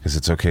 Right. Because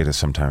it's okay to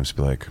sometimes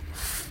be like,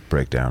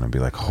 break down and be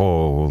like,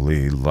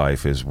 holy,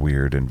 life is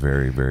weird and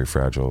very, very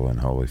fragile, and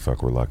holy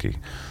fuck, we're lucky. Yeah.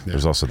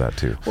 There's also that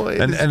too. Well,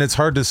 and it's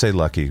hard to say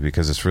lucky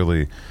because it's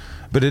really,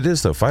 but it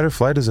is though. Fight or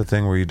flight is a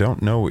thing where you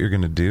don't know what you're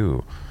going to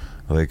do.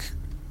 Like,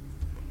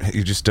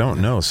 you just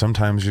don't know.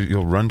 Sometimes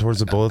you'll run towards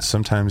the bullets.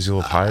 Sometimes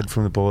you'll hide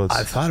from the bullets.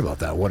 I've thought about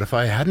that. What if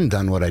I hadn't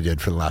done what I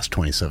did for the last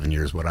 27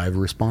 years? Would I have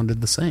responded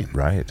the same?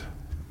 Right.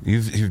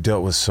 You've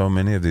dealt with so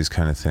many of these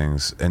kind of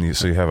things, and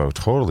so you have a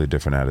totally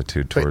different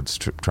attitude towards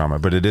trauma.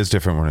 But it is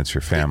different when it's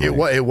your family.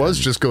 It was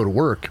just go to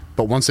work,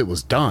 but once it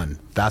was done,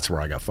 that's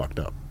where I got fucked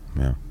up.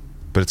 Yeah.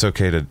 But it's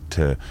okay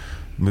to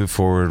move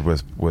forward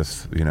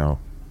with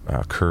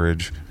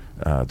courage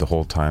the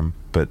whole time.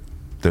 But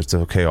it's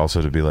okay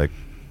also to be like,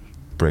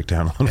 break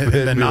down a little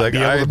bit and then not be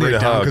able to break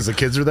down because the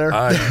kids are there.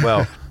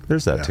 Well,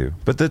 there's that too,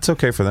 but it's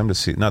okay for them to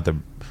see not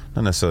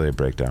necessarily a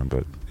breakdown,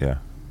 but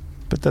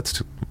but that's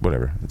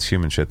whatever. It's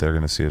human shit. They're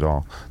going to see it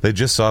all. They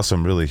just saw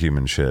some really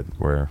human shit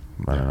where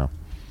I don't know.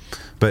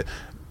 But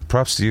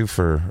props to you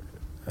for.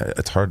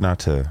 It's hard not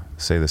to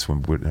say this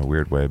in a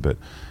weird way, but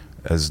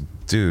as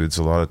dudes,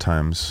 a lot of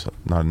times,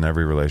 not in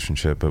every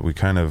relationship, but we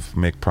kind of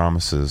make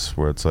promises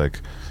where it's like,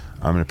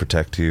 I'm going to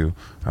protect you.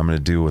 I'm going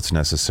to do what's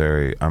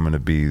necessary. I'm going to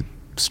be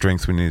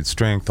strength. We need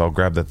strength. I'll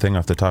grab that thing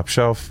off the top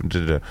shelf.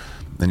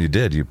 And you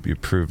did. You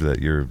proved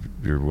that you're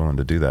willing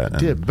to do that. I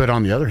did. But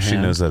on the other hand, she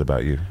knows that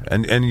about you,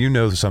 and you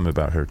know something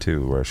about her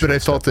too. But I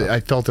felt it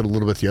a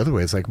little bit the other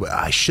way. It's like, well,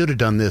 I should have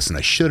done this, and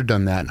I should have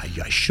done that,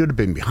 and I should have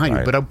been behind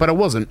you, but I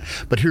wasn't.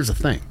 But here's the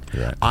thing: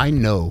 I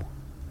know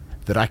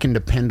that I can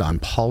depend on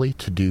Polly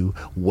to do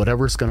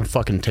whatever it's going to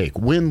fucking take.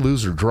 Win,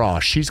 lose, or draw,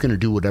 she's going to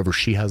do whatever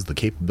she has the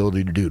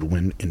capability to do to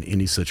win in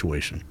any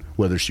situation.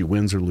 Whether she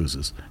wins or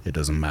loses, it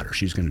doesn't matter.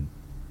 She's going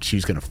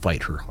to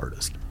fight her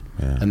hardest.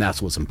 Yeah. And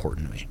that's what's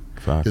important to me.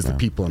 Is the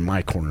people in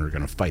my corner are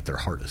going to fight their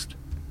hardest.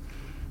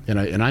 And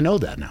I know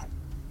that now.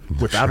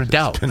 Without a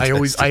doubt. I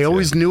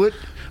always knew it,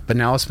 but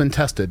now it's been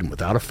tested, and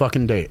without a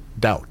fucking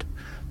doubt,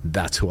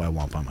 that's who I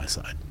want by my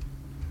side.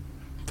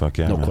 Fuck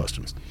yeah. No man.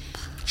 questions.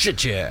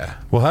 Shit, yeah.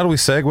 Well, how do we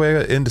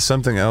segue into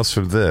something else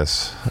from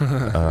this?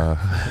 I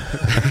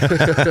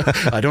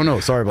don't know.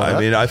 Sorry about that. I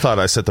mean, I thought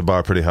I set the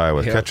bar pretty high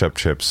with ketchup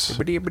chips.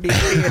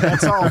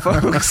 That's all,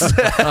 folks.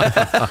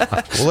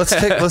 Well, let's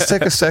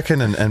take a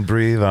second and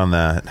breathe on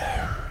that,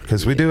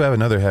 because we do have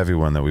another heavy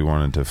one that we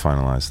wanted to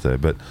finalize today.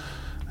 But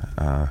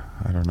I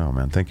don't know,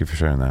 man. Thank you for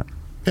sharing that.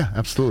 Yeah,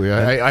 absolutely.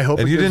 I hope.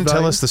 And you didn't value.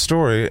 tell us the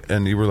story,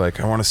 and you were like,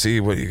 "I want to see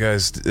what you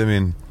guys." I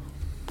mean,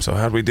 so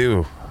how'd we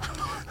do?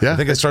 Yeah. I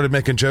think I started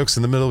making jokes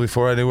in the middle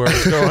before I knew where I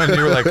was going.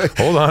 You were like,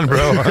 hold on,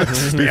 bro.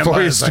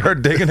 Before you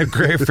start digging a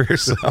grave for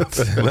yourself,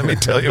 let me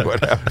tell you what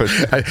happened.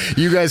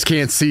 You guys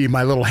can't see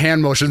my little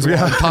hand motions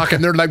while I'm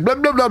talking. They're like, blah,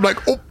 blah, blah. I'm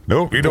like, oh.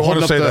 Nope, you don't want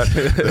to say that.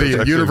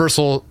 The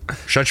universal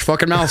shut your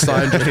fucking mouth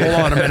sign. Just hold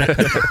on a minute.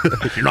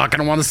 You're not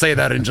going to want to say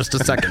that in just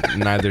a second.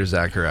 Neither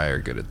Zach or I are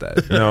good at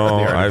that.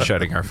 No, I'm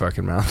shutting our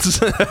fucking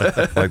mouths.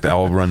 Like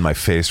I'll run my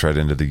face right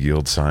into the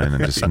yield sign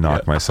and just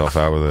knock myself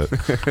out with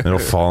it. It'll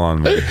fall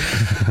on me.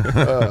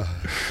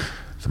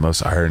 The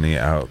most irony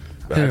out.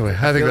 Anyway,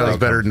 I think that was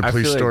better than the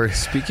police story. Like,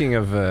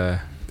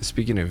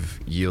 speaking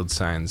of yield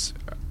signs,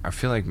 I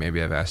feel like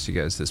maybe I've asked you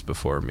guys this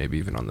before, maybe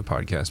even on the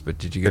podcast. But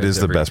did you guys? It is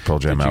the best Pearl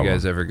Jam album. Did you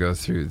guys ever go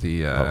through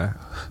the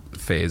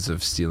phase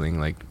of stealing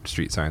like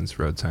street signs,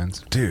 road signs,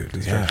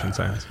 construction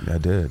signs? I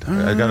did.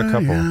 I got a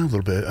couple. Yeah, a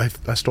little bit.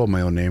 I stole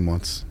my own name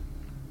once.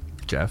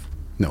 Jeff?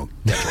 No.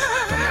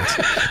 on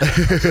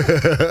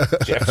that.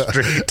 Jeff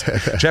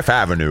Street, Jeff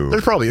Avenue.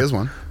 There probably is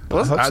one.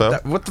 I hope so.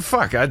 What the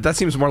fuck? That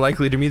seems more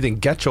likely to me than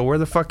Getchell. Where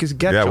the fuck is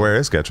Getchell? Yeah, where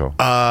is Getchell?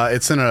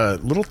 It's in a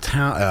little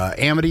town,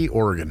 Amity,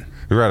 Oregon.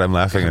 You're right. I'm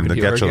laughing, and the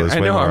Getchell is way I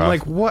know. more I'm off.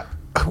 like, what?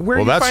 Where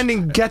are you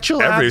finding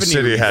Getchell Avenue? Every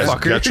city has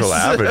fuckers? Getchell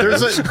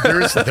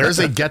Avenue. There's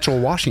a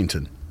Getchell,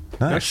 Washington.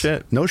 No Nice.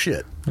 shit. No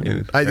shit.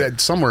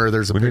 Somewhere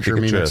there's a We need picture to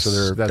of me get next to you a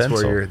their. That's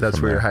stencil where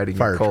from you're there. hiding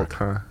Fire your cult,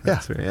 truck.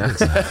 huh? Yeah.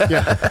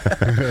 Yeah.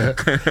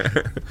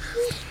 Yeah.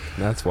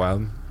 That's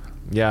wild.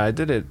 Yeah, I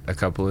did it a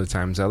couple of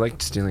times. I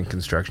liked stealing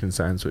construction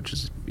signs, which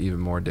is even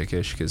more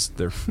dickish because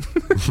they're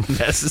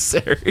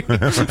necessary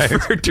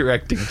for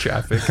directing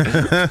traffic.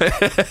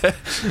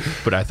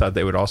 But I thought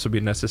they would also be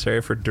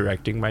necessary for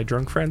directing my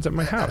drunk friends at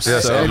my house.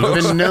 Yes, So- it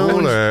looks I've been known-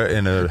 cooler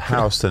in a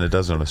house than it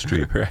does on a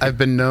street. I've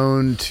been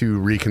known to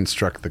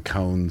reconstruct the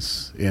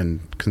cones in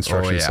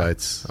construction Oh, yeah.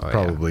 sites. Oh,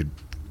 yeah.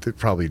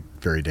 Probably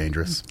very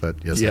dangerous, but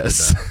yes.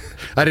 Yes.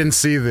 I didn't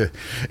see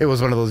it was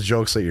one of those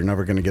jokes that you're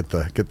never going to get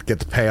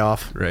the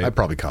payoff. Right. I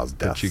probably caused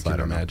But death. you I can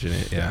don't know. imagine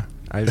it, yeah.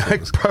 I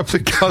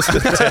probably caused a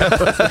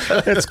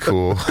death. That's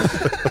cool.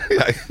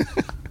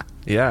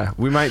 Yeah,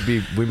 we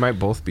might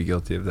both be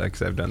guilty of that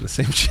because I've done the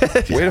same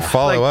shit. Way to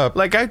follow up.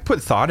 Like I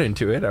put thought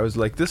into it. I was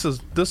like, this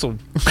will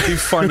be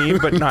funny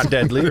but not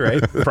deadly,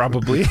 right?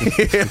 Probably.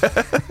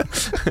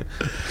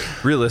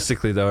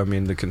 Realistically, though, I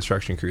mean, the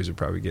construction crews are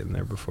probably getting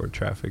there before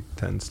traffic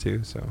tends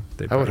to. So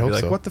they I would be hope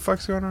like, so. what the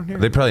fuck's going on here?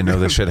 They probably know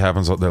this shit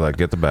happens. They're like,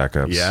 get the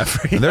backups. Yeah.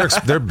 And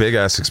they're big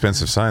ass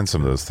expensive signs.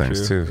 Some of those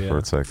things True, too. yeah. Where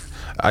it's like,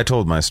 I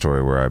told my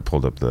story where I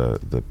pulled up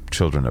the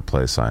children at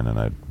play sign and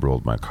I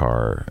rolled my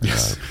car.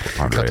 Yes.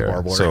 On Cut the rail.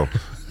 barbed wire. So,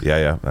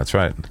 yeah, that's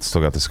right.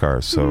 Still got the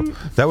scars. So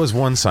that was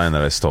one sign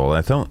that I stole.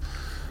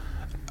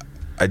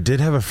 I did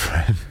have a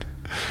friend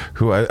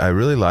who I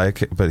really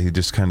like, but he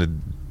just kind of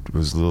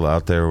was a little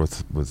out there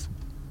with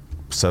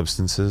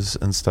substances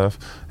and stuff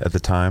at the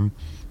time,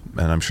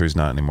 and I'm sure he's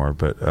not anymore.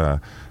 But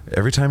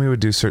every time he would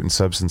do certain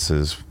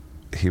substances,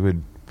 he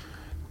would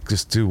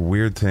just do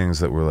weird things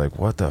that were like,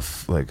 what the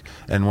like.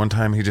 And one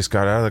time he just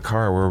got out of the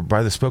car. We're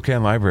by the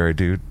Spokane Library,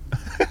 dude,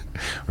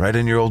 right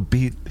in your old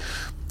beat,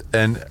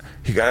 and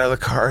he got out of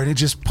the car and he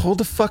just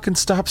pulled a fucking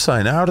stop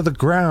sign out of the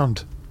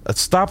ground. A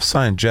stop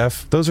sign,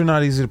 Jeff. Those are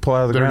not easy to pull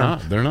out of the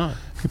ground. They're not.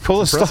 He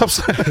pulled a stop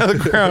sign out of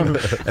the ground,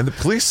 and the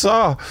police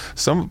saw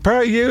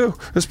probably you.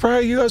 It was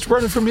probably you. I was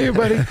running from you,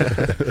 buddy.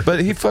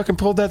 But he fucking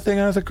pulled that thing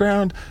out of the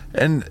ground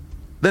and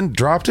then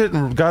dropped it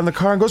and got in the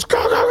car and goes, go,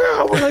 go,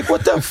 go. We're like,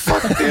 what the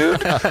fuck,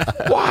 dude?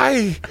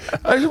 Why?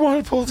 I just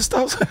wanted to pull the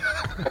stop sign.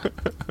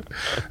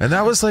 And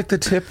that was like the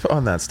tip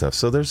on that stuff.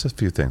 So there's a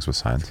few things with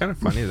signs. Kind of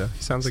funny though.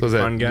 He sounds like So a that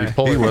fun guy. you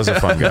pull He was a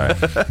fun guy.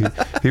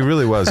 He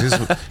really was.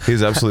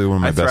 He's absolutely one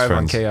of my I best thrive on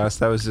friends. chaos.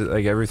 That was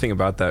like everything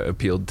about that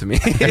appealed to me.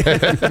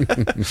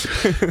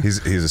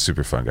 He's a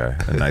super fun guy,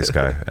 a nice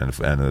guy, and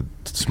a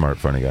smart,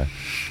 funny guy,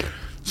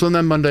 So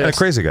then Monday, and a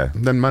crazy guy.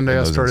 Then Monday, in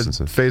I those started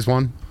instances. phase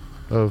 1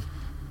 of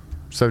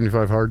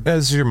 75 hard. Yeah,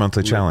 this is your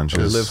monthly challenge.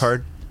 is Live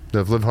hard.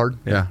 Of live hard,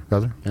 yeah,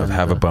 rather. Of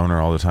have a boner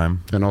all the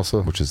time. And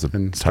also, Which is the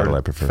and title started I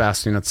prefer.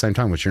 Fasting at the same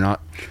time, which you're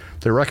not.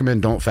 They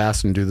recommend don't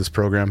fast and do this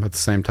program at the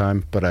same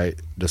time, but I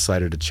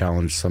decided to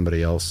challenge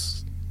somebody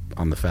else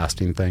on the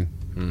fasting thing.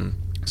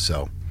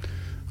 So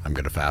I'm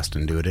going to fast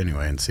and do it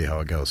anyway and see how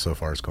it goes. So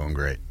far, it's going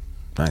great.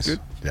 Nice. Good.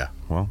 Yeah.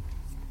 Well,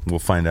 we'll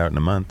find out in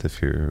a month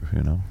if you're,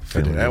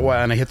 feeling good.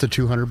 And I hit the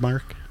 200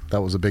 mark.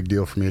 That was a big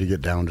deal for me to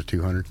get down to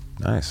 200.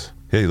 Nice.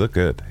 Yeah, you look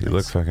good. You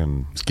look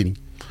fucking Skinny.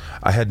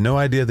 I had no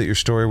idea that your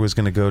story was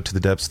going to go to the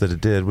depths that it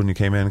did when you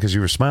came in because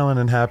you were smiling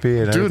and happy.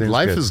 And Dude,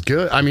 life is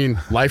good. I mean,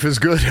 life is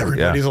good.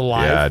 Everybody's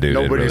alive. Yeah, dude. it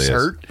Nobody's really is.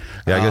 hurt.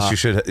 Yeah, I guess you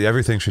should.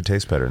 Everything should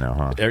taste better now,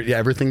 huh? Yeah,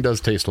 everything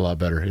does taste a lot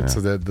better. It's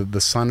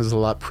the sun is a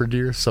lot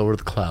prettier, so are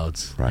the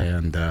clouds. Right.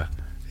 And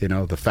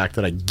the fact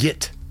that I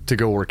get to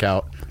go work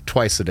out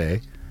twice a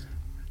day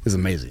is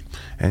amazing.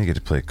 And you get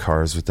to play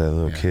cars with that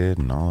little kid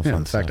and all the Yeah,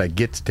 fun the fact stuff. I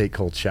get to take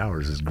cold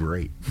showers is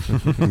great.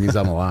 It means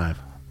I'm alive.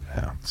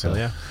 Yeah. So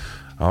yeah.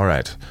 All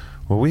right.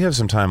 Well, we have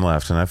some time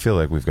left, and I feel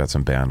like we've got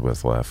some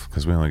bandwidth left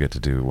because we only get to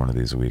do one of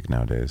these a week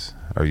nowadays.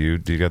 Do you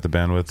got the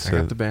bandwidth? I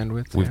got the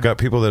bandwidth. We've yeah. got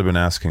people that have been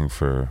asking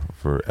for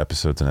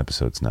episodes and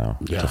episodes now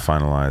Yeah. to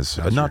finalize.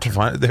 That's not to true.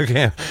 find. They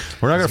can't.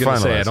 We're not I was going to gonna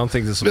finalize. say, I don't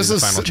think this will This be the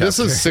is final chapter. this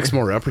is 6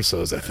 more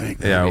episodes, I think.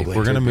 Yeah, Maybe.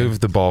 we're going to move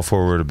the ball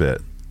forward a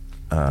bit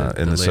The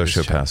in the latest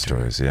sociopath chapter.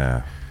 stories.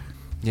 Yeah.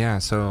 Yeah,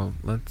 so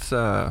let's.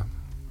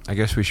 I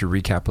guess we should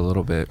recap a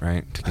little bit,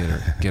 right,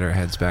 to get our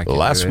heads back.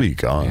 Last into it.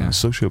 week on Yeah.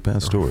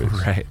 sociopath stories.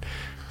 Right.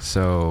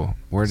 So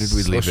where did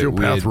we leave it?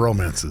 Sociopath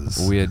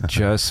romances. We had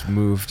just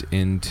moved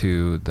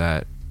into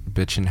that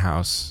bitchin'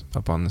 house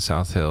up on the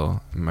South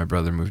Hill. My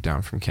brother moved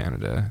down from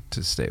Canada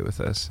to stay with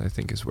us. I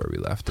think is where we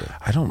left it.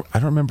 I don't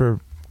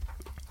remember.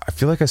 I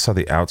feel like I saw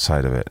the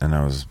outside of it, and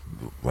I was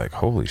like,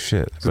 "Holy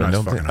shit!" a But nice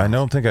I fucking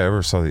don't think I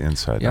ever saw the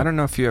inside. Yeah, I don't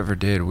know if you ever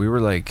did.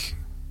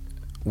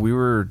 We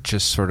were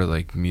just sort of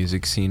like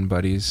music scene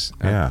buddies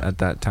at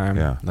that time.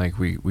 Yeah. Like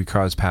we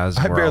crossed paths.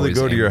 I We're barely always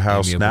go to your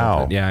house amiable, now.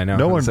 but yeah, I know.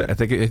 No one- I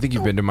think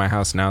you've been to my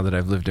house now that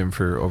I've lived in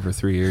for over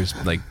 3 years,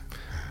 like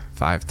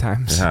 5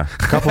 times. Yeah, a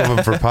couple of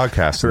them for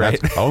podcasts, and Right.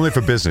 that's only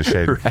for business,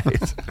 Shade.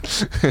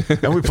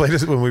 Right. And we played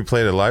it when we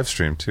played a live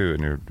stream too,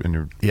 and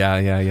you're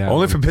Yeah.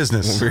 only for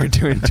business. We were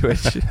doing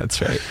Twitch.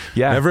 That's right.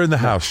 Yeah. Never in the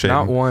house, Shade.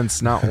 Not once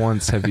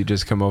have you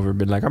just come over and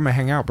been like, I'm gonna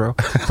hang out, bro.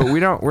 But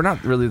we're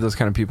not really those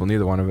kind of people.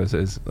 Neither one of us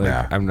is. Like,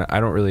 Yeah. I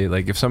don't really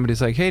like if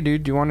somebody's like, hey,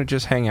 dude, do you want to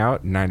just hang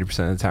out?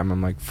 90% of the time,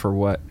 I'm like, for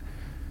what?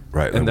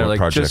 Right. And they're what like,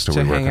 project just are to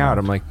we hang working out. on?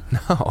 I'm like,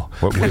 no.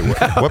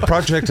 What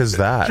project is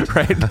that?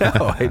 Right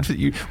now,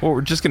 we're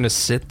just gonna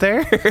sit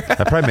there.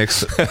 That probably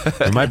makes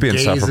it might be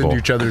Gaze insufferable.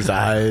 into each other's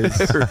eyes.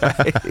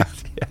 Right?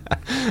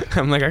 Yeah.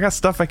 I'm like, I got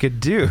stuff I could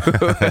do.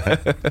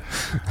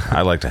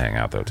 I like to hang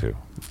out though too.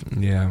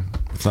 Yeah.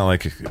 It's not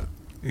like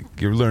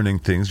you're learning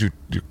things. You're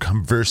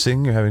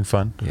conversing. You're having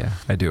fun. Yeah.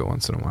 I do it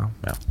once in a while.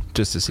 Yeah.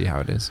 Just to see how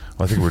it is.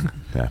 Well, I think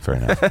we're fair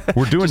enough.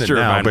 We're doing Just it to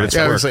now, remind but it's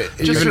Yeah, I work. was like,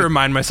 Just even- to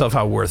remind myself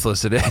how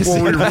worthless it is.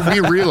 well, we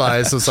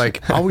realized it's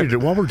like all we're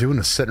doing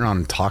is sitting around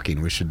and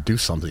talking. We should do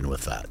something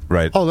with that.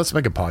 Right. Oh, let's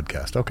make a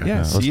podcast. Okay.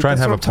 Yeah, let's try and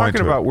that's have what a I'm point talking to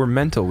it. about. We're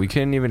mental. We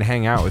couldn't even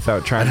hang out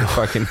without trying to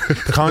fucking.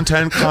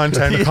 content.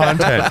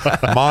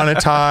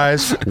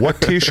 Monetize.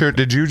 What T-shirt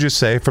did you just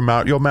say from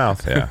out your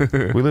mouth? Yeah,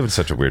 we live in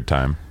such a weird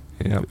time.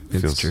 Yeah,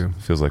 it's true.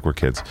 Feels like we're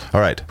kids.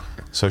 All right,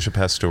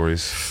 sociopath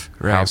stories.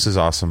 Right. House is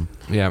awesome.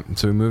 Yeah,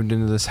 so we moved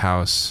into this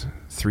house,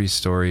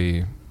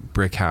 3-story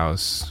brick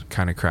house,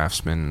 kind of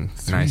craftsman,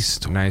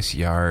 nice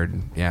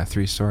yard. Yeah,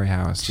 3-story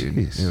house, dude.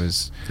 Jeez.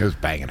 It was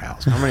banging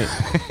house. How many?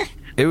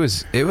 It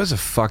was a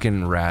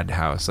fucking rad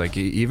house. Like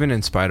even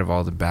in spite of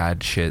all the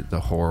bad shit,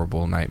 the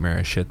horrible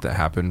nightmarish shit that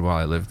happened while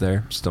I lived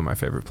there, still my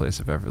favorite place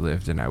I've ever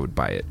lived, and I would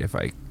buy it if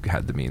I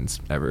had the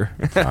means ever.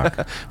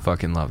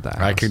 Fucking love that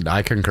house.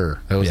 I concur.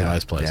 It was a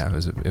nice place. Yeah,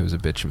 it was a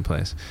bitchin'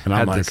 place. And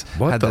I'm like,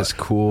 what the- this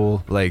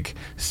cool like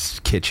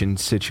kitchen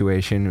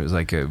situation. It was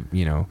like a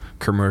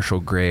commercial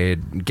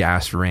grade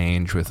gas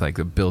range with like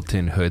a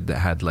built-in hood that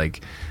had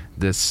like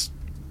this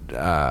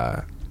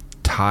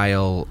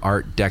tile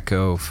art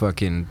deco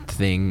fucking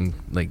thing.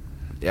 Like,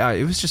 yeah,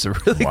 it was just a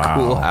really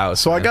cool house.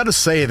 So I man. got to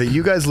say that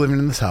you guys living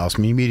in this house,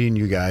 me meeting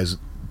you guys,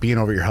 being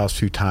over at your house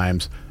 2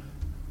 times,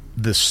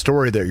 the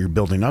story that you're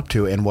building up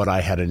to and what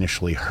I had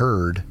initially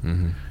heard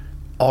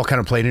all kind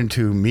of played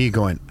into me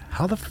going,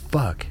 how the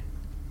fuck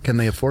can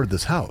they afford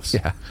this house?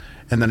 Yeah.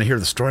 And then I hear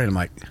the story and I'm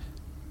like,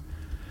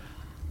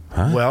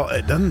 well,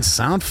 it doesn't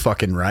sound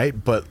fucking right,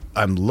 but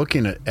I'm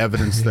looking at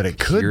evidence that it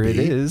could Here be. it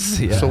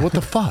is. Yeah. So what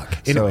the fuck?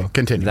 Anyway, So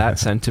continue. That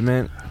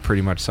sentiment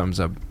pretty much sums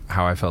up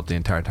how I felt the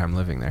entire time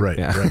living there. Right,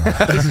 Yeah.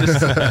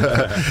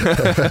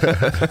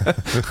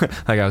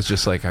 Like I was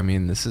just like, I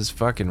mean, this is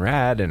fucking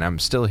rad, and I'm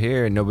still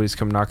here, and nobody's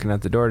come knocking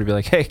at the door to be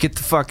like, hey, get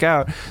the fuck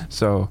out.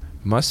 So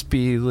must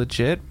be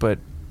legit, but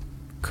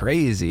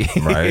crazy.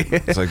 Right.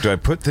 It's like, do I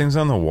put things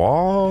on the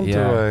wall? Yeah.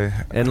 Do I?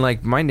 And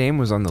like my name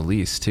was on the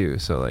lease too,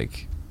 so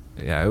like,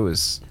 yeah, it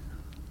was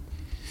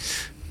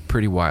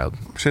pretty wild.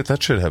 Shit,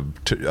 that should have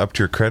upped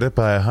your credit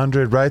by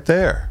 100 right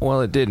there. Well,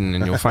 it didn't,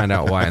 and you'll find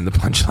out why in the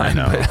punchline.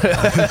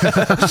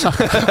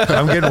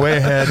 I'm getting way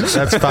ahead.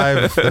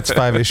 That's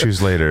 5 issues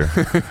later.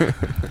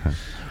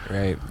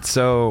 Right.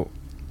 So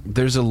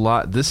there's a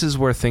lot. This is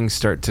where things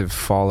start to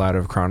fall out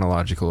of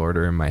chronological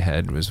order in my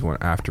head, was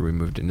after we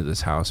moved into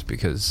this house,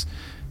 because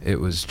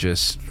it was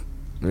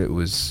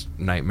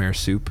nightmare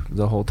soup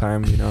the whole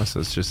time,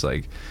 so it's just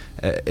like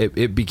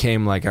it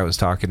became like I was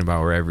talking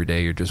about, where every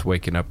day you're just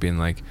waking up being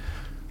like,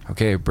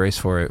 okay, brace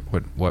for it.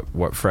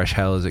 What fresh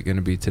hell is it going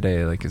to be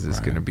today? Like, is this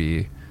going to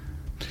be,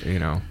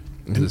 is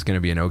this going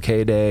to be an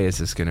okay day? Is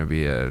this going to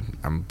be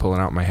I'm pulling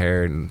out my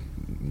hair and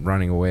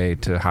running away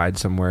to hide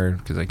somewhere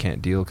because I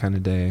can't deal kind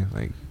of day?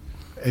 Like,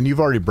 and you've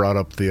already brought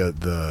up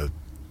the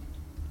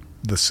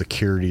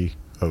security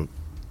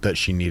that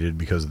she needed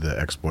because of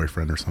the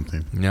ex-boyfriend or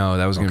something. no,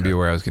 that was going to be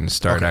where I was going to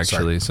start, Okay,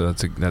 actually. sorry. So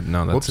that's a good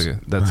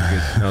segue.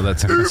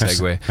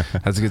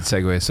 That's a good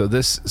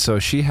segue. So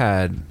she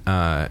had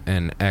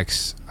an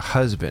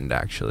ex-husband,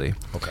 actually.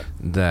 Okay.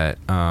 That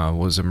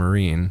was a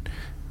Marine,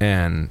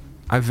 and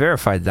I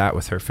verified that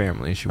with her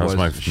family. That was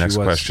my next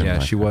question. Yeah,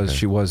 Like, she was. okay.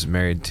 She was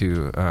married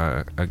to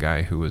a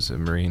guy who was a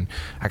Marine.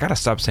 I gotta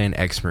stop saying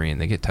ex-Marine.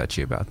 They get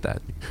touchy about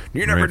that.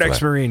 You're never an Marine flag.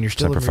 ex-Marine. You're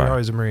still Semper a Fi. Marine. You're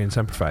always a Marine.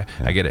 Semper Fi.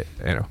 Yeah. I get it.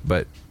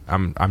 But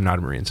I'm not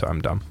a Marine, so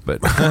I'm dumb. But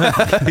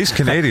He's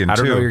Canadian, I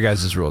don't too. know your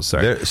guys' rules.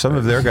 Sorry. Some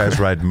of their guys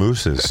ride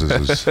mooses.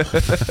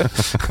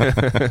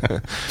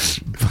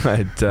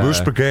 But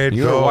Moose Brigade,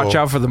 you gotta go. watch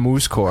out for the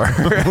Moose Corps.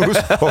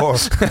 Moose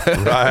Corps.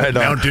 Ride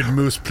on. Mounted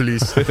moose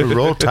police.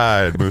 Roll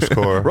Tide, Moose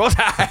Corps. Roll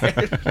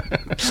Tide.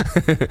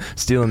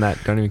 Stealing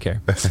that. Don't even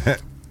care.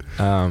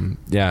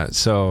 Yeah.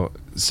 So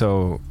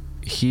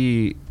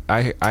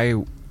I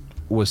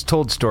was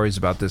told stories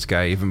about this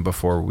guy even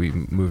before we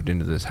moved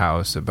into this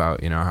house,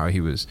 about how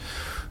he was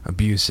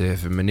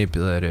abusive and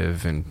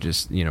manipulative, and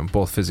just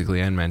both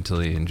physically and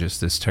mentally, and just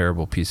this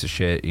terrible piece of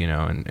shit,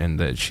 and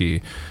that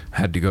she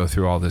had to go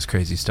through all this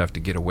crazy stuff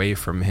to get away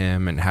from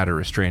him, and had a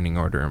restraining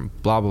order,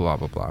 and blah blah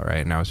blah blah blah,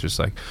 right? And I was just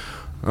like,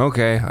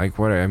 okay, like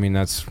what? I mean,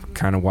 that's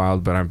kind of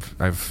wild, but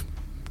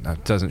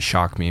that doesn't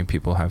shock me.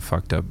 People have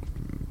fucked up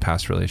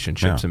past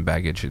relationships Yeah. and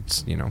baggage,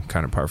 it's, you know,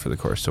 kind of par for the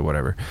course, so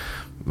whatever.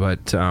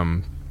 But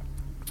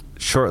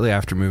shortly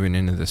after moving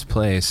into this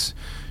place,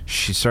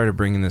 she started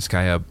bringing this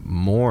guy up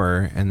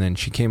more, and then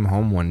she came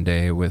home one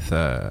day with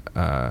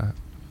a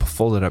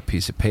folded up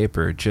piece of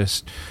paper,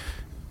 just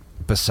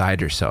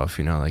beside herself,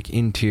 you know, like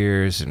in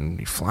tears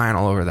and flying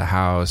all over the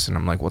house. And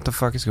I'm like, what the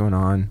fuck is going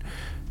on?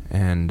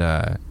 And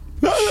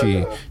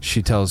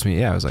she tells me,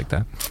 yeah, I was like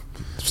that.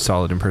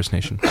 Solid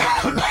impersonation.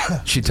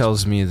 She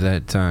tells me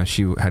that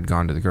she had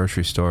gone to the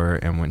grocery store,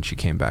 and when she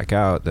came back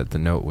out, that the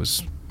note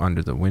was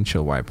under the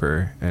windshield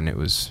wiper, and it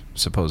was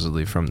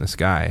supposedly from this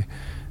guy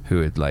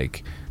who had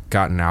like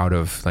gotten out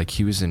of, like,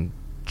 he was in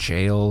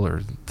jail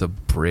or the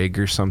brig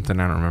or something.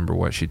 I don't remember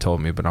what she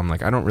told me, but I'm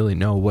like, I don't really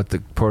know what the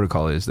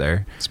protocol is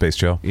there. Space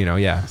jail, you know?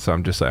 Yeah. So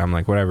I'm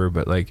like, whatever.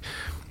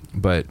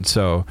 But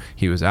so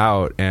he was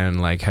out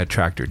and like had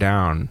tracked her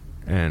down,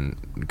 and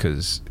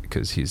because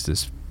he's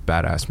this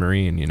badass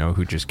Marine, you know,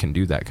 who just can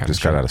do that kind of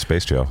shit. Just got out of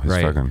space jail. He's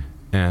right. Fucking...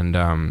 And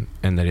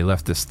that he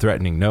left this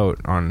threatening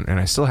note on, and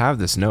I still have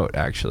this note,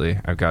 actually.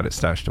 I've got it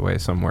stashed away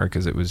somewhere,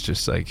 because it was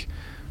just like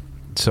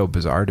so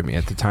bizarre to me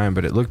at the time.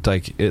 But it looked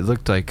like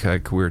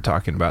we were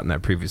talking about in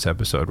that previous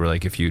episode, where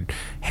like if you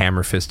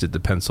hammer fisted the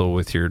pencil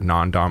with your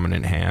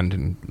non-dominant hand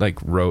and like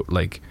wrote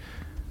like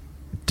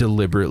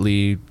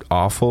deliberately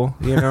awful,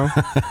 you know.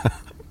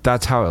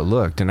 That's how it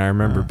looked. And I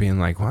remember being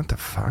like, what the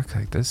fuck,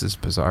 like this is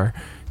bizarre,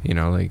 you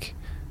know, like.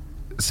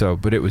 So,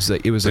 but it was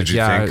like,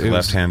 yeah, it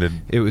left-handed.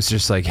 It was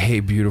just like, hey,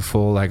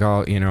 beautiful, like,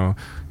 I'll, you know,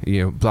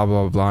 blah,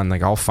 blah, blah, blah, and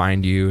like, I'll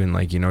find you, and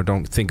like, you know,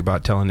 don't think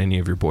about telling any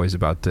of your boys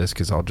about this,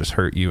 because I'll just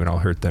hurt you and I'll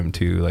hurt them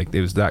too. Like,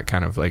 it was that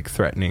kind of like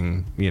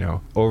threatening, you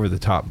know, over the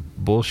top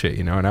bullshit,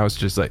 you know. And I was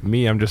just like,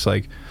 I'm just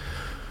like,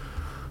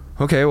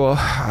 okay, well,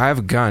 I have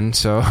a gun,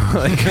 so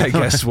like, I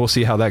guess we'll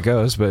see how that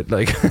goes. But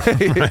like,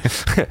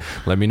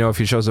 let me know if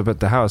he shows up at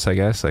the house. I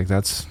guess like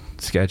that's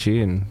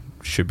sketchy and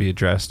should be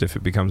addressed if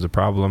it becomes a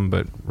problem.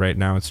 But right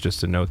now it's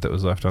just a note that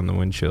was left on the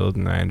windshield,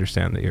 and I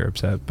understand that you're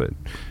upset, but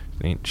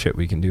there ain't shit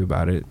we can do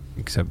about it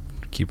except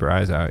keep our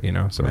eyes out, you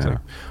know. So it's like,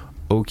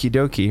 okie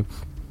dokie.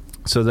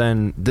 So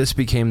then this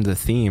became the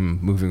theme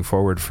moving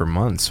forward for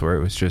months, where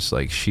it was just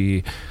like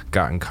she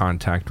got in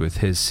contact with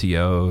his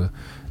CO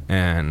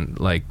and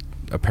like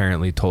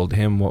apparently told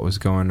him what was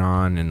going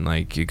on, and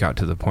like it got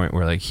to the point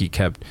where like he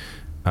kept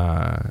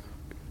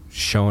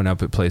showing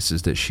up at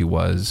places that she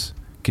was,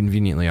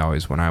 conveniently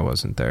always when I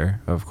wasn't there,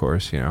 of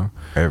course, you know.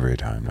 Every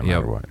time, no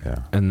matter what, yeah.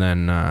 And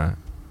then,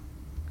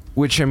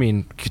 which, I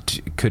mean,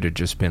 could have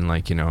just been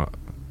like, you know,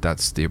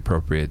 that's the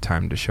appropriate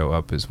time to show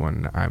up is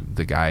when I'm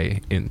the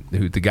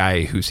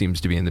guy who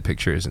seems to be in the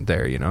picture isn't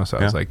there, you know. So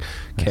I was like,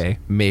 okay,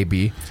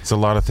 maybe. It's a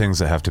lot of things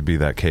that have to be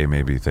that K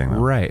maybe thing, though.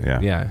 Right?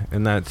 Yeah.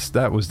 And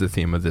that was the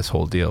theme of this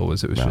whole deal.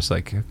 Was just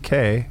like,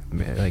 okay,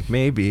 like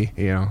maybe,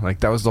 you know,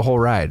 like that was the whole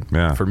ride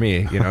for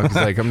me, you know. Because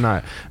like I'm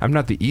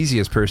not the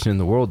easiest person in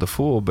the world to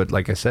fool, but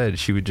like I said,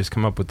 she would just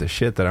come up with the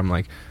shit that I'm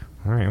like,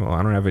 all right, well,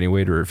 I don't have any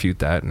way to refute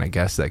that, and I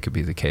guess that could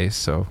be the case.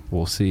 So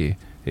we'll see.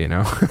 You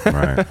know,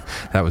 right?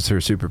 That was her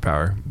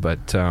superpower,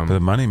 but the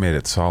money made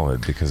it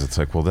solid, because it's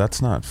like, well,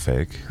 that's not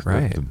fake,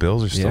 right? The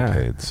bills are still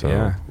paid,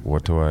 so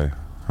what do I?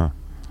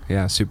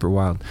 Yeah, super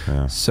wild.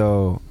 Yeah.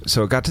 So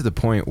it got to the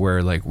point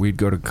where like we'd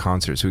go to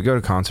concerts. We go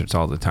to concerts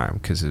all the time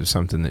because it was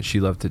something that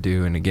she loved to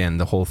do, and again,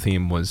 the whole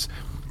theme was,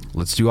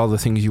 let's do all the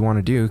things you want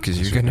to do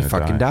because you're gonna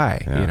fucking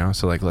die. You know,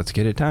 so like let's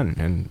get it done.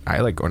 And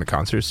I like going to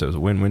concerts, so it was a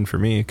win-win for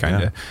me,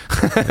 kind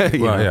of.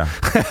 Well,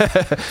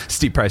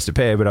 steep price to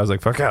pay, but I was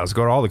like, fuck yeah, let's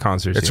go to all the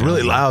concerts. It's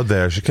really loud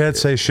there. She can't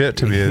say shit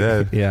to me.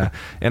 Yeah,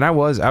 and I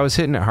was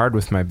hitting it hard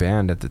with my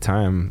band at the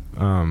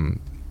time.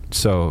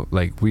 So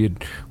like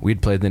we'd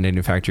played the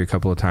Knitting Factory a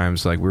couple of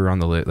times. Like we were on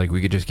the like we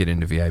could just get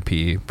into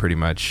VIP pretty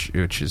much,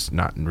 which is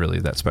not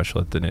really that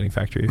special at the Knitting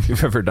Factory if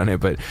you've ever done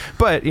it.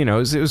 But you know,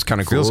 it was kind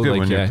of cool. Feels good like,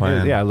 when you're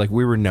playing. Yeah, like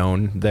we were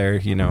known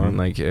there, you know, and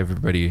like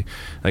everybody,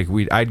 like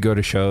I'd go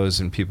to shows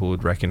and people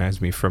would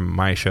recognize me from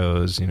my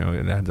shows, you know,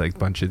 and I had like a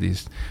bunch of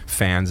these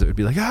fans that would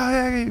be like, oh,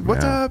 hey,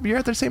 what's up? You're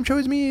at the same show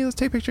as me. Let's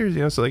take pictures,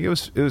 you know. So like it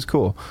was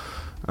cool.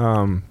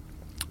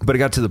 But it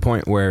got to the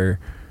point where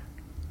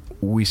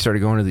we started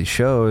going to these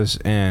shows,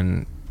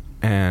 and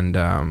my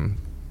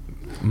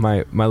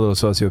little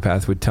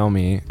sociopath would tell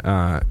me,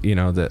 you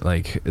know, that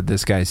like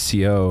this guy's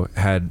CO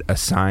had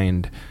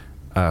assigned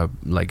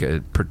like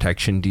a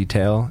protection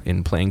detail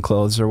in plain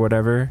clothes or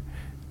whatever,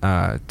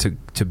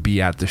 to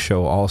be at the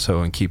show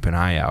also and keep an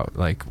eye out,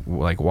 like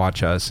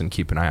watch us and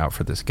keep an eye out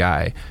for this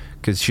guy,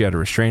 because she had a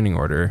restraining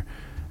order.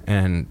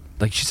 And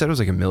like she said, it was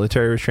like a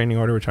military restraining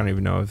order, which I don't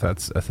even know if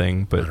that's a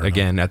thing. But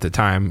again, at the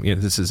time, you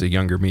know, this is a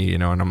younger me, you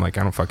know, and I'm like,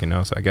 I don't fucking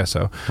know, so I guess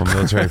so. Well,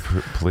 military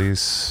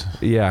police,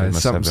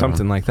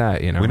 something like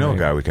that, you know. We know a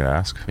guy we could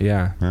ask.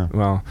 Yeah.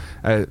 Well,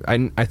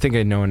 I think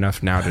I know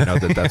enough now to know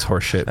that that's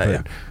horse shit.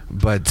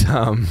 But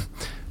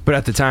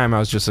at the time, I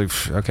was just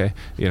like, okay,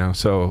 you know.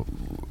 So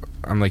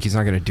I'm like, he's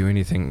not going to do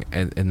anything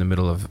in the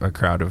middle of a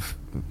crowd of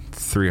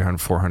 300,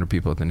 400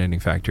 people at the Knitting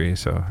Factory.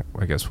 So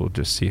I guess we'll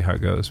just see how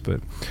it goes.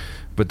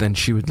 But then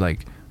she would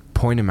like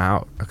point him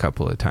out a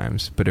couple of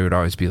times, but it would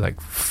always be like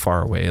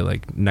far away,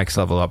 like next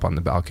level up on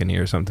the balcony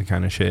or something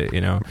kind of shit,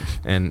 you know.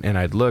 And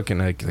I'd look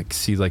and I'd like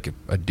see like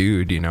a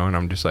dude, you know, and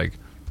I'm just like,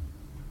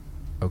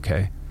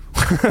 okay.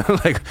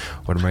 Like,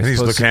 what am I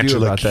supposed to do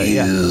about that?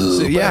 Yeah,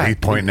 so, yeah, he's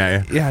pointing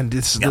at you. Yeah, and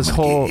this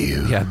whole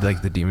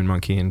like the demon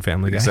monkey in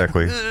Family Guy.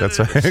 Exactly. That's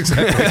right.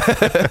 Exactly.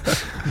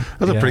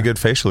 That's a pretty good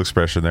facial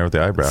expression there with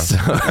the eyebrows. So,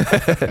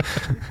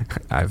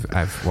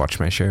 I've watched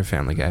my share of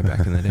Family Guy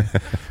back in the day.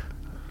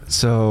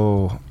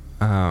 So,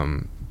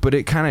 but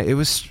it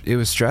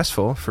was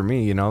stressful for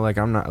me, you know. Like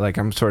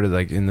I'm sort of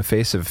like in the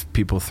face of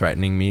people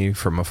threatening me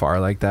from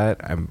afar like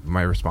that.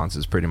 My response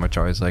is pretty much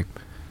always like,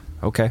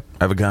 okay,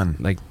 I have a gun.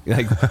 Like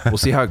we'll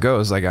see how it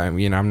goes. Like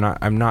I'm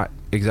not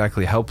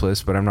exactly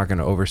helpless, but I'm not going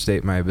to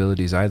overstate my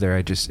abilities either.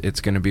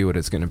 It's going to be what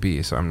it's going to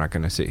be. So I'm not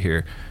going to sit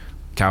here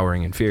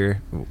cowering in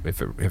fear.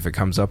 If it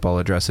comes up, I'll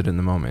address it in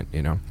the moment,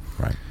 you know.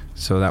 Right.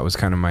 So that was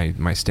kind of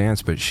my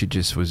stance, but she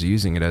just was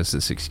using it as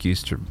this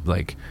excuse to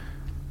like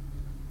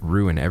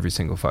ruin every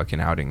single fucking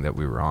outing that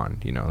we were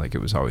on, you know. Like it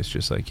was always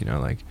just like, you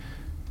know, like,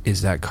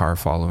 is that car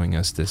following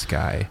us? This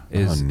guy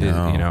is, you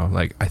know,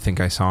 like, I think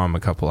I saw him a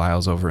couple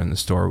aisles over in the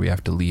store. We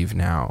have to leave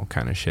now,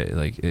 kind of shit.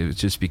 Like it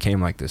just became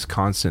like this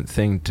constant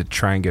thing to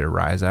try and get a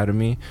rise out of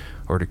me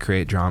or to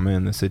create drama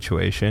in the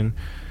situation.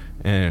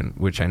 And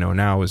which I know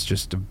now was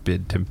just a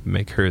bid to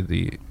make her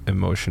the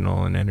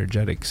emotional and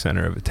energetic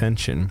center of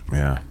attention.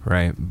 Yeah.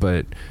 Right.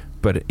 But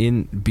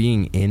in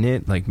being in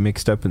it, like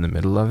mixed up in the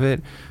middle of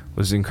it,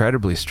 was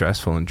incredibly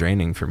stressful and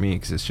draining for me,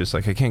 because it's just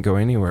like I can't go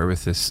anywhere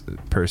with this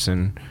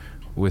person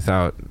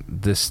without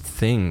this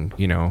thing,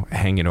 you know,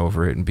 hanging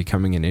over it and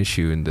becoming an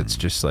issue, and that's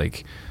just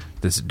like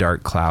this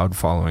dark cloud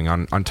following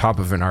on top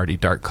of an already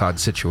dark cloud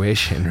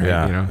situation, right?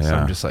 Yeah, you know, yeah. so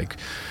I'm just like,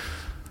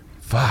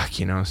 fuck,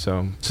 you know.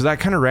 So that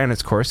kind of ran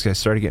its course. I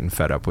started getting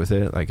fed up with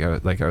it.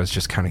 I was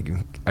just kind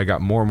of, I got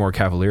more and more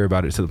cavalier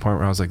about it, to the point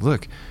where I was like,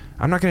 look,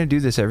 I'm not going to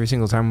do this every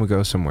single time we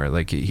go somewhere.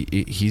 Like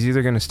he's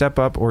either going to step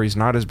up or he's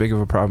not as big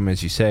of a problem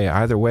as you say.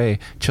 Either way,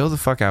 chill the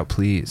fuck out,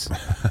 please.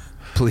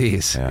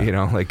 Please. Yeah. You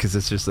know, like, cause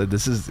it's just like,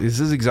 this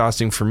is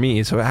exhausting for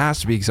me. So it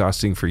has to be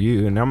exhausting for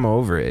you. And I'm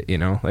over it, you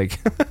know, like,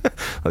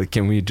 like,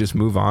 can we just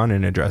move on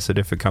and address it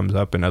if it comes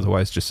up, and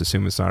otherwise just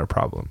assume it's not a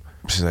problem?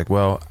 She's like,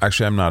 well,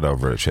 actually, I'm not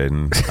over it,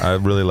 Shaden. I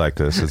really like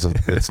this.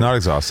 It's not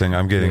exhausting.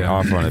 I'm getting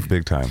off on it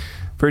big time.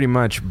 Pretty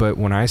much. But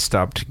when I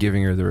stopped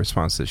giving her the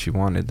response that she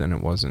wanted, then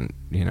it wasn't,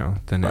 you know,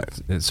 then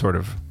it sort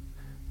of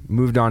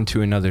moved on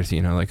to another thing,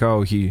 you know, like,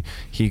 oh, he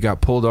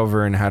got pulled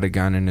over and had a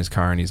gun in his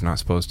car and he's not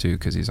supposed to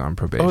because he's on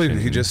probation. Oh,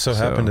 he just so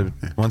happened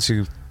to, once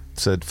you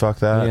said fuck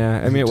that.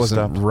 Yeah, I mean, it wasn't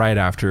stopped. right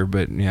after,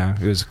 but yeah,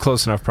 it was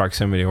close enough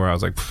proximity where I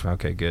was like,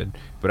 okay, good.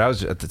 But I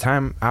was, at the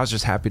time, I was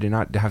just happy to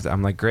not have to.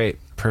 I'm like, great,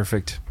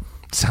 perfect,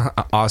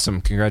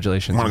 awesome,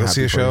 congratulations. Want to go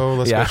see a show?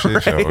 Let's go see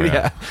a show.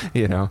 Yeah,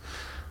 you know.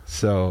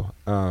 So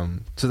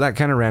that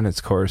kind of ran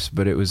its course,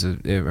 but it was, I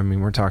mean,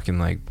 we're talking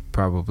like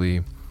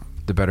probably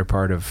the better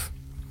part of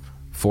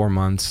 4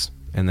 months,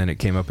 and then it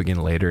came up again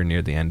later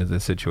near the end of the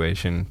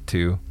situation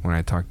too, when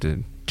I talked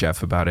to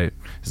Jeff about it.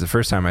 It's the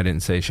first time I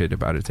didn't say shit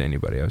about it to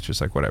anybody. I was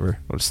just like, whatever,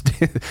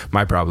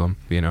 my problem,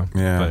 you know.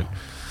 Yeah.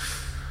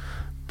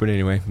 But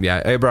anyway,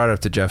 yeah, I brought it up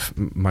to Jeff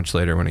much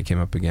later when it came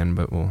up again,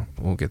 but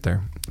we'll get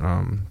there.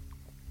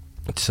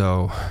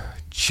 So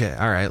shit.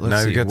 All right,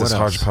 let's see. Now you got this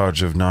what else?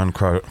 hodgepodge of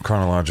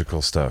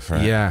non-chronological stuff,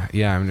 right? Yeah.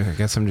 I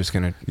guess I'm just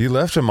gonna. You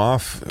left him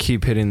off.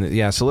 Keep hitting the.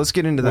 Yeah. So let's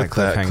get into that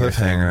cliffhanger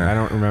thing. I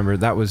don't remember.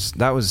 That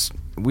was.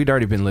 We'd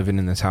already been living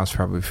in this house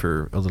probably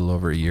for a little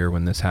over a year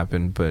when this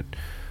happened, but.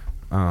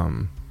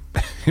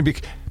 He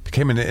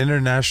became an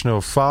international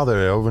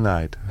father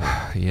overnight.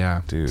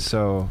 Yeah, dude.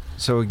 So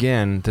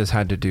again, this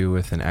had to do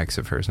with an ex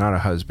of hers, not a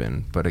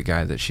husband, but a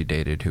guy that she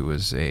dated who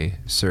was a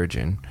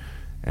surgeon,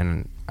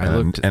 and I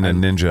looked and a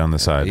ninja on the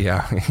side.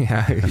 Yeah,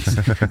 he's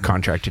a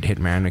contracted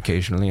hitman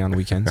occasionally on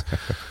weekends,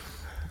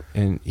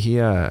 and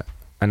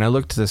I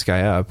looked this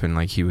guy up, and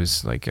like he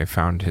was like I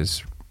found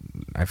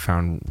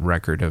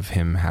record of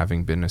him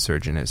having been a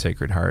surgeon at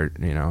Sacred Heart,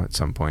 you know, at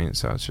some point.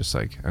 So I was just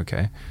like,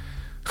 okay.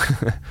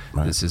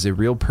 Right. This is a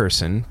real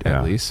person,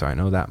 at least, so I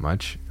know that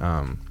much.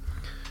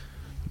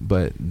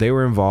 But they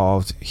were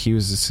involved. He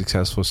was a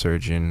successful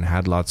surgeon,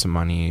 had lots of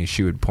money.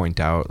 She would point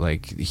out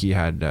like he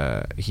had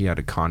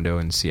a condo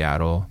in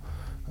Seattle,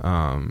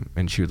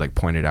 and she would like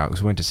point it out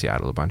because we went to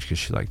Seattle a bunch because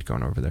she liked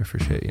going over there for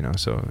shit, you know.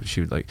 So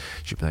she'd be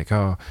like,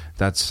 oh,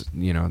 that's,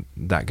 you know,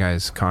 that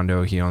guy's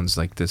condo. He owns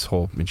like this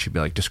whole, and she'd be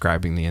like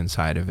describing the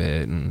inside of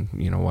it and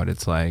you know what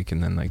it's like.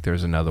 And then like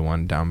there's another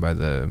one down by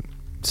the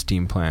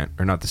steam plant,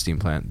 or not the steam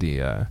plant,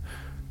 the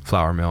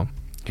flour mill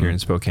here in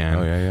Spokane.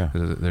 Oh yeah.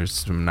 There's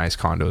some nice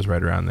condos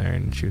right around there,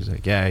 and she was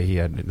like,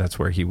 yeah, that's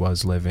where he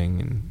was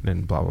living,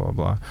 and blah blah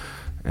blah.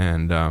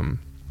 And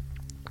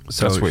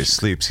so that's where he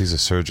sleeps. He's a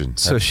surgeon.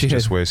 So that's she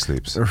just where he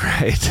sleeps.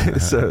 Right.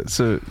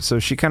 so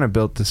she kind of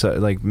built this,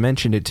 like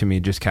mentioned it to me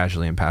just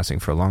casually in passing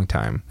for a long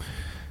time,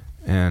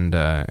 And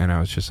I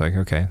was just like,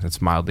 okay,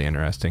 that's mildly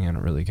interesting. I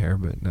don't really care,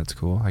 but that's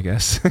cool, I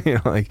guess. You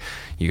know, like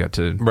you got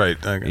to, right?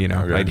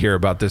 I'd hear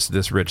about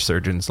this rich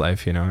surgeon's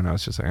life, you know, and I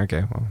was just like,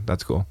 okay, well,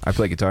 that's cool. I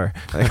play guitar.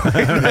 I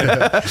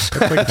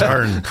play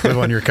guitar and live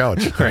on your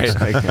couch, right?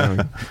 Like,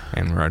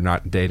 and we're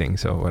not dating,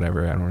 so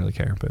whatever. I don't really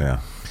care. But yeah.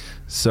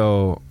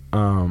 So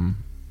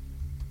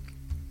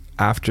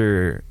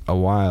after a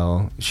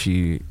while,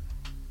 she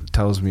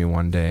tells me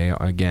one day,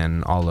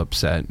 again, all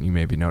upset. You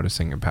may be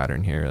noticing a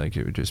pattern here. Like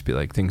it would just be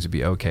like things would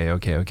be okay,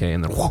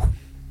 and then whoa,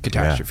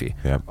 catastrophe.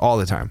 Yeah. All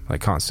the time,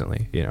 like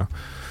constantly, you know.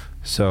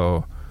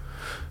 So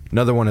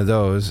another one of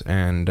those,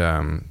 and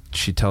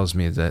she tells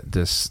me that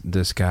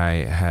this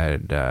guy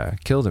had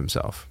killed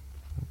himself,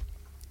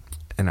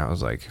 and I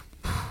was like,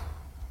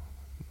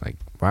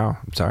 wow,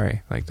 I'm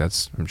sorry. Like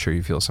I'm sure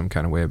you feel some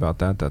kind of way about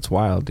that. That's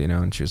wild, you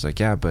know. And she was like,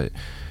 yeah, but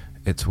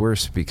it's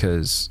worse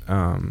because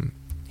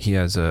he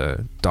has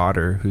a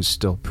daughter who's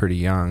still pretty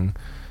young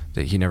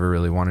that he never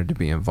really wanted to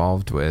be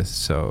involved with.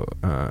 So,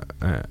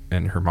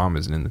 and her mom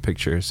isn't in the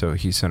picture. So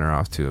he sent her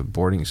off to a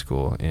boarding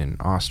school in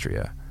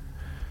Austria,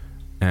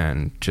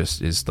 and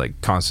just is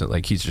like constant,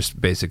 like he's just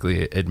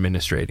basically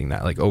administrating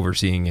that, like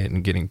overseeing it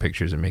and getting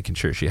pictures and making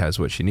sure she has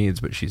what she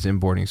needs. But she's in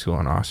boarding school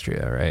in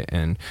Austria, right?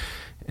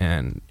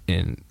 And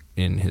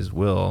in his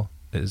will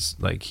is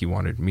like he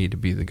wanted me to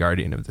be the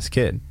guardian of this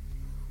kid.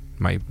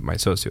 My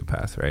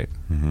sociopath, right?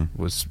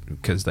 Mm-hmm. Was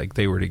because like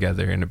they were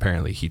together, and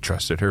apparently he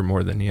trusted her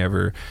more than he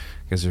ever,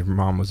 because her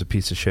mom was a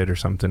piece of shit or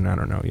something. I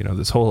don't know. You know,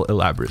 this whole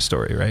elaborate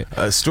story, right?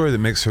 A story that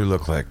makes her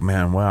look like,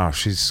 man, wow,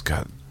 she's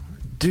got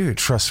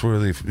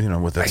trustworthy, you know,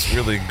 with this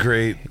really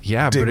great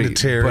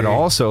dignitary. But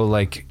also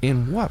like,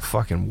 in what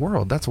fucking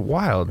world? That's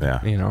wild.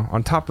 Yeah. You know,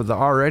 on top of the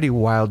already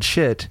wild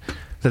shit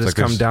that has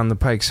come down the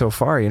pike so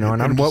far, you know.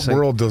 And in I'm what just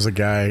world does a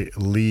guy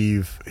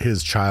leave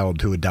his child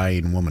to a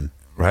dying woman?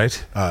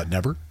 Right?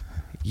 Never.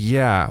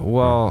 Yeah,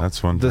 well,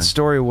 that's one the thing.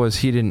 story was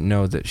he didn't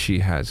know that she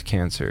has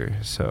cancer,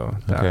 so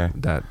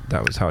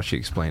that was how she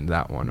explained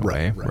that one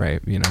away,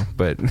 right? You know,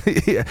 but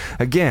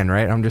again,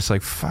 right? I'm just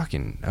like,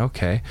 fucking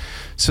okay.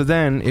 So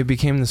then it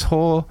became this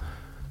whole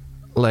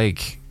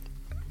like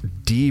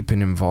deep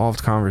and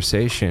involved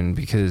conversation,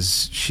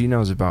 because she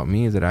knows about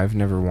me that I've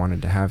never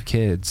wanted to have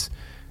kids,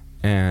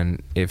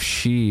 and if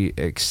she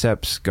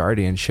accepts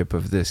guardianship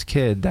of this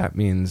kid, that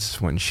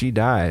means when she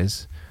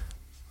dies,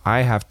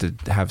 I have to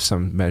have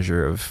some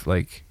measure of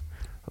it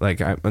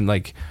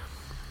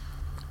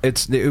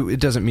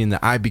doesn't mean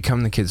that I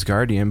become the kid's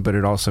guardian, but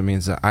it also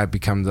means that I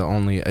become the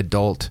only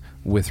adult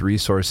with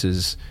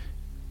resources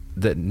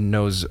that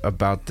knows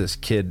about this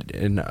kid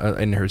in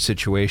her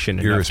situation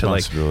enough to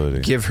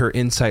like give her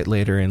insight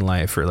later in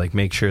life, or like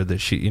make sure that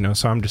she, you know.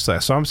 So I'm just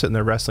like, I'm sitting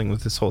there wrestling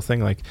with this whole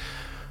thing, like,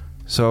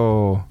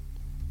 so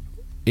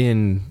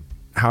in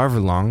however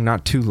long,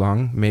 not too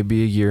long,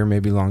 maybe a year,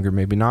 maybe longer,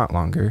 maybe not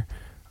longer,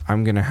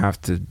 I'm going to have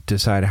to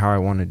decide how I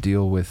want to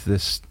deal with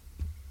this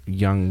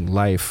young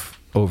life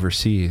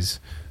overseas,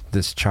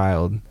 this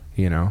child,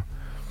 you know,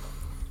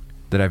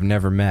 that I've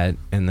never met,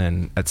 and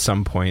then at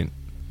some point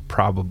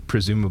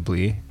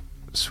presumably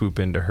swoop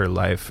into her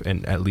life,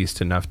 and at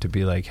least enough to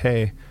be like,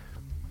 hey,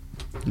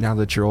 now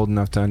that you're old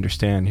enough to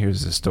understand,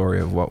 here's the story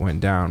of what went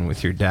down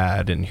with your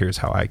dad, and here's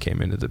how I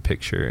came into the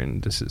picture,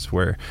 and this is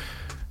where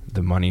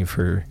the money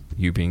for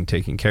you being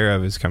taken care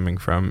of is coming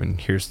from, and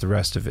here's the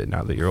rest of it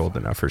now that you're old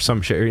enough, or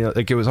some shit, you know,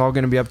 like it was all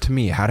going to be up to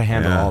me how to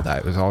handle all that.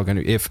 It was all going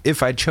to,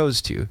 if I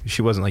chose to.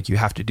 She wasn't like, you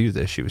have to do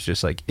this. She was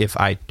just like, if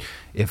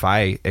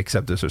I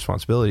accept this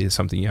responsibility, it's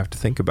something you have to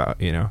think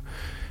about, you know.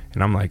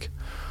 And I'm like,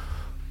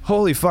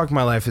 holy fuck,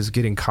 my life is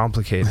getting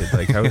complicated.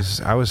 Like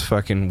I was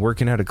fucking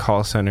working at a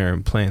call center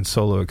and playing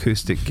solo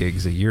acoustic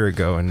gigs a year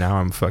ago, and now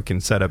I'm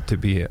fucking set up to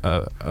be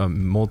a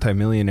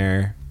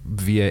multimillionaire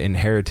via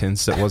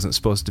inheritance that wasn't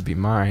supposed to be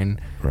mine,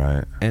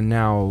 right? And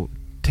now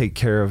take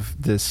care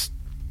of this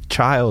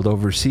child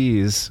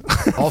overseas,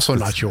 also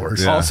not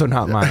yours, also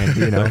not mine,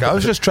 you know. Like, I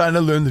was just trying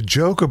to learn the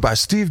Joker by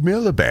Steve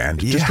Miller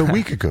Band just a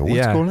week ago.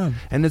 What's going on?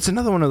 And it's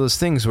another one of those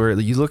things where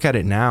you look at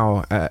it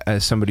now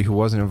as somebody who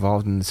wasn't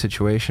involved in the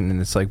situation,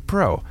 and it's like,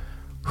 bro,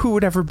 who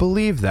would ever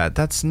believe that?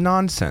 That's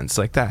nonsense.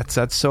 Like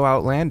that's so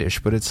outlandish.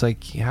 But it's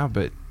like, yeah,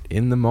 but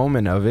in the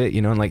moment of it,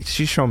 you know, and like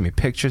she's showing me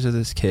pictures of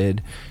this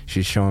kid,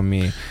 she's showing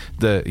me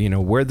the, you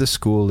know, where the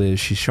school is,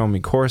 she's showing me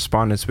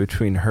correspondence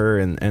between her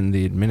and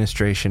the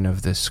administration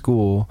of this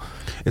school.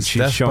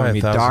 She's showing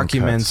me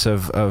documents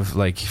of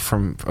like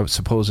from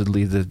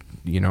supposedly the,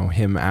 you know,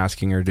 him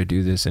asking her to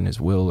do this in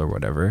his will or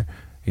whatever,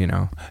 you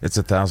know. It's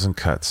 1,000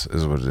 cuts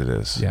is what it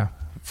is. Yeah.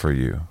 For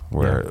you,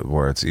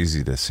 where it's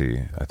easy to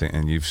see, I think,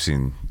 and you've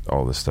seen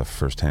all this stuff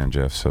firsthand,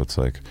 Jeff, so it's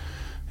like,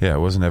 yeah, it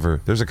wasn't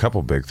ever. There's a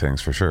couple big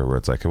things for sure where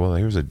it's like, well,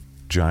 here's a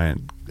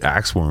giant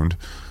axe wound,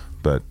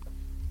 but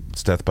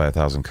it's death by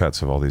 1,000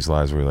 cuts of all these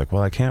lies where you're like,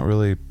 well, I can't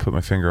really put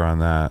my finger on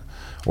that.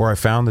 Or I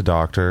found the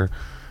doctor,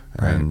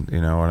 and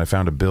you know, and I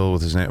found a bill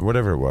with his name,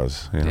 whatever it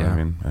was. You know what I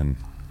mean? And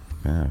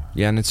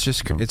yeah, and it's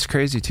just it's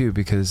crazy too,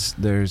 because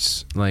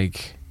there's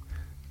like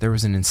there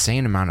was an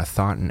insane amount of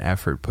thought and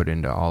effort put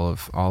into all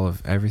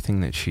of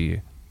everything that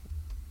she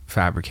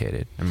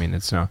fabricated. I mean,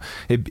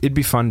 it'd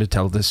be fun to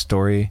tell this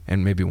story,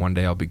 and maybe one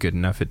day I'll be good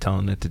enough at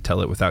telling it to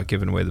tell it without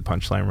giving away the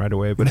punchline right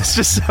away. But it's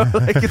just so,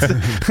 like,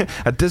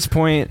 at this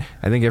point,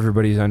 I think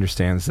everybody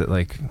understands that,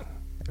 like,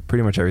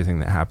 pretty much everything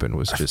that happened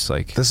was just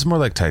like... This is more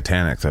like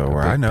Titanic, though,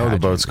 where I know the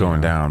boat's going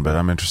down, but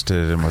I'm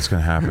interested in what's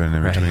going to happen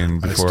in between.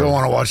 Before. I still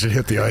want to watch it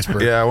hit the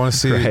iceberg. Yeah, I want to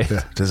see,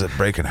 does it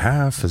break in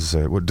half?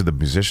 What do the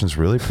musicians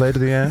really play to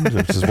the end?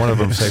 Or does one of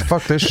them say,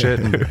 fuck this shit?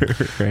 And,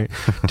 right.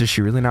 Does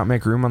she really not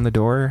make room on the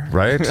door?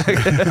 Right?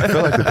 I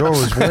feel like the door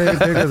was way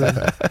bigger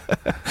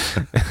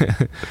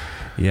than...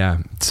 Yeah.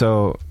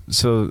 So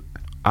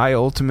I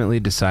ultimately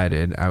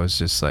decided, I was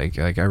just like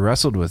I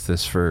wrestled with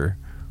this for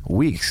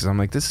weeks, 'cause I'm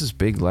like, this is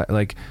big.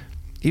 Like,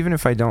 even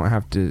if I don't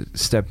have to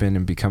step in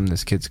and become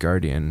this kid's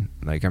guardian,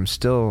 like, I'm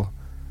still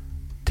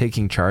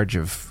taking charge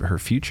of her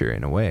future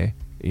in a way,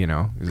 you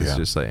know. It's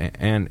just like,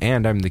 and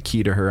I'm the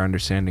key to her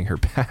understanding her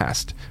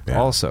past.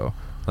 Also,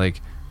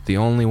 like, the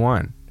only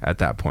one at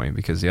that point,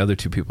 because the other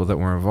two people that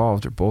were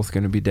involved are both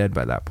going to be dead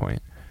by that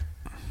point.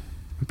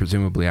 And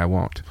presumably I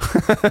won't.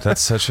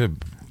 That's such a,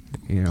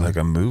 you know, like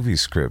a movie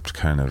script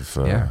kind of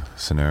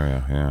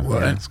scenario. Yeah.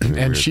 Well,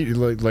 and she,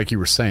 like you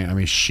were saying, I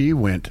mean, she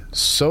went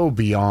so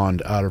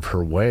beyond out of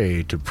her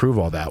way to prove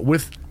all that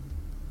with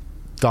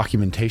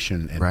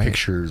documentation and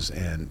pictures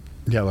and,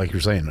 like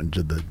you're saying,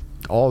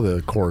 all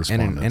the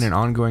correspondence. And an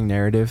ongoing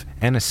narrative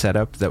and a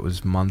setup that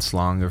was months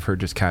long of her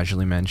just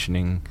casually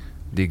mentioning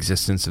the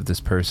existence of this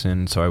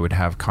person, so I would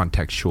have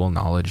contextual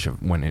knowledge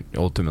of when it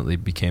ultimately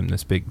became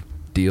this big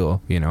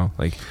deal, you know,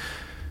 like...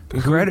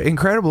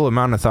 Incredible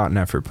amount of thought and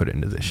effort put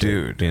into this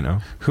shit, dude. You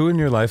know, who in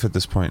your life at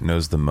this point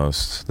knows the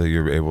most that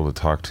you're able to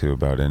talk to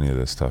about any of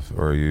this stuff,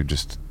 or are you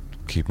just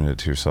keeping it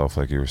to yourself,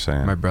 like you were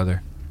saying? My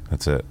brother.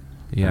 That's it.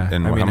 Yeah.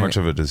 And how much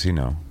of it does he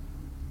know?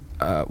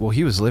 Well,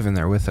 he was living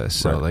there with us,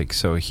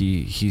 so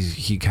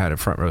he had a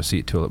front row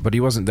seat to it, but he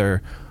wasn't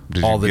there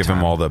all the time. Did you give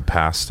him all the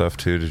past stuff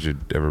too? Did you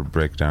ever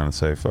break down and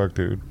say, "Fuck,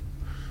 dude"?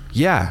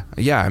 Yeah.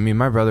 I mean,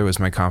 my brother was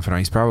my confidant.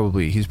 He's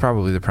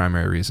probably the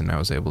primary reason I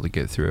was able to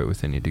get through it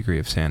with any degree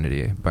of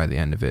sanity by the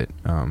end of it.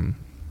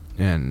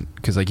 And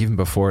because, like, even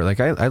before, like,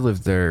 I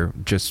lived there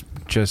just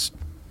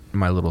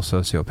my little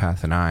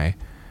sociopath and I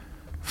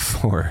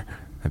for,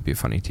 that'd be a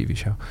funny TV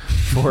show,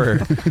 for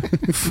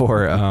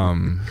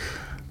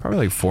probably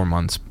like 4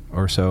 months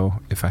or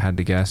so, if I had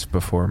to guess,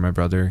 before my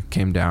brother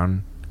came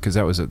down. Because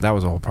that was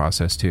a whole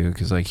process too.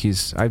 Because, like,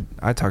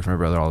 I talk to my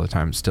brother all the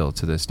time still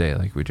to this day.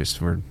 Like,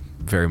 we're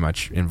very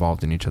much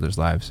involved in each other's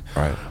lives.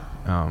 Right.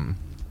 And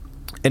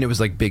it was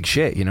like big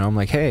shit, you know. I'm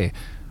like, hey,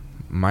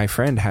 my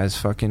friend has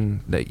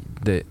fucking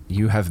that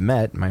you have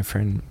met. My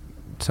friend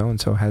so and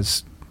so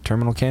has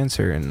terminal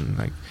cancer, and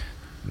like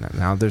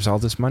now there's all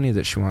this money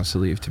that she wants to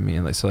leave to me.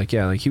 And like, so, like,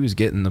 yeah, like, he was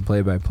getting the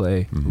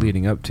play-by-play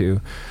leading up to,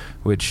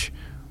 which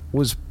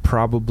was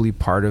probably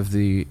part of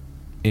the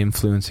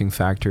influencing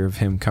factor of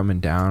him coming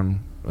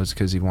down, was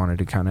because he wanted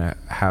to kind of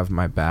have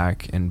my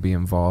back and be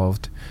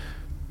involved,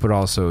 but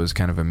also it was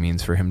kind of a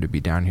means for him to be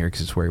down here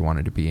because it's where he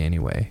wanted to be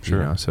anyway. Sure.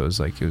 You know, so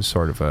it was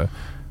sort of a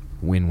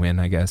win-win,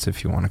 I guess,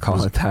 if you want to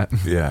call it that.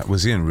 Yeah.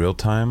 Was he in real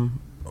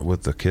time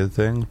with the kid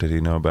thing? Did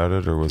he know about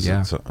it, or was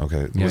it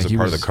okay? Yeah, was it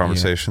part of the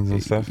conversations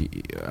and stuff?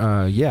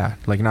 Yeah,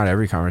 like, not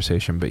every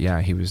conversation, but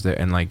yeah, he was there,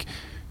 and like,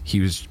 he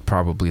was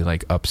probably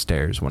like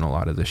upstairs when a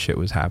lot of this shit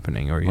was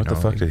happening, or what the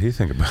fuck did he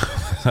think about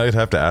it? I'd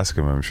have to ask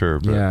him, I'm sure.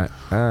 But.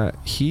 Yeah,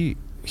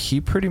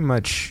 he pretty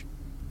much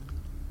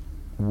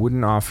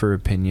wouldn't offer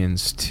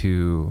opinions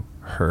to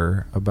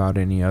her about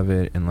any of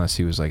it unless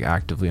he was like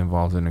actively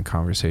involved in a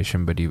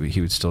conversation, but he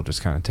would still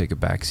just kind of take a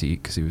back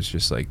seat because he was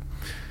just like,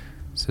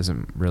 this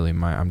isn't really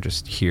I'm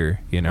just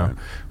here, you know. Right.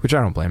 Which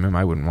I don't blame him.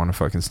 I wouldn't want to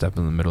fucking step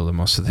in the middle of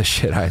most of this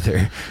shit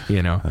either,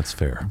 you know. That's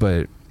fair.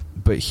 But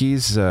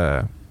he's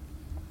the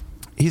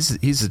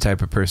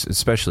type of person,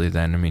 especially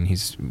then, I mean,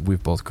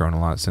 we've both grown a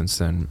lot since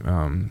then,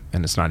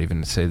 and it's not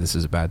even to say this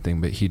is a bad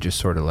thing, but he just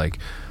sort of like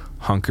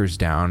hunkers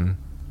down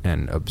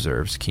and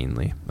observes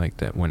keenly, like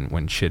that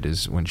when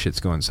shit's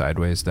going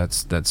sideways.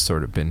 That's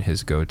sort of been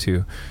his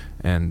go-to,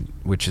 and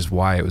which is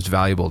why it was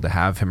valuable to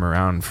have him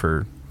around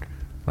for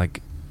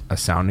like a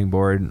sounding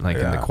board, like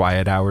in the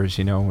quiet hours,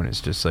 you know, when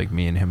it's just like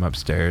me and him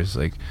upstairs,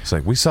 like it's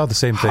like we saw the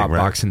same thing,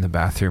 box in the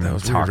bathroom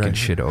and talking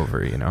shit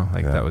over, you know,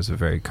 like that was a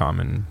very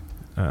common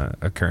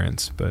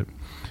occurrence. But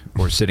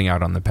we're sitting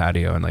out on the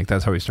patio, and like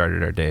that's how we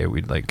started our day.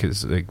 We'd like,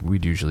 because like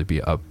we'd usually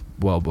be up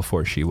well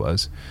before she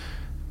was,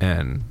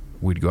 and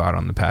we'd go out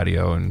on the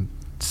patio and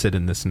sit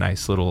in this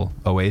nice little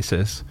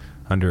oasis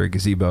under a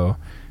gazebo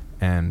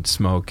and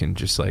smoke and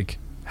just like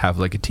have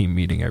like a team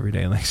meeting every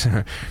day. Like,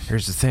 so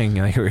here's the thing,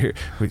 like we're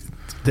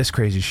this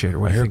crazy shit.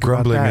 What you're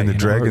grumbling in the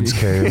dragon's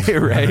cave.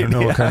 Right? I don't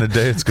know what kind of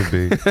day it's gonna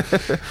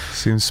be.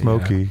 Seems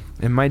smoky. Yeah.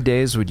 And my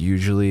days would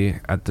usually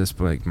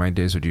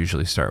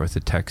start with a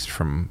text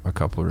from a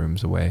couple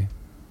rooms away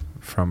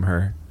from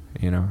her,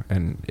 you know,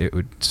 and it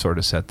would sort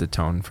of set the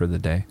tone for the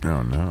day.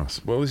 Oh no!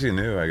 What was you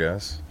knew? I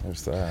guess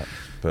there's that.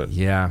 But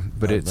yeah,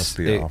 but it's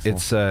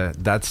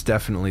that's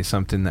definitely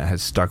something that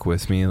has stuck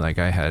with me. Like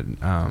I had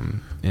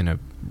in a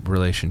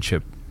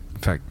relationship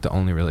fact, the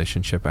only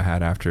relationship I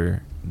had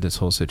after this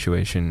whole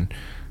situation,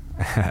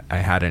 I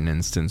had an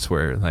instance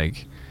where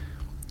like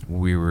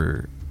we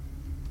were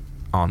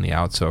on the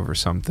outs over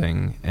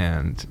something,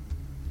 and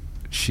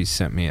she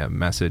sent me a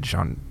message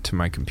to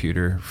my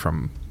computer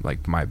from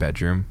like my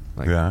bedroom,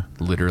 like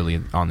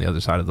literally on the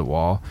other side of the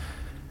wall.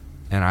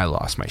 And I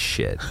lost my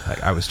shit.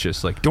 Like, I was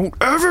just like, don't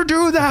ever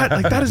do that.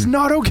 Like, that is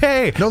not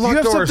okay. No locked you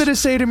have doors. something to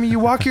say to me. You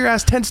walk your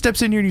ass 10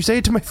 steps in here and you say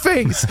it to my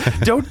face.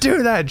 Don't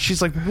do that. And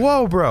she's like,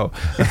 whoa, bro.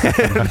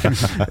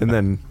 And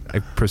then I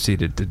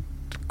proceeded to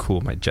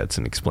cool my jets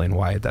and explain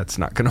why that's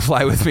not going to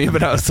fly with me.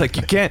 But I was like,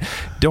 you can't,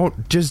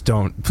 please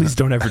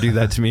don't ever do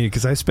that to me,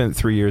 because I spent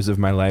 3 years of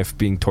my life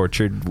being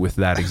tortured with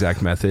that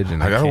exact method.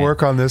 And I got to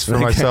work on this for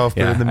myself,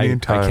 but in the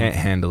meantime, I can't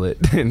handle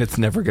it, and it's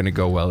never going to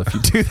go well if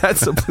you do that,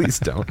 so please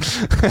don't.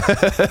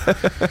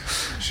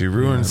 She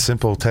ruined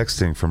simple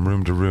texting from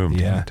room to room.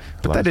 Yeah,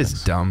 but that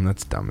is dumb.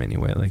 That's dumb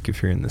anyway. Like,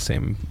 if you're in the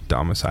same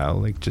domicile,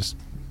 like, just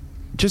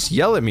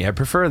yell at me. I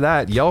prefer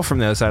that. Yell from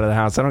the other side of the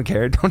house. I don't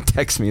care. Don't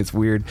text me. It's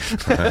weird.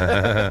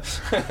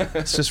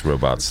 It's just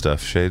robot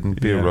stuff, Shaden.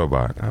 Be a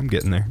robot. I'm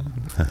getting there.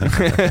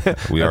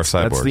 We are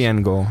cyborgs. That's the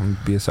end goal.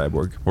 Be a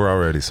cyborg. We're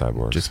already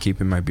cyborgs. Just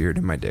keeping my beard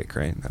and my dick,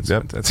 right?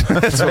 That's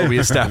what we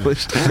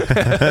established.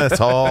 That's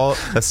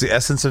the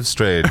essence of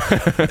straight.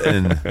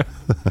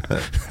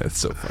 That's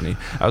so funny.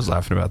 I was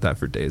laughing about that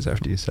for days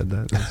after you said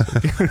that.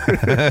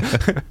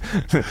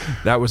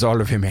 That was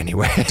all of him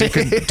anyway. Dick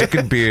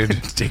and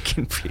beard. Dick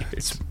and beard.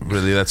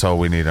 Really, that's all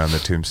we need on the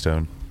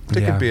tombstone.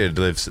 Dick and beard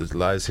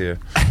lies here.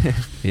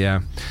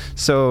 Yeah.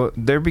 So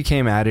there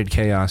became added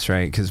chaos,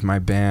 right? Because my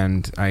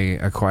band, I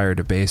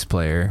acquired a bass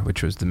player,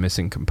 which was the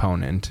missing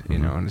component, you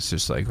know, and it's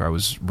just like I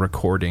was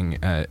recording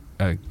at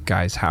a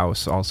guy's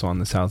house also on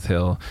the South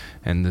Hill,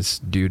 and this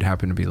dude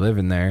happened to be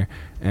living there,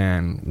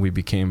 and we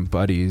became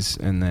buddies.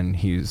 And then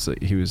he was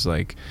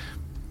like,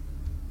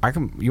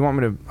 you want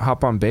me to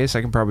hop on bass? I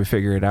can probably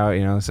figure it out.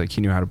 You know, it's like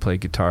he knew how to play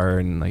guitar,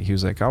 and like he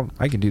was like,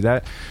 I can do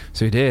that.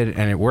 So he did,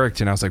 and it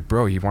worked. And I was like,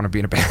 bro, you want to be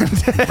in a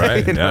band?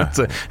 Right. You know?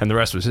 Yeah. And the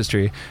rest was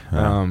history.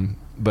 Yeah.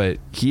 But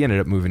he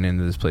ended up moving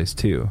into this place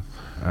too.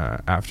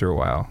 After a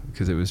while,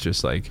 because it was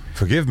just like,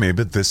 forgive me,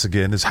 but this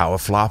again is how a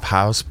flop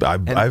house.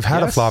 I've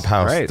had a flop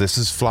house. Right. This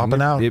is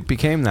flopping out. It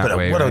became that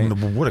way.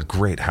 What a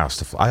great house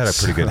to flop. I had a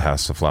pretty good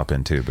house to flop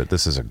into, but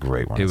this is a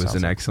great one. It was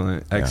an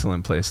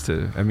excellent place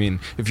to. I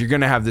mean, if you're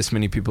gonna have this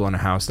many people in a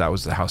house, that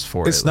was the house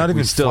for it. It's not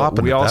even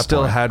flopping. We all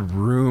still had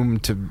room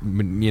to,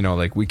 you know,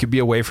 like we could be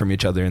away from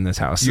each other in this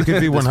house. You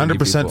could be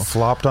 100%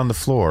 flopped on the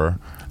floor.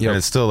 Yep. And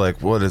it's still like,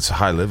 it's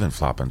high living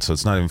flopping, so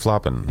it's not even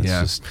flopping. It's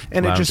just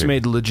and lounging. It just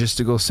made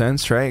logistical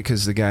sense, right?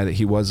 Because the guy that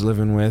he was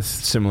living with,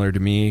 similar to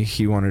me,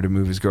 he wanted to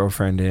move his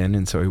girlfriend in,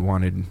 and so he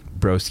wanted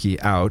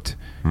broski out,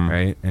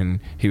 right?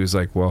 And he was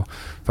like, well,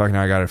 fuck,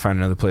 now I gotta find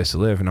another place to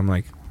live. And I'm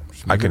like,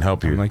 I can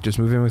help you. I'm like, just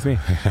move in with me.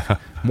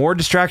 More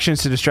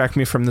distractions to distract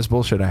me from this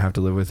bullshit I have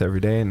to live with every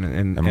day.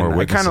 And more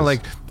I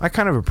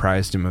kind of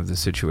apprised him of the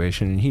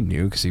situation, and he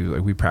knew, because he was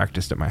like, we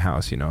practiced at my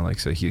house, you know, like,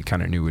 so he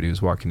kind of knew what he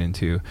was walking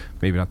into.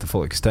 Maybe not the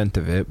full extent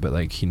of it, but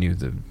like he knew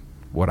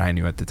what I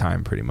knew at the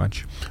time, pretty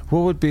much.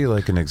 What would be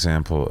like an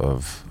example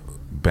of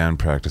band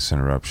practice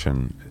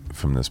interruption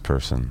from this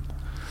person?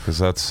 Because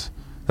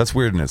that's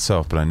weird in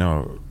itself, but I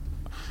know.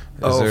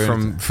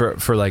 From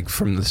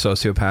the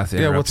sociopath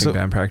interrupting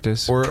band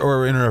practice,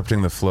 or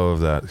interrupting the flow of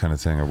that kind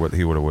of thing, or what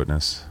he would have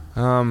witnessed.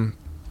 I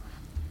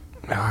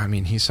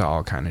mean, he saw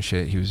all kind of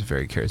shit. He was a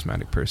very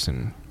charismatic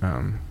person,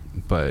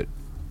 but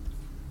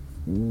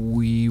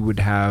we would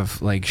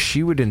have, like,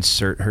 she would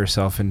insert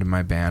herself into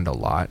my band a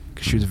lot,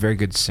 because she was a very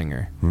good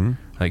singer. Mm-hmm.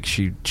 Like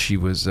she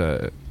was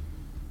a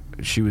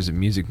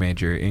music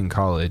major in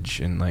college,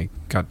 and like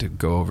got to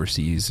go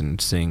overseas and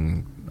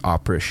sing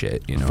opera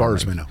shit. You know, as far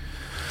as we know.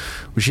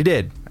 Well, she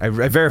did. I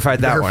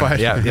verified that one.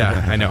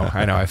 Yeah. I know.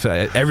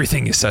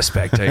 Everything is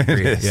suspect. I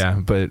agree. Yeah,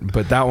 but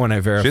that one I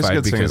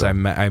verified because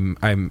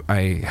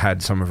I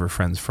had some of her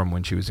friends from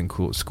when she was in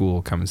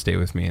school come and stay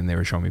with me, and they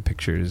were showing me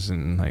pictures,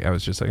 and like I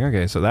was just like,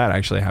 okay, so that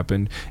actually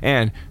happened.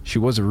 And she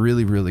was a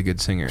really, really good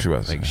singer. She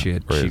was like she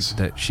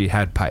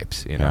had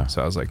pipes, you know. Yeah.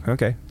 So I was like,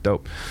 okay,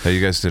 dope. Hey,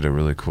 you guys did a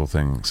really cool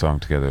song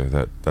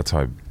together. That's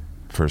how I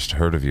first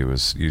heard of you,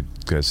 was you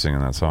guys singing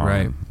that song,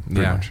 right?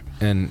 Yeah, much.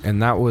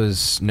 And that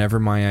was never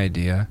my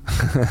idea.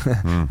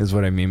 Is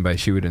what I mean by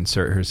she would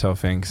insert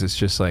herself in, because it's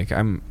just like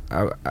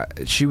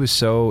she was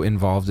so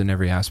involved in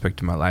every aspect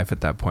of my life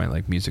at that point.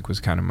 Like, music was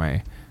kind of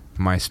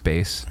my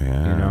space, you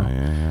know.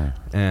 Yeah.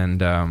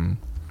 And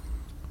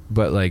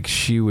but like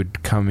she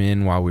would come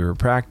in while we were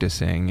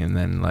practicing, and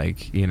then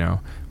like, you know,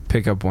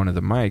 pick up one of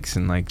the mics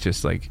and like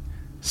just like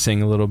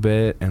sing a little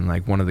bit, and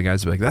like one of the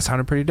guys would be like, that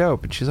sounded pretty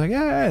dope, and she's like,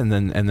 yeah, and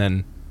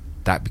then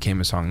that became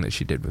a song that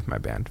she did with my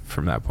band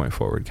from that point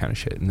forward, kind of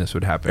shit. And this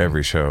would happen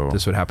every show.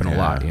 This would happen a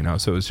lot, you know.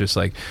 So it was just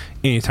like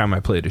anytime I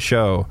played a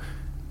show,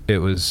 it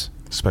was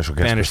special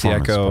guest Banish the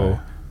Echo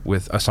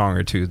with a song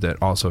or two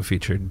that also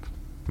featured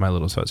my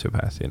little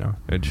sociopath, you know.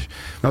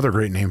 Another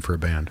great name for a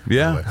band.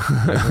 Yeah.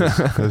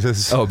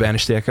 Oh,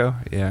 Banish the Echo.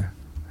 Yeah.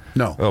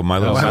 No. Oh, My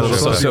Little My Little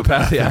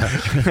Sociopath. Sociopath. Yeah.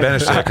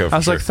 Spanish Psycho. I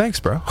was for like, sure. thanks,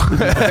 bro.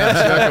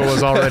 Echo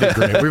was already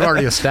great. We've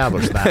already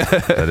established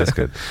that. That is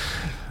good.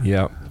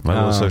 Yeah. My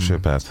Little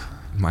Sociopath.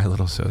 My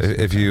Little Sociopath.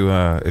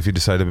 If you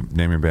decide to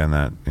name your band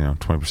that,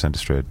 20% is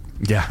straight.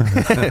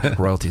 Yeah.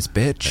 Royalties,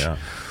 bitch. Yeah.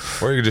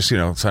 Or you could just,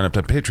 sign up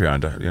to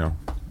Patreon to,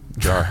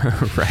 jar.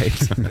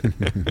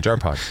 Right. Jar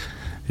Pod.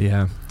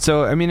 Yeah.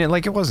 So, I mean, it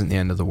wasn't the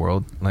end of the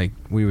world. Like,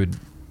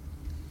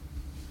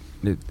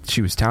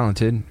 she was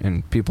talented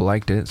and people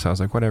liked it. So I was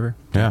like, whatever.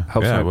 Yeah.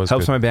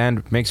 Helps my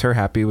band, makes her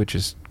happy, which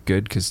is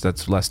good because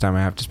that's less time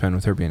I have to spend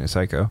with her being a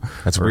psycho.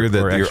 That's weird that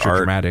your extra art,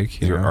 dramatic,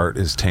 your art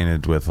is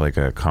tainted with like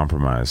a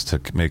compromise to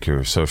make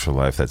your social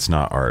life that's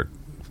not art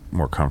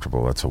more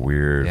comfortable. That's a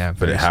weird,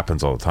 but it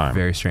happens all the time.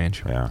 Very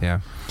strange. Yeah.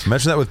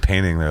 Imagine that with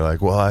painting. They're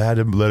like, well, I had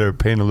to let her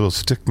paint a little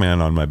stick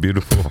man on my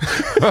beautiful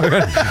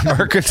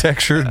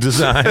architecture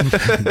design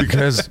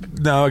because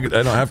now I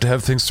don't have to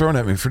have things thrown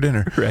at me for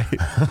dinner. Right.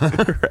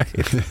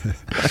 Right.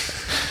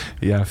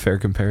 Yeah, fair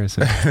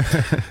comparison.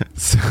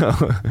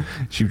 So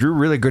she drew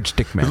really good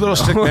stick men. A little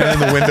stick man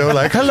in the window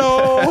like,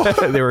 hello.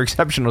 They were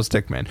exceptional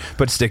stick men,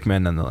 but stick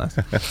men nonetheless.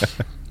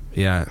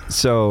 Yeah.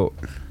 So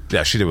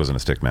yeah, she wasn't a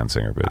stick man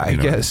singer, but I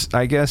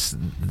guess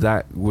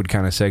that would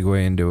kind of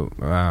segue into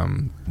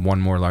one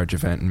more large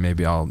event, and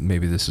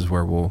maybe this is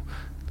where we'll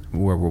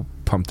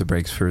pump the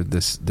brakes for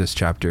this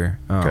chapter.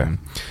 Okay.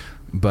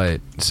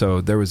 But so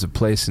there was a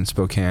place in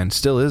Spokane,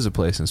 still is a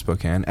place in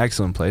Spokane,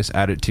 excellent place.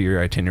 Add it to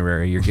your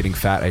itinerary. You're getting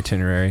fat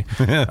itinerary.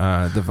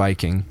 The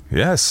Viking.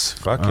 Yes,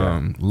 fuck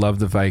yeah. Love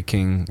the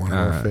Viking. One of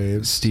our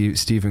faves.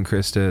 Steve and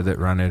Krista that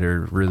run it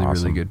are really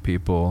Awesome. really good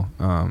people.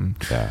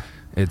 Yeah.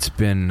 It's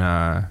been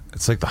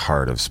It's like the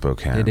heart of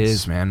Spokane. it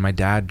is, man. My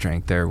dad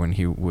drank there when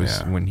he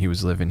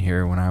was living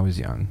here when I was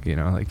young.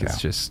 It's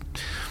just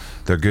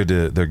They're good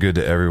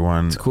to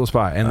everyone. it's a cool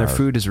spot, and their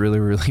food is really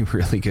really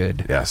really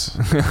good. Yes,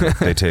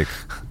 they take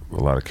a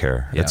lot of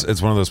care. Yeah.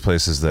 It's one of those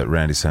places that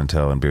Randy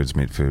Santel and Beards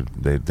Meat Food.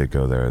 They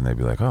go there and they'd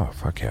be like, oh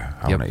fuck yeah,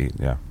 I want to eat.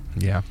 Yeah,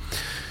 Yeah.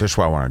 that's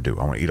what I want to do.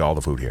 I want to eat all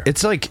the food here.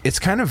 It's like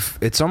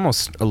it's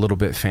almost a little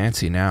bit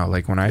fancy now.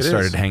 Like when I It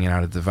started is. hanging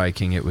out at the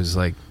Viking, it was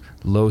like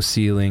low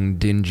ceiling,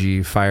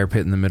 dingy, fire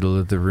pit in the middle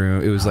of the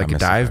room. It was like a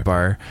miss the dive Viking.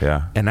 bar.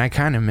 Yeah. And I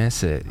kind of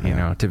miss it,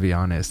 to be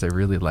honest. I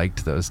really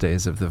liked those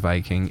days of the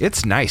Viking.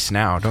 It's nice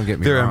now, don't get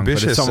me They're wrong.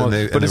 ambitious but and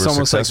it's they almost,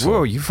 were like, successful.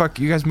 whoa,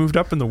 you guys moved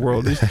up in the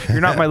world.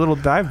 You're not my little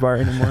dive bar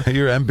anymore.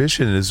 Your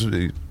ambition is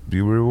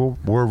you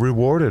were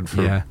rewarded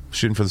for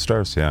shooting for the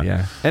stars. Yeah.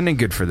 Yeah. And then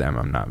good for them.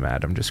 I'm not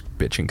mad. I'm just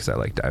bitching because I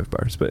like dive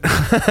bars. But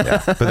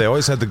Yeah. But they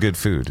always had the good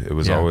food. It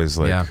was always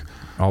like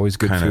always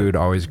good kinda- food,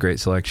 always great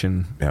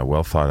selection. yeah,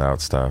 well thought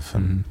out stuff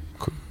and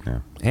yeah.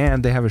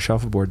 And they have a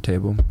shuffleboard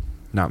table.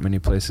 Not many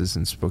places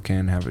in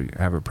Spokane have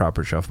a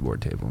proper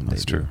shuffleboard table. And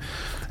That's they do. true.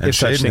 And If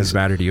such Shaden things is-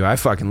 matter to you, I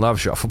fucking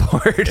love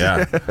shuffleboard.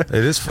 Yeah,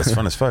 it's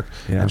fun as fuck.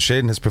 Yeah. And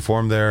Shaden has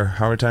performed there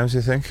how many times do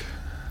you think?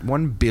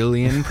 1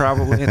 billion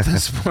probably at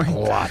this point. A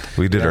lot.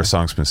 We did our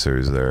Songsmith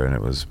series there, and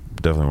it was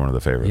definitely one of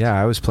the favorites.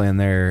 Yeah, I was playing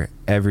there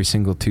every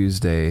single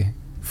Tuesday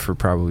for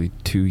probably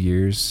 2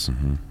 years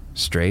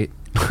straight.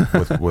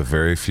 with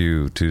very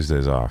few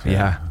Tuesdays off.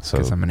 Yeah,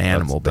 'cause I'm an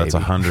animal, that's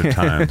baby. 100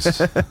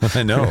 times.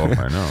 I know.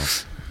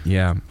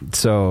 Yeah.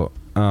 So,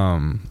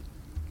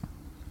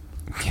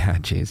 yeah,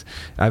 jeez.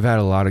 I've had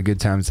a lot of good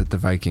times at the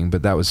Viking,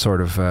 but that was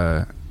sort of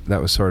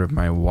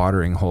my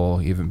watering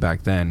hole even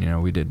back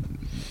then. We did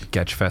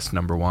Getchfest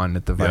 #1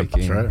 at the Yep,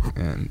 Viking. that's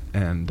right.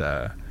 And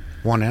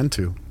 1 and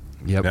 2.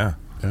 yep. Yeah.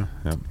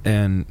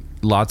 And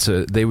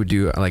they would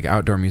do like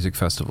outdoor music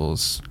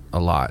festivals a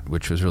lot,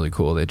 which was really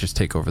cool. They'd just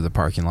take over the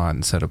parking lot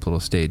and set up little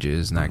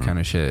stages and that kind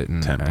of shit.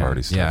 And Tent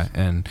party stuff. Yeah.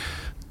 And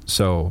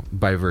so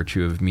by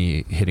virtue of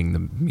me hitting the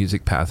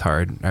music path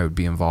hard, I would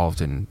be involved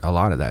in a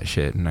lot of that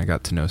shit. And I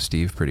got to know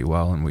Steve pretty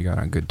well and we got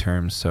on good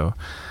terms. So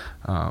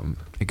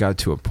it got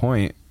to a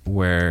point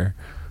where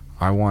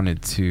I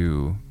wanted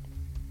to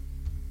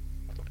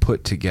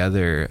put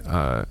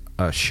together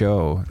a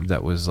show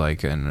that was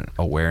like an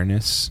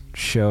awareness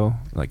show,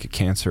 like a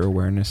cancer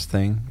awareness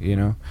thing,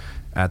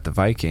 at the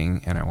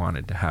Viking, and I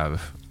wanted to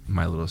have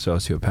My Little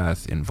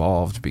Sociopath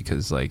involved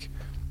because like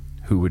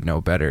who would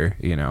know better,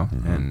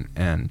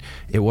 and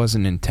it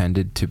wasn't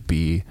intended to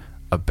be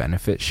a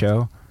benefit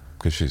show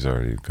Because she's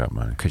already got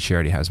money. because she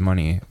already has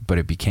money, but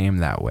it became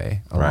that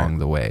way along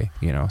the way,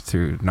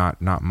 through not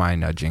my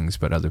nudgings,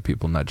 but other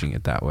people nudging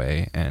it that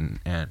way. And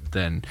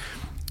then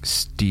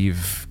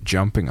Steve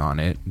jumping on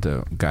it,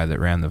 the guy that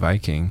ran the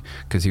Viking,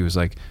 because he was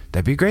like,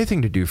 that'd be a great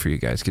thing to do for you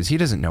guys, because he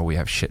doesn't know we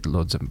have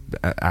shitloads of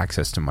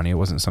access to money. It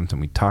wasn't something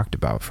we talked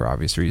about for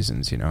obvious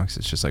reasons, because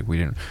it's just like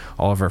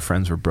all of our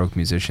friends were broke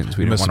musicians.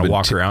 We didn't must want have to been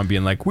walk around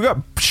being like, we got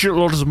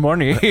shitloads of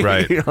money.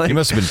 Right. Like- He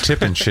must have been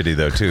tipping shitty,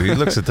 though, too. He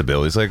looks at the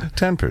bill. He's like,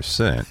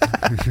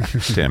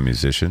 10%. Damn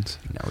musicians.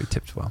 No, we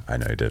tipped well. I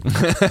know he did.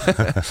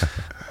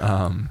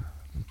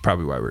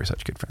 Probably why we were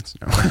such good friends.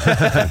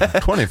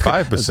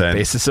 25%.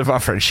 Basis of our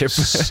friendship.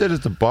 Sit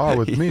at the bar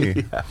with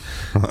me.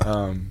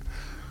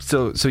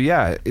 So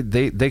yeah,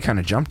 they kind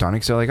of jumped on it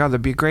because they're like, oh,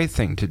 that'd be a great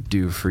thing to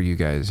do for you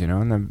guys, you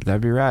know, and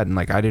that'd be rad. And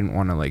like, I didn't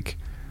want to like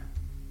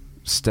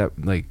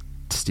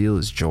steal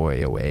his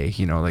joy away,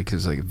 you know, like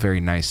it's like a very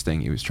nice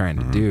thing he was trying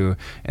to do.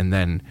 And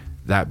then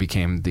that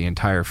became the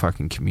entire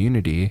fucking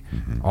community,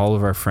 all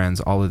of our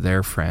friends, all of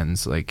their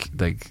friends, like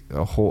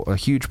a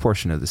huge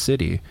portion of the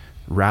city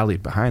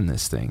rallied behind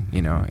this thing,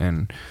 you know,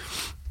 and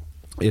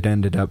it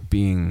ended up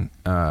being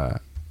a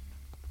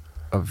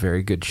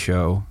very good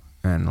show,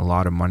 and a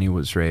lot of money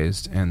was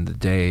raised. And the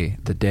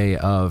day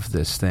of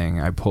this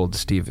thing, I pulled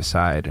Steve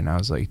aside and I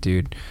was like,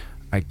 dude,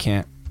 I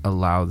can't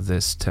allow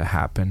this to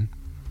happen.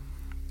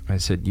 I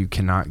said, you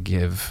cannot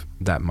give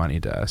that money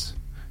to us.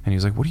 And he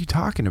was like, what are you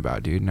talking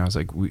about, dude? And I was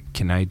like,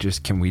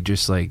 can we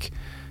just like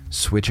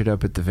switch it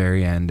up at the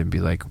very end and be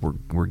like,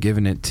 we're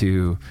giving it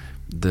to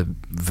the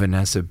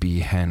Vanessa B.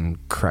 Hen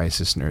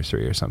Crisis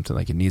Nursery or something,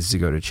 like it needs to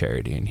go to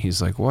charity. And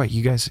he's like, what,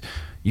 you guys,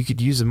 you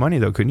could use the money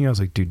though, couldn't you? I was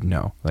like, dude,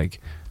 no, like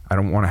I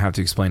don't want to have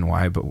to explain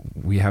why, but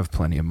we have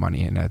plenty of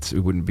money, and it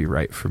wouldn't be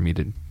right for me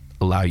to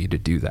allow you to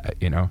do that,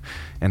 you know?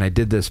 And I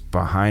did this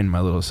behind my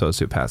little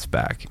sociopath's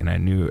back, and I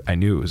knew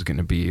it was going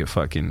to be a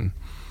fucking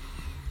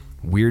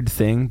weird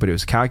thing, but it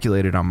was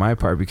calculated on my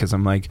part, because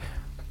I'm like,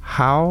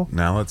 how,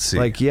 now let's see,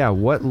 like, yeah,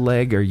 what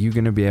leg are you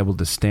going to be able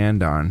to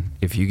stand on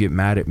if you get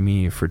mad at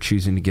me for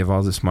choosing to give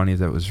all this money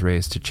that was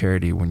raised to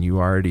charity when you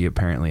already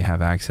apparently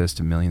have access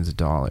to millions of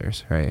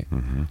dollars, right?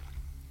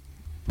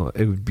 Well,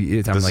 it would be,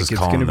 I'm like, it's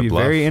going to be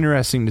very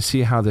interesting to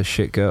see how this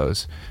shit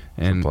goes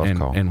and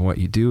what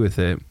you do with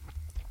it.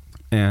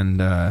 And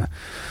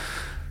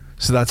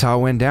so that's how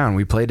it went down.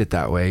 We played it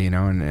that way, you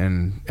know,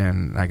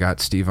 and I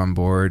got Steve on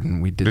board,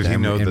 and we did that. He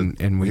know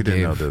and we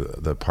didn't know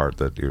the part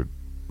that you're.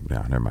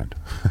 Yeah, never mind.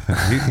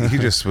 he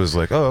just was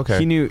like, oh, okay.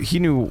 He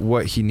knew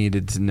what he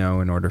needed to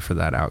know in order for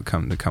that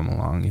outcome to come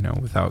along, you know,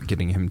 without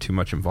getting him too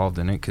much involved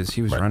in it, because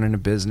he was running a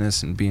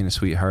business and being a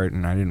sweetheart,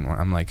 and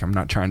I'm like, I'm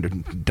not trying to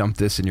dump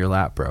this in your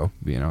lap, bro,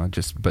 you know,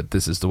 but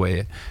this is the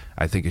way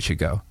I think it should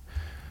go,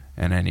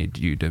 and I need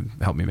you to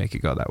help me make it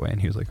go that way.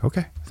 And he was like,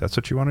 okay, if that's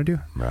what you want to do,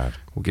 right,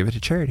 we'll give it to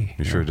charity.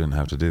 You sure didn't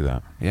have to do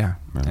that. Yeah.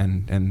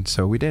 And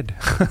so we did.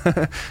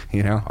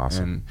 You know,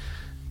 awesome.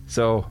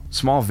 So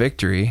small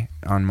victory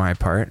on my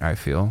part, I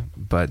feel,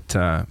 but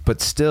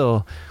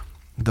still,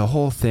 the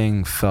whole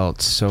thing felt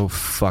so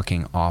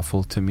fucking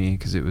awful to me,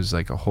 because it was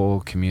like a whole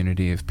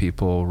community of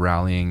people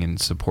rallying in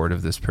support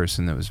of this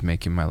person that was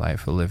making my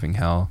life a living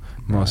hell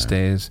most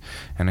days.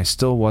 And I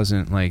still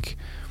wasn't like,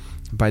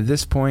 by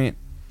this point,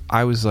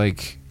 I was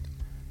like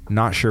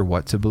not sure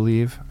what to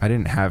believe. I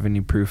didn't have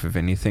any proof of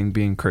anything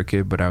being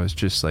crooked, but I was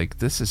just like,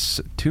 this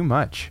is too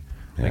much.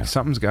 Yeah. Like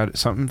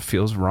something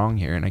feels wrong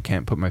here, and I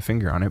can't put my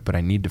finger on it, but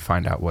I need to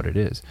find out what it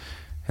is.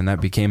 And that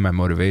became my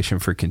motivation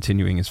for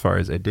continuing as far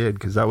as I did,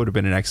 because that would have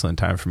been an excellent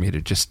time for me to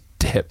just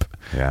dip.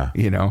 Yeah.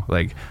 You know,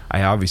 like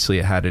I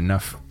obviously had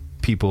enough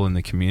people in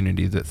the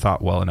community that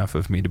thought well enough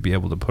of me to be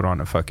able to put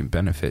on a fucking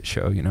benefit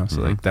show, you know?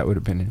 So like that would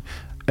have been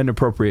an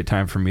appropriate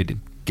time for me to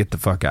get the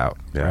fuck out.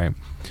 Yeah. Right.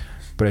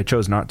 But I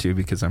chose not to,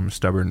 because I'm a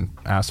stubborn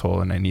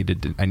asshole, and I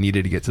needed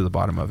to get to the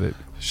bottom of it.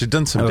 She'd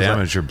done some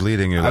damage. Like, you're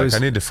bleeding. You're like, I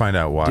need to find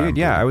out why. Dude,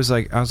 yeah, I was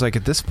like,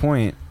 at this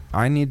point,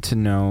 I need to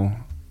know.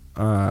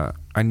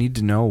 I need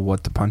to know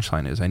what the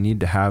punchline is. I need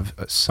to have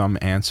some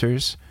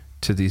answers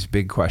to these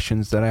big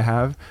questions that I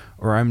have,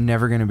 or I'm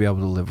never going to be able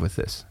to live with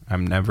this.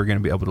 I'm never going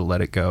to be able to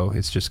let it go.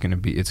 It's just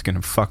going to it's going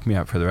to fuck me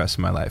up for the rest of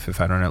my life if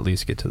I don't at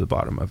least get to the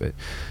bottom of it.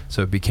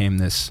 So it became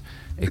this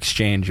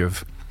exchange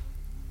of,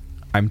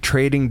 I'm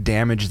trading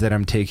damage that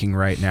I'm taking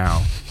right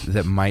now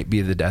that might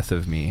be the death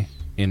of me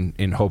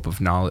in hope of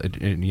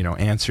knowledge, you know,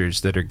 answers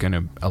that are going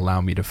to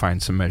allow me to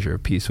find some measure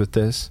of peace with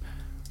this,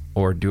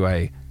 or do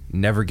I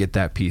never get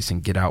that peace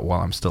and get out while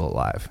I'm still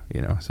alive,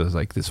 you know? So it's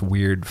like this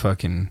weird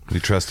fucking...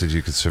 You trusted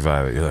you could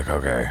survive it. You're like,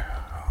 okay.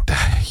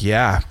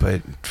 Yeah,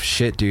 but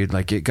shit, dude,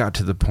 like it got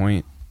to the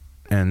point,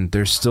 and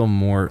there's still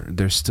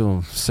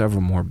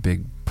several more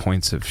big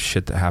points of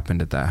shit that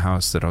happened at that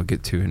house that I'll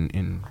get to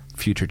in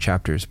future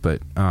chapters,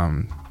 but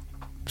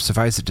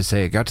suffice it to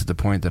say, it got to the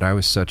point that I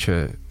was such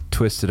a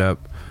twisted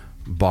up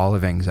ball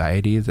of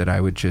anxiety that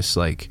I would just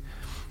like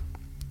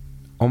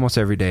almost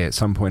every day at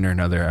some point or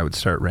another I would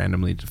start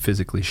randomly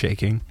physically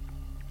shaking,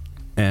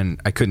 and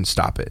I couldn't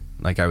stop it.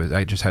 Like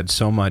I just had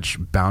so much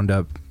bound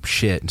up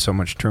shit and so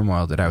much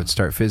turmoil that I would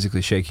start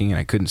physically shaking, and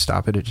I couldn't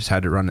stop it. It just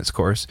had to run its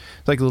course.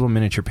 It's like little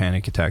miniature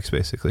panic attacks,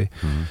 basically.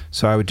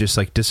 So I would just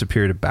like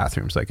disappear to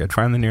bathrooms. Like I'd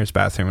find the nearest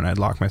bathroom and I'd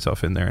lock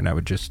myself in there, and I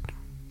would just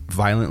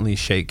violently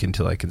shake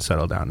until I could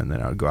settle down, and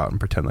then I would go out and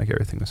pretend like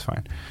everything was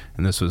fine.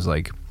 And this was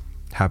like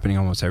happening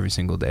almost every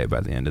single day by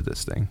the end of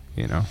this thing,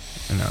 you know?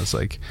 And I was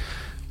like,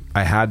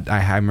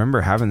 I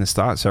remember having this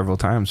thought several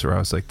times where I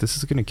was like, this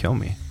is going to kill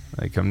me.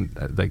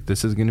 Like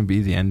this is going to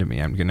be the end of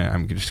me.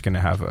 I'm just going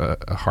to have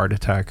a heart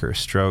attack or a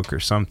stroke or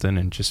something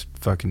and just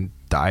fucking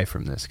die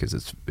from this, because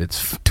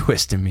it's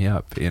twisting me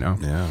up, you know?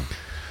 Yeah.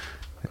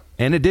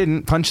 And it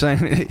didn't.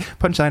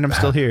 Punchline, I'm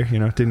still here, you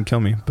know? It didn't kill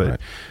me, but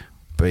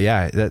But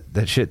yeah,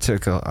 that shit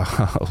took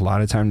a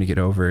lot of time to get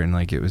over, and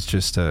like it was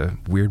just a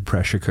weird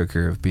pressure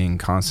cooker of being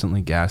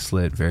constantly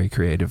gaslit very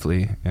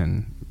creatively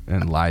and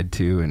lied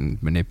to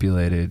and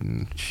manipulated,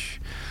 and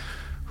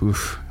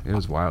oof, it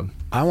was wild.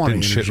 I want to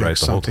Didn't shit interject right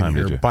the whole something time, did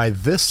here. you? By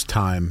this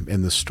time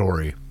in the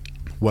story,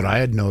 what I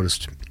had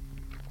noticed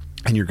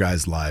in your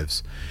guys'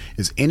 lives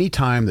is any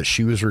time that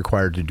she was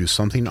required to do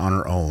something on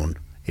her own,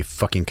 a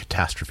fucking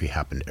catastrophe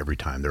happened every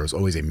time. There was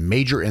always a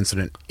major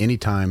incident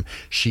anytime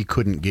she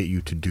couldn't get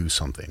you to do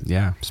something.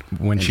 Yeah,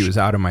 when she was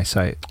out of my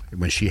sight.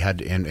 When she had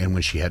to, and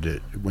when she had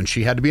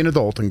to be an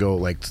adult and go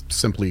like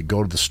simply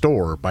go to the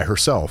store by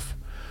herself,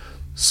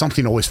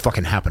 something always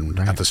fucking happened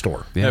at the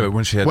store. Yeah, but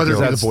when she had Whether to it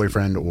go, be the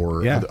boyfriend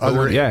or Yeah.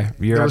 other, Yeah,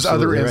 you're there was other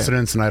absolutely right.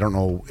 incidents, and I don't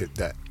know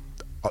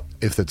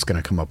if that's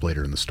going to come up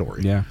later in the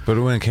story. Yeah. but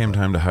when it came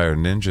time to hire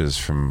ninjas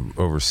from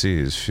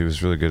overseas, she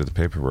was really good at the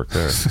paperwork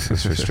there.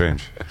 That's very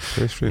strange.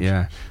 Very strange.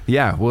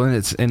 Yeah. Well,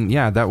 and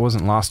that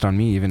wasn't lost on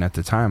me even at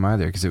the time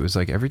either, because it was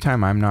like every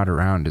time I'm not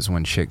around is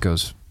when shit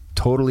goes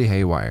totally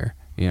haywire.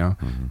 You know,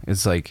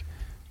 it's like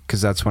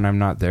because that's when I'm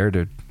not there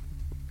to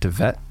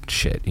vet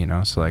shit. You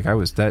know, so like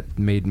that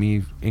made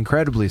me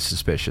incredibly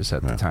suspicious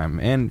at the time,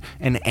 and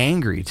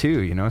angry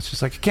too. You know, it's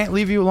just like I can't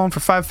leave you alone for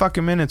 5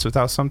 fucking minutes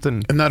without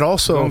something. And that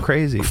also going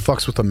crazy.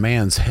 fucks with a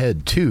man's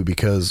head too,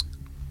 because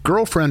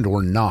girlfriend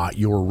or not,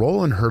 your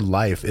role in her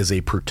life is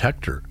a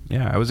protector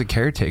Yeah, I was a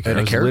caretaker. and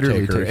I a was literally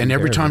caretaker. taking And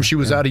every care time of she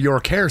was her. out of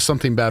your care,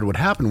 something bad would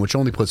happen, which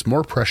only puts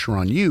more pressure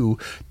on you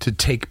to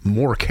take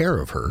more care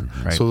of her.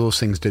 Right. So those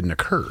things didn't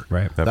occur.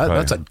 Right.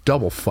 That's a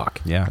double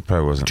fuck. Yeah.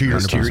 Probably wasn't To your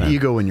 100%.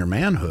 ego and your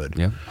manhood.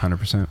 Yep,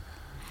 100%.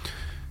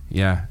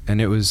 Yeah, and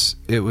it was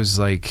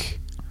like,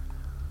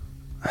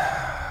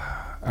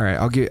 all right,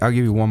 I'll give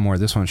you one more.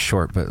 This one's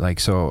short, but like,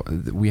 so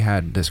we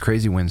had this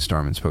crazy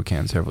windstorm in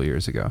Spokane several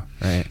years ago,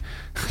 right?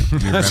 You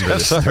remember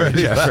this story?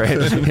 Yeah,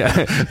 right.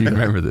 Yeah, you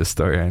remember this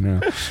story? I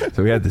know.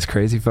 So we had this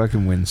crazy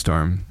fucking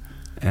windstorm,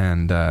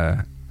 and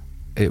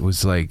it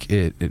was like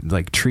it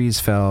like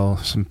trees fell,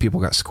 some people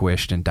got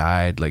squished and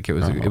died. Like it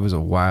was a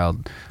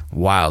wild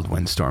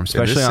windstorm,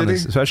 especially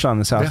on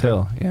the South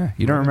Hill. Yeah,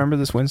 you don't remember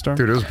this windstorm?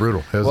 Dude, it was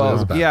brutal. It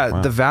was bad. Yeah,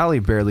 Wow. the valley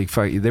barely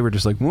fight. They were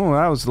just like, "Whoa,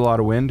 that was a lot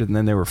of wind," and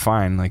then they were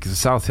fine. Like the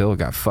South Hill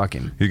got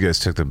fucking You guys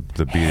took the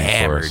beating for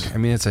hammered. us. I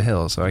mean, it's a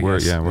hill, so I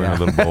guess We're in a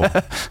little bowl.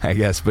 I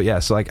guess, but yeah.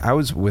 So like, I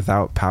was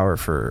without power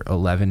for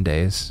 11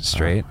 days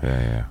straight,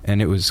 Yeah.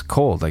 and it was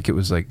cold. Like it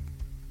was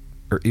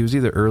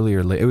either early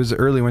or late. It was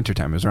early winter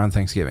time. It was around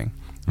Thanksgiving.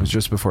 It was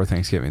just before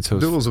Thanksgiving. So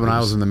It was when I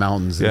was in the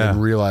mountains. I Yeah.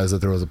 didn't realize that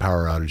there was a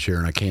power outage here,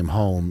 and I came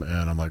home,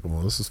 and I'm like,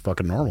 well, this is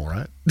fucking normal,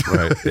 right?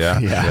 Right. Yeah.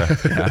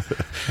 yeah,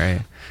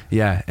 right.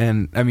 Yeah,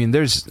 and I mean,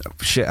 there's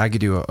shit. I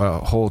could do a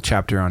whole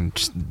chapter on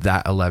just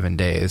that 11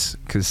 days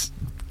because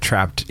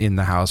trapped in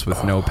the house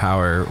with no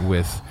power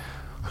with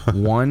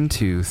 1,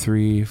 2,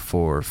 3,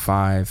 4,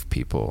 5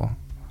 people.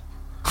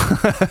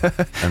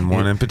 And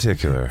one in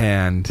particular.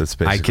 And that's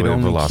I could basically a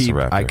only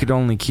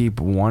velociraptor. keep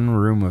one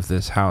room of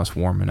this house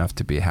warm enough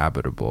to be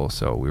habitable.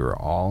 So we were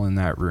all in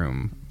that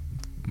room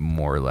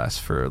more or less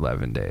for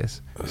 11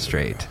 days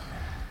straight.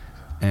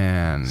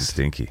 And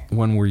Stinky.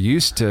 when we're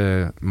used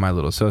to my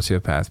little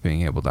sociopath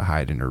being able to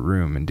hide in her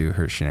room and do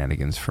her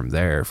shenanigans from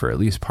there for at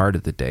least part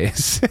of the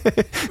days,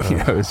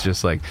 it's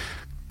just like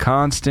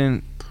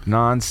constant,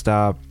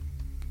 nonstop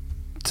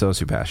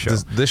sociopath show.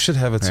 This should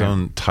have its Right.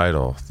 own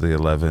title, The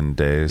 11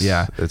 Days.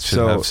 Yeah, It should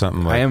have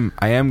something like...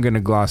 I am going to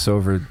gloss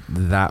over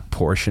that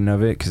portion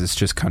of it because it's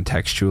just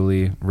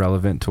contextually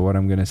relevant to what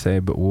I'm going to say.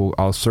 But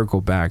I'll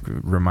circle back.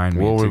 Remind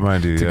me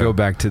to go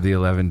back to the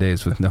 11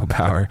 days with no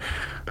power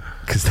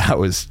because that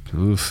was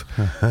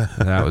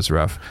that was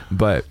rough.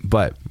 But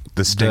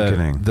The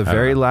stinkening. the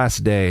very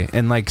last day,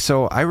 and like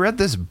so, I read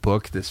this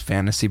book, this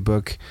fantasy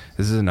book.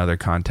 This is another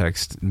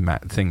context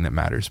thing that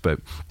matters, but.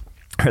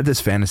 I read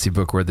this fantasy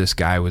book where this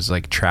guy was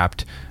like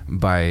trapped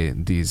by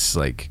these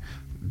like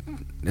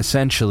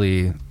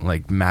essentially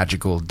like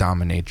magical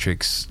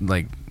dominatrix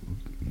like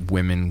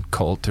women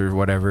cult or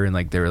whatever, and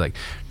like they were like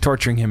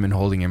torturing him and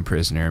holding him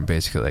prisoner and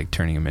basically like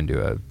turning him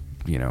into a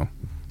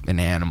an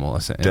animal.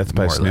 Death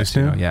by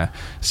snoo-snoo? Yeah.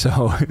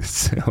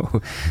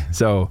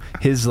 So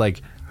his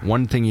like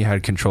one thing he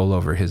had control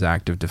over, his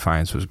act of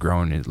defiance, was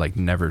growing, like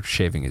never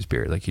shaving his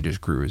beard. Like he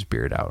just grew his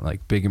beard out,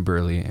 like big and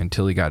burly,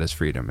 until he got his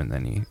freedom, and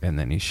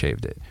then he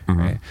shaved it. Mm-hmm.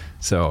 Right.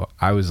 So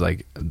I was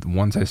like,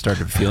 once I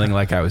started feeling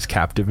like I was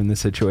captive in the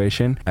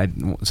situation,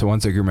 so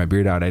once I grew my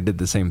beard out, I did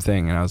the same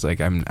thing, and I was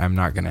like, I'm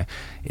not gonna.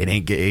 It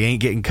ain't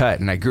getting cut,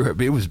 and I grew up.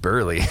 It was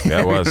burly.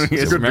 Yeah, it was. I It's a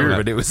good remember,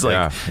 beard. but it was like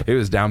Yeah. it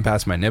was down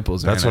past my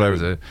nipples. That's man.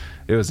 what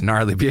It was a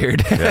gnarly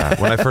beard. Yeah.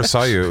 When I first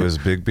saw you, it was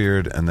big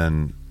beard, and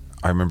then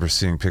I remember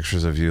seeing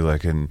pictures of you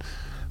like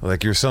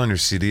you were selling your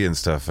CD and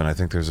stuff, and I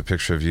think there's a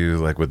picture of you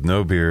like with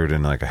no beard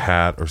and like a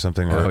hat or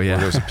something. Oh, yeah. Where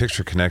there was a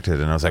picture connected,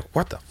 and I was like,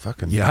 "What the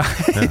fucking?" Yeah,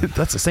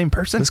 that's the same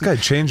person. This guy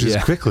changes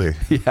quickly.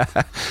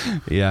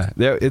 Yeah.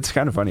 It's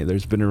kind of funny.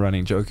 There's been a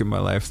running joke in my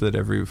life that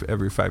every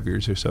 5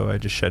 years or so, I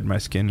just shed my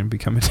skin and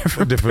become a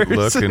different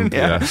look, person. and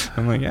yeah.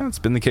 I'm like, yeah, it's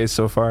been the case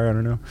so far. I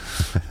don't know,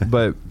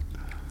 but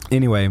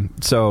Anyway,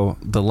 so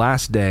the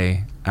last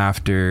day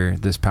after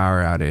this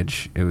power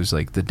outage, it was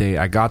like the day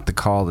I got the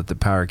call that the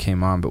power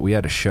came on, but we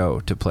had a show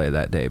to play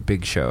that day,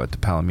 big show at the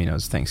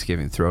Palominos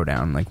Thanksgiving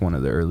Throwdown, like one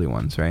of the early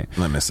ones, right?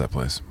 I miss that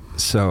place.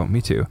 So,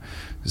 me too.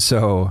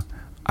 So,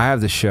 I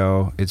have the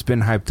show. It's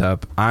been hyped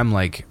up. I'm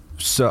like,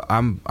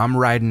 I'm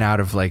riding out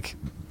of like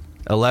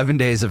 11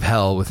 days of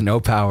hell with no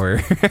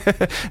power.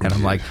 And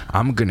I'm like,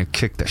 I'm going to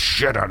kick the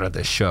shit out of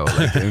this show.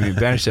 Like, I mean,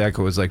 Banished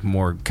Echo was like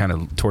more kind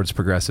of towards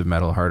progressive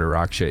metal, harder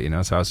rock shit, you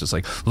know? So I was just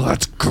like,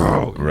 let's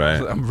go.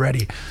 Right. I'm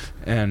ready.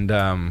 And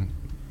I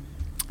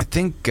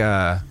think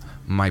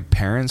my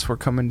parents were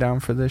coming down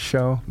for this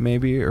show,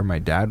 maybe, or my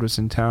dad was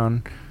in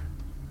town.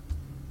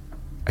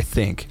 I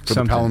think. For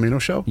the Palomino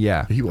show?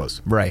 Yeah. He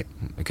was. Right.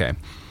 Okay.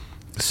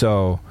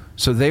 So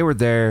they were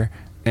there,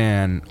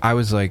 and I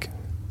was like,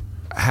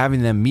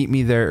 having them meet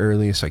me there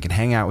early so I could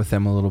hang out with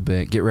them a little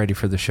bit, get ready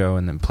for the show,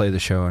 and then play the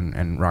show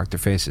and rock their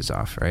faces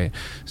off, right?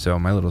 So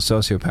my little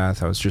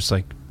sociopath, I was just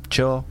like,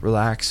 chill,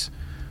 relax,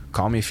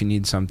 call me if you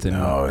need something.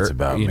 No, it's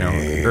about you know,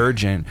 me.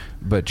 urgent,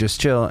 but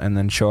just chill and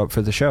then show up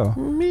for the show.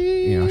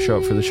 You know, show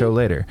up for the show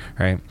later,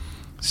 right?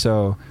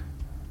 So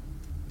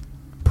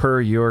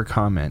per your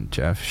comment,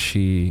 Jeff,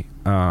 she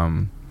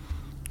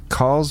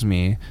calls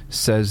me,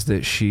 says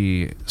that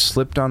she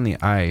slipped on the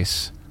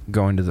ice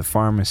going to the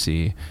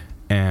pharmacy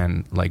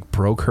and like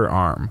broke her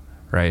arm,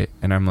 right?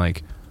 And I'm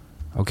like,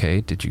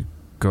 okay, did you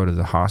go to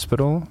the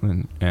hospital?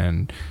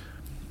 And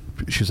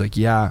she was like,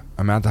 yeah,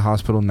 I'm at the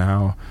hospital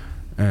now.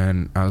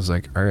 And I was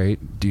like, all right,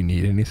 do you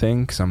need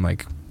anything? Because I'm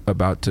like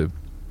about to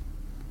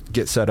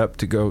get set up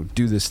to go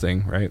do this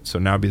thing, right? So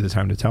now would be the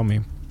time to tell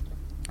me.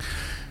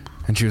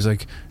 And she was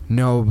like,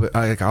 no, but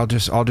I'll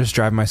just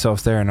drive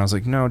myself there. And I was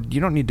like, no,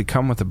 you don't need to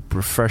come with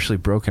a freshly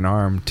broken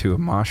arm to a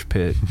mosh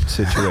pit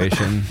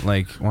situation.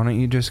 Like, why don't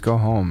you just go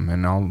home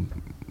and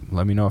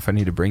let me know if I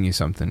need to bring you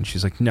something.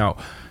 She's like, no,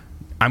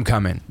 I'm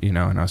coming, you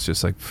know. And I was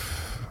just like,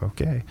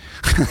 okay,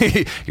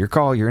 your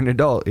call, you're an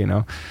adult, you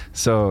know.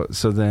 So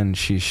then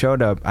she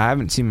showed up. I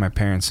haven't seen my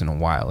parents in a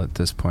while at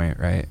this point,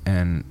 right?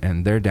 And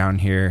they're down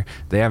here.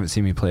 They haven't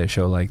seen me play a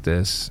show like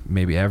this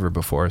maybe ever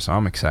before, so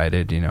I'm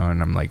excited, you know.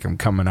 And I'm like, I'm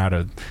coming out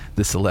of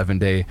this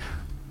 11-day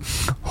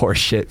horse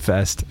shit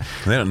fest.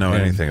 They don't know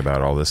anything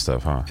about all this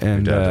stuff, huh?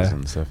 And your dad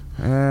doesn't stuff.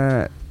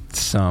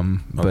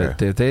 Some,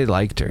 but Okay. they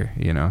liked her,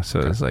 you know. So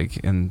it's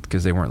like, and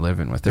because they weren't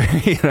living with her,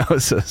 you know.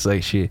 So it's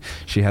like she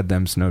had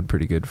them snowed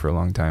pretty good for a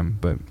long time,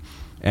 but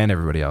and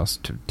everybody else,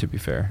 to be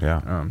fair.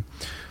 Yeah.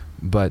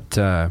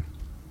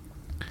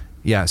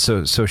 Yeah.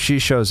 So she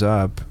shows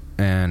up,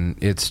 and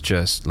it's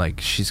just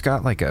like she's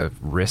got like a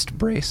wrist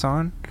brace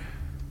on.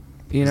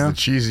 You know,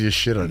 it's the cheesiest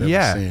shit I've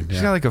ever seen.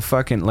 She's got like a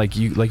fucking like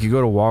you go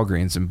to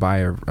Walgreens and buy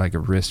a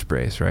wrist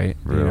brace, right?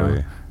 Really? You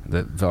know,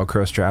 the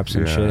Velcro straps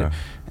and shit.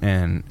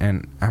 And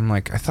I'm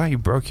like, I thought you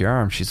broke your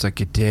arm. She's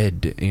like, it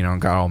did, you know,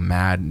 and got all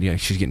mad. You know,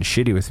 she's getting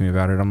shitty with me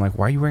about it. I'm like,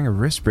 why are you wearing a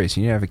wrist brace?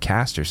 You need to have a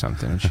cast or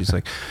something. And she's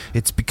like,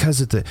 it's because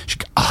of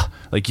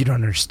like, you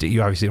don't understand.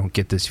 You obviously don't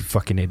get this, you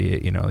fucking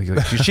idiot. You know,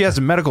 like she has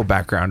a medical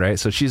background, right?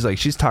 So she's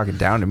talking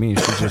down to me.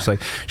 She's just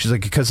like,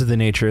 because of the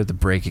nature of the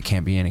break, it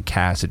can't be in a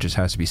cast. It just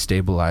has to be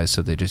stabilized.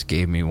 So they just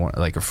gave me one,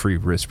 like a free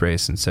wrist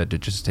brace and said to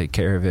just take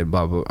care of it.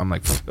 Blah blah. I'm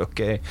like,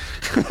 okay.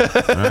 All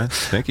right.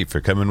 Thank you for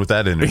coming with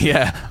that energy.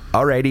 Yeah.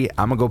 Alrighty,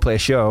 I'm gonna go play a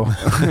show.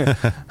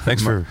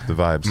 Thanks for the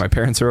vibes. My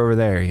parents are over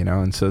there, you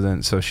know, and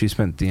so she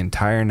spent the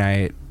entire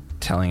night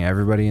telling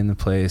everybody in the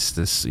place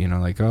this, you know,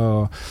 like,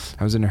 oh,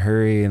 I was in a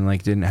hurry and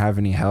like didn't have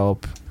any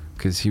help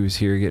because he was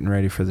here getting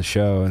ready for the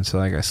show, and so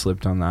like I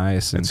slipped on the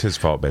ice and it's his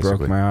fault, basically.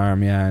 Broke my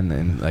arm, yeah,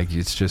 and like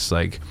it's just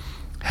like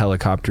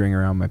helicoptering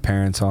around my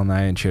parents all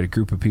night, and she had a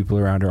group of people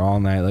around her all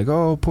night, like,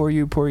 oh, poor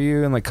you,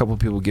 and like a couple of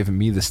people giving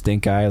me the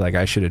stink eye, like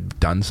I should have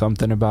done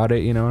something about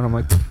it, you know. And I'm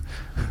like,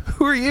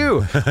 who are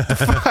you?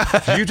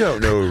 You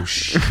don't know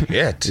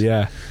shit.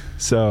 Yeah.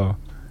 So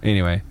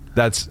anyway,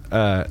 that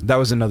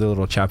was another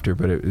little chapter,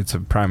 but it's a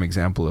prime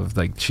example of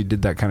like she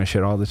did that kind of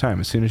shit all the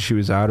time. As soon as she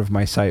was out of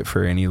my sight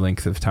for any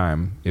length of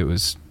time, it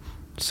was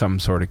some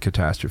sort of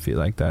catastrophe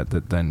like that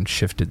then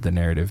shifted the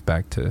narrative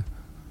back to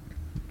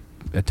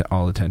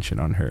all attention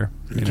on her.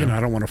 Again, I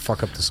don't want to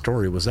fuck up the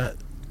story.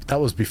 That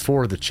was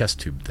before the chest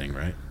tube thing,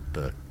 right?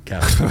 The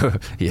cast.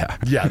 Yeah,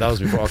 that was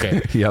before.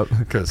 Okay. Yep.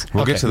 Because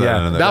We'll get to that.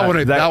 Yeah. In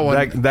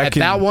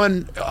that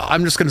one,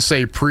 I'm just gonna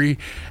say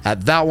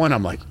at that one,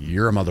 I'm like,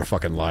 you're a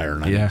motherfucking liar,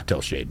 and I need to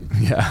tell Shaden.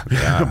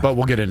 Yeah. But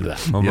we'll get into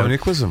that. Well,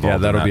 Monique was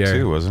involved in that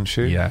too, wasn't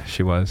she? Yeah,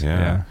 she was.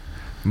 Yeah.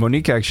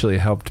 Monique actually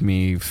helped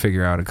me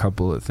figure out a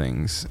couple of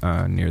things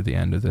near the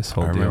end of this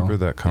whole deal. I remember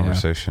that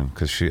conversation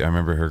because I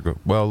remember her go,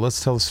 well,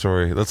 let's tell the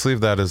story. Let's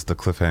leave that as the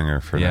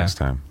cliffhanger for next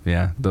time.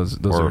 Yeah, those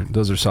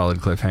are solid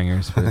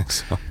cliffhangers. But I think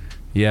so.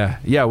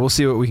 Yeah, we'll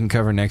see what we can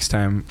cover next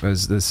time,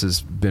 as this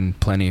has been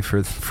plenty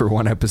for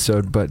one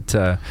episode. But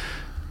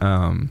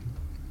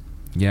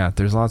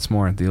there's lots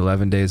more. The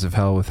 11 days of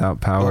hell without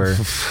power.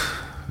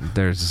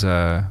 There's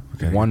we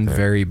one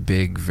very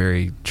big,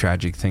 very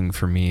tragic thing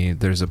for me.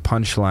 There's a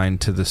punchline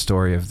to the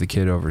story of the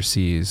kid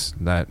overseas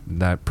that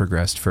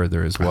progressed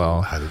further as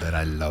well.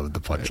 I love the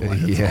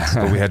punchline. Yeah.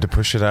 But we had to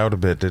push it out a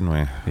bit, didn't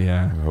we?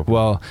 Yeah.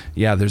 Well,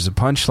 yeah, there's a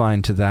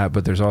punchline to that,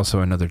 but there's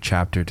also another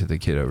chapter to the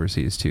kid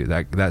overseas too.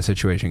 That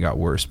situation got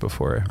worse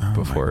before.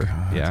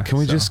 Yeah. Can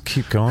we just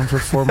keep going for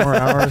 4 more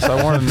hours?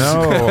 I want to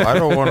know. I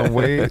don't want to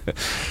wait.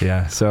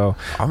 Yeah. So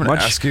I'm going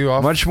to ask you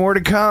much more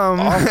to come.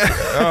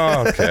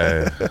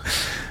 Okay.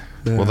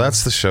 Well,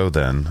 that's the show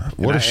then.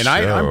 What a show.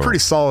 I'm pretty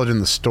solid in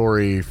the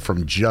story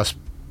from just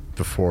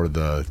before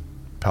the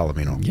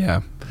Palomino.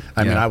 Yeah.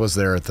 I mean, I was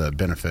there at the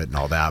benefit and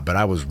all that, but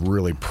I was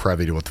really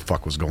privy to what the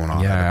fuck was going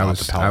on. Yeah,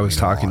 I was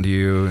talking to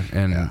you,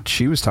 and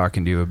she was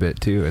talking to you a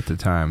bit too at the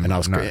time. And I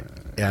was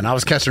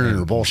catching her in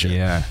her bullshit.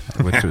 Yeah,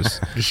 which was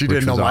she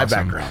didn't know my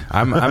awesome. background.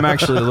 I'm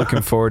actually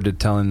looking forward to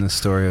telling the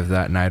story of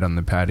that night on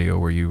the patio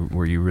where you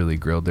really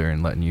grilled her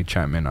and letting you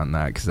chime in on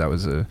that, because that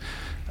was a.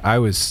 There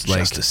was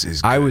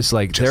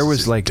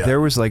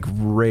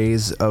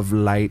rays of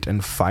light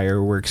and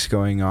fireworks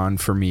going on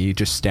for me,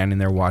 just standing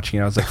there watching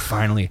it. I was like,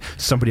 finally,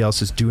 somebody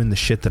else is doing the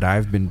shit that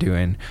I've been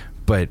doing,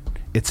 but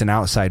it's an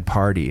outside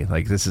party.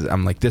 Like, this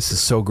is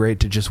so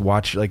great to just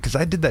watch, like, because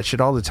I did that shit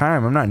all the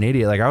time. I'm not an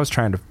idiot. Like, I was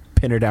trying to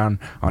pin her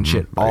down on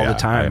shit all the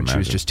time. She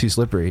was just too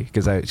slippery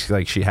because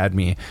she had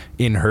me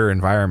in her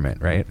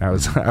environment, right? I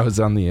was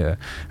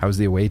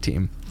the away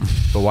team,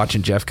 but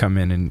watching Jeff come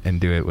in and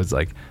do it was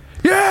like,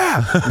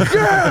 yeah,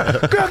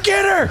 go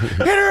get her,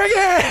 hit her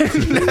again.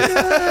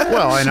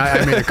 Well, and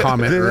I made a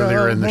comment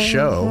earlier in the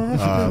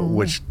show,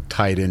 which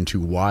tied into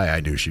why I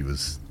knew she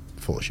was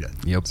full of shit.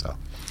 Yep. So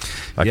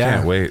I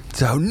can't wait.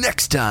 So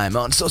next time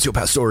on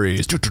Sociopath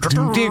Stories.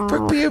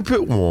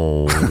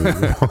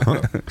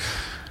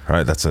 All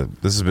right, this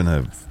has been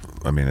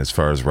as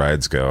far as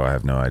rides go, I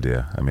have no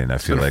idea. I mean, I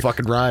feel like a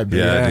fucking ride,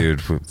 dude. Yeah,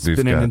 dude. It's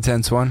been an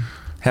intense one.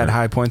 Had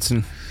high points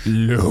and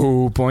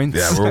low points.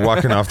 Yeah, we're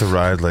walking off the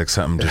ride like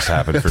something just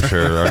happened for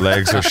sure. Our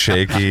legs are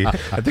shaky.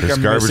 I think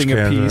I'm missing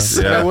a piece.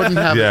 Yeah. I wouldn't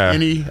have it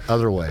any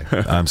other way.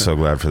 I'm so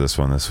glad for this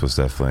one. This was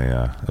definitely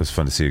it was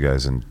fun to see you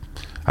guys, and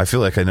I feel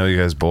like I know you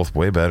guys both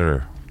way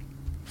better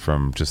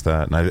from just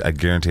that. And I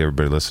guarantee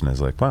everybody listening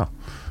is like, wow,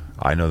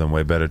 I know them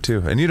way better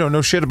too. And you don't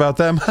know shit about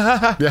them.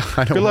 Yeah,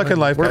 I know. Good luck in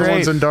life.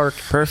 Everyone's in dark.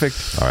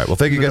 Perfect. All right. Well,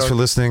 thank you guys for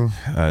listening.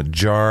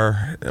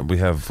 Jar. We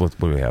have what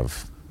do we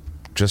have?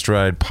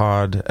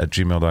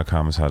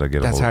 JustRidePod@gmail.com is how to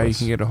get a hold of us. That's how you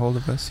can get a hold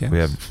of us, yes. We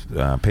have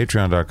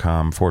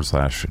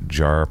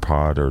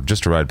patreon.com/JarPod or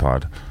Just a Ride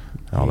Pod.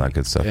 All that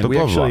good stuff. And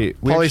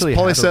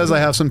Paulie says I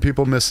have some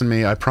people missing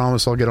me. I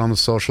promise I'll get on the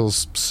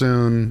socials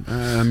soon,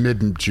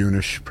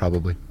 mid-June-ish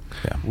probably.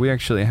 Yeah. We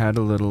actually had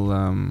a little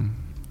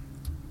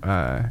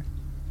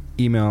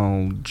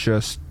email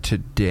just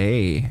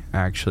today,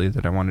 actually,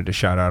 that I wanted to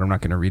shout out. I'm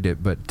not going to read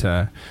it, but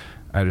I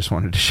just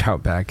wanted to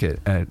shout back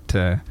at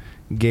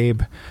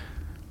Gabe,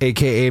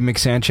 a.k.a. Mick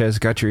Sanchez.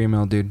 Got your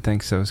email, dude.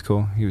 Thanks. That was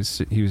cool. He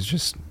was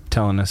just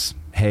telling us,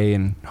 hey,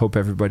 and hope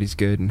everybody's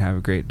good and have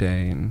a great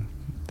day, and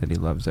that he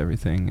loves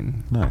everything.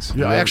 And nice.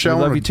 Yeah, I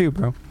love you too,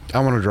 bro. I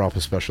want to drop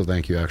a special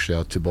thank you actually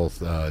out to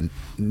both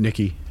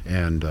Nikki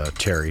and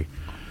Terry.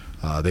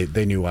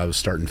 They knew I was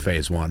starting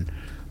phase 1,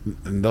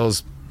 and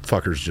those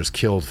fuckers just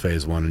killed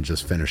phase 1 and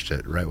just finished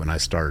it right when I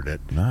started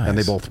it. Nice. And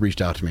they both reached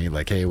out to me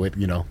like, hey, wait,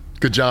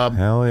 good job.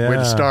 Hell yeah. Way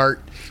to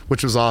start,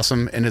 which was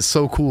awesome. And it's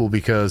so cool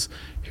because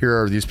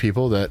here are these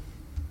people that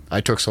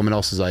I took someone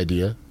else's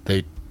idea.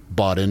 They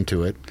bought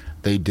into it.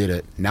 They did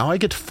it. Now I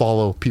get to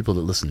follow people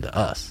that listen to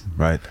us.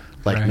 Right.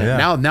 Like Right.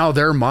 now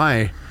they're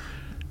my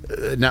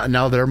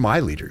now they're my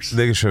leaders.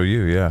 They can show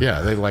you, yeah.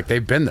 Yeah,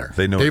 they've been there.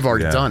 They know. They've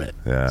already yeah, done it.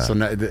 Yeah. So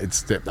now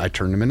I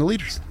turn them into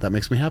leaders. That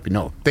makes me happy.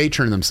 No, they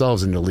turn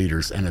themselves into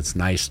leaders, and it's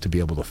nice to be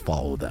able to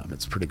follow them.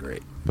 It's pretty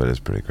great. But it's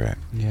pretty great.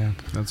 Yeah,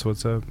 that's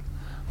what's up.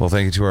 Well,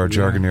 thank you to our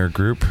Jargoneer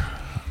group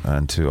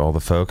and to all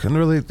the folk. And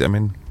really, I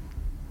mean,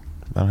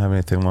 I don't have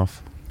anything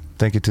left.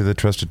 Thank you to the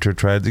Trusted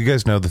Church Ride. You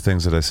guys know the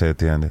things that I say at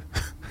the end.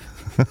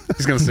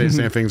 He's going to say the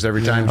same things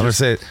every time. I'm going to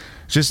say it.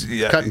 Just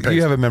cut and paste.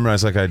 You have it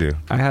memorized like I do.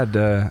 I had,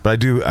 but I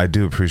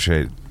do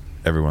appreciate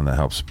everyone that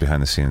helps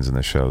behind the scenes in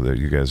the show. That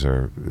you guys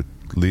are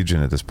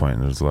legion at this point,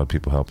 and there's a lot of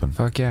people helping.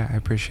 Fuck yeah, I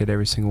appreciate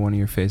every single one of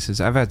your faces.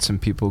 I've had some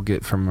people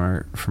get from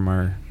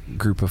our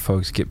group of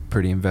folks get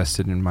pretty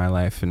invested in my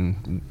life,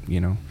 and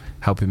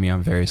helping me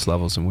on various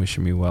levels and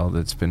wishing me well.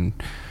 That's been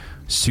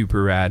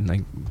super rad.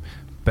 Like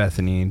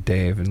Bethany,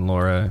 Dave, and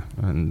Laura,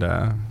 and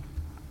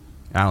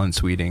Alan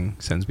Sweeting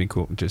sends me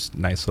cool, just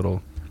nice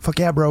little fuck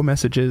yeah, bro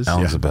messages.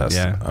 Alan's the best.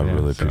 Yeah, I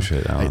really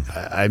appreciate Alan.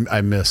 I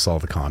miss all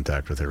the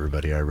contact with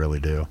everybody. I really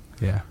do.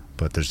 Yeah.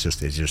 But there's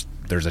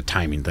a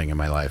timing thing in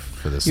my life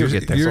for this. You'll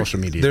get there. Social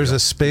media. There's a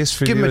space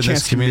for Give you them a in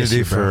chance this to miss community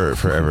you, bro.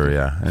 for forever.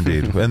 Yeah,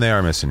 indeed. And they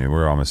are missing you.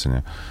 We're all missing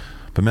you.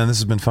 But man, this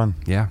has been fun.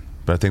 Yeah.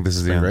 But I think this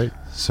is the end. Great.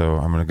 So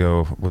I'm going to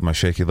go with my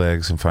shaky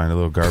legs and find a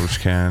little garbage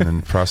can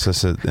and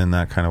process it in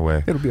that kind of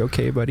way. It'll be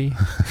okay, buddy.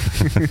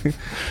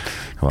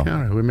 Well, All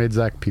right, we made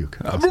Zach puke.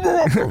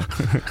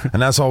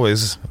 and as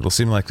always, it'll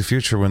seem like the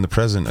future when the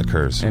present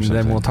occurs. or And then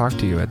something. we'll talk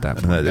to you at that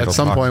And point. that At it'll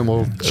some talk- point,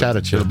 we'll chat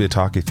at you. It'll be a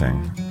talky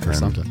thing Or And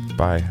something.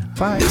 Bye.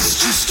 Bye. It's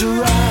just a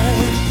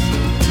ride.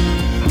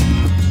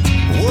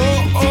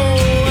 Whoa,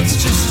 oh,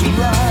 it's just a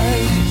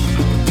ride.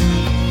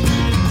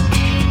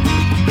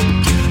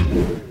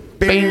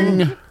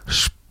 Bing.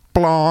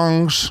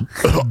 Splongs.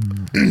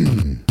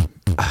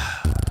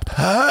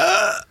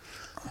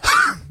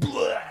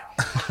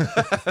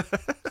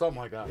 Something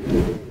like that.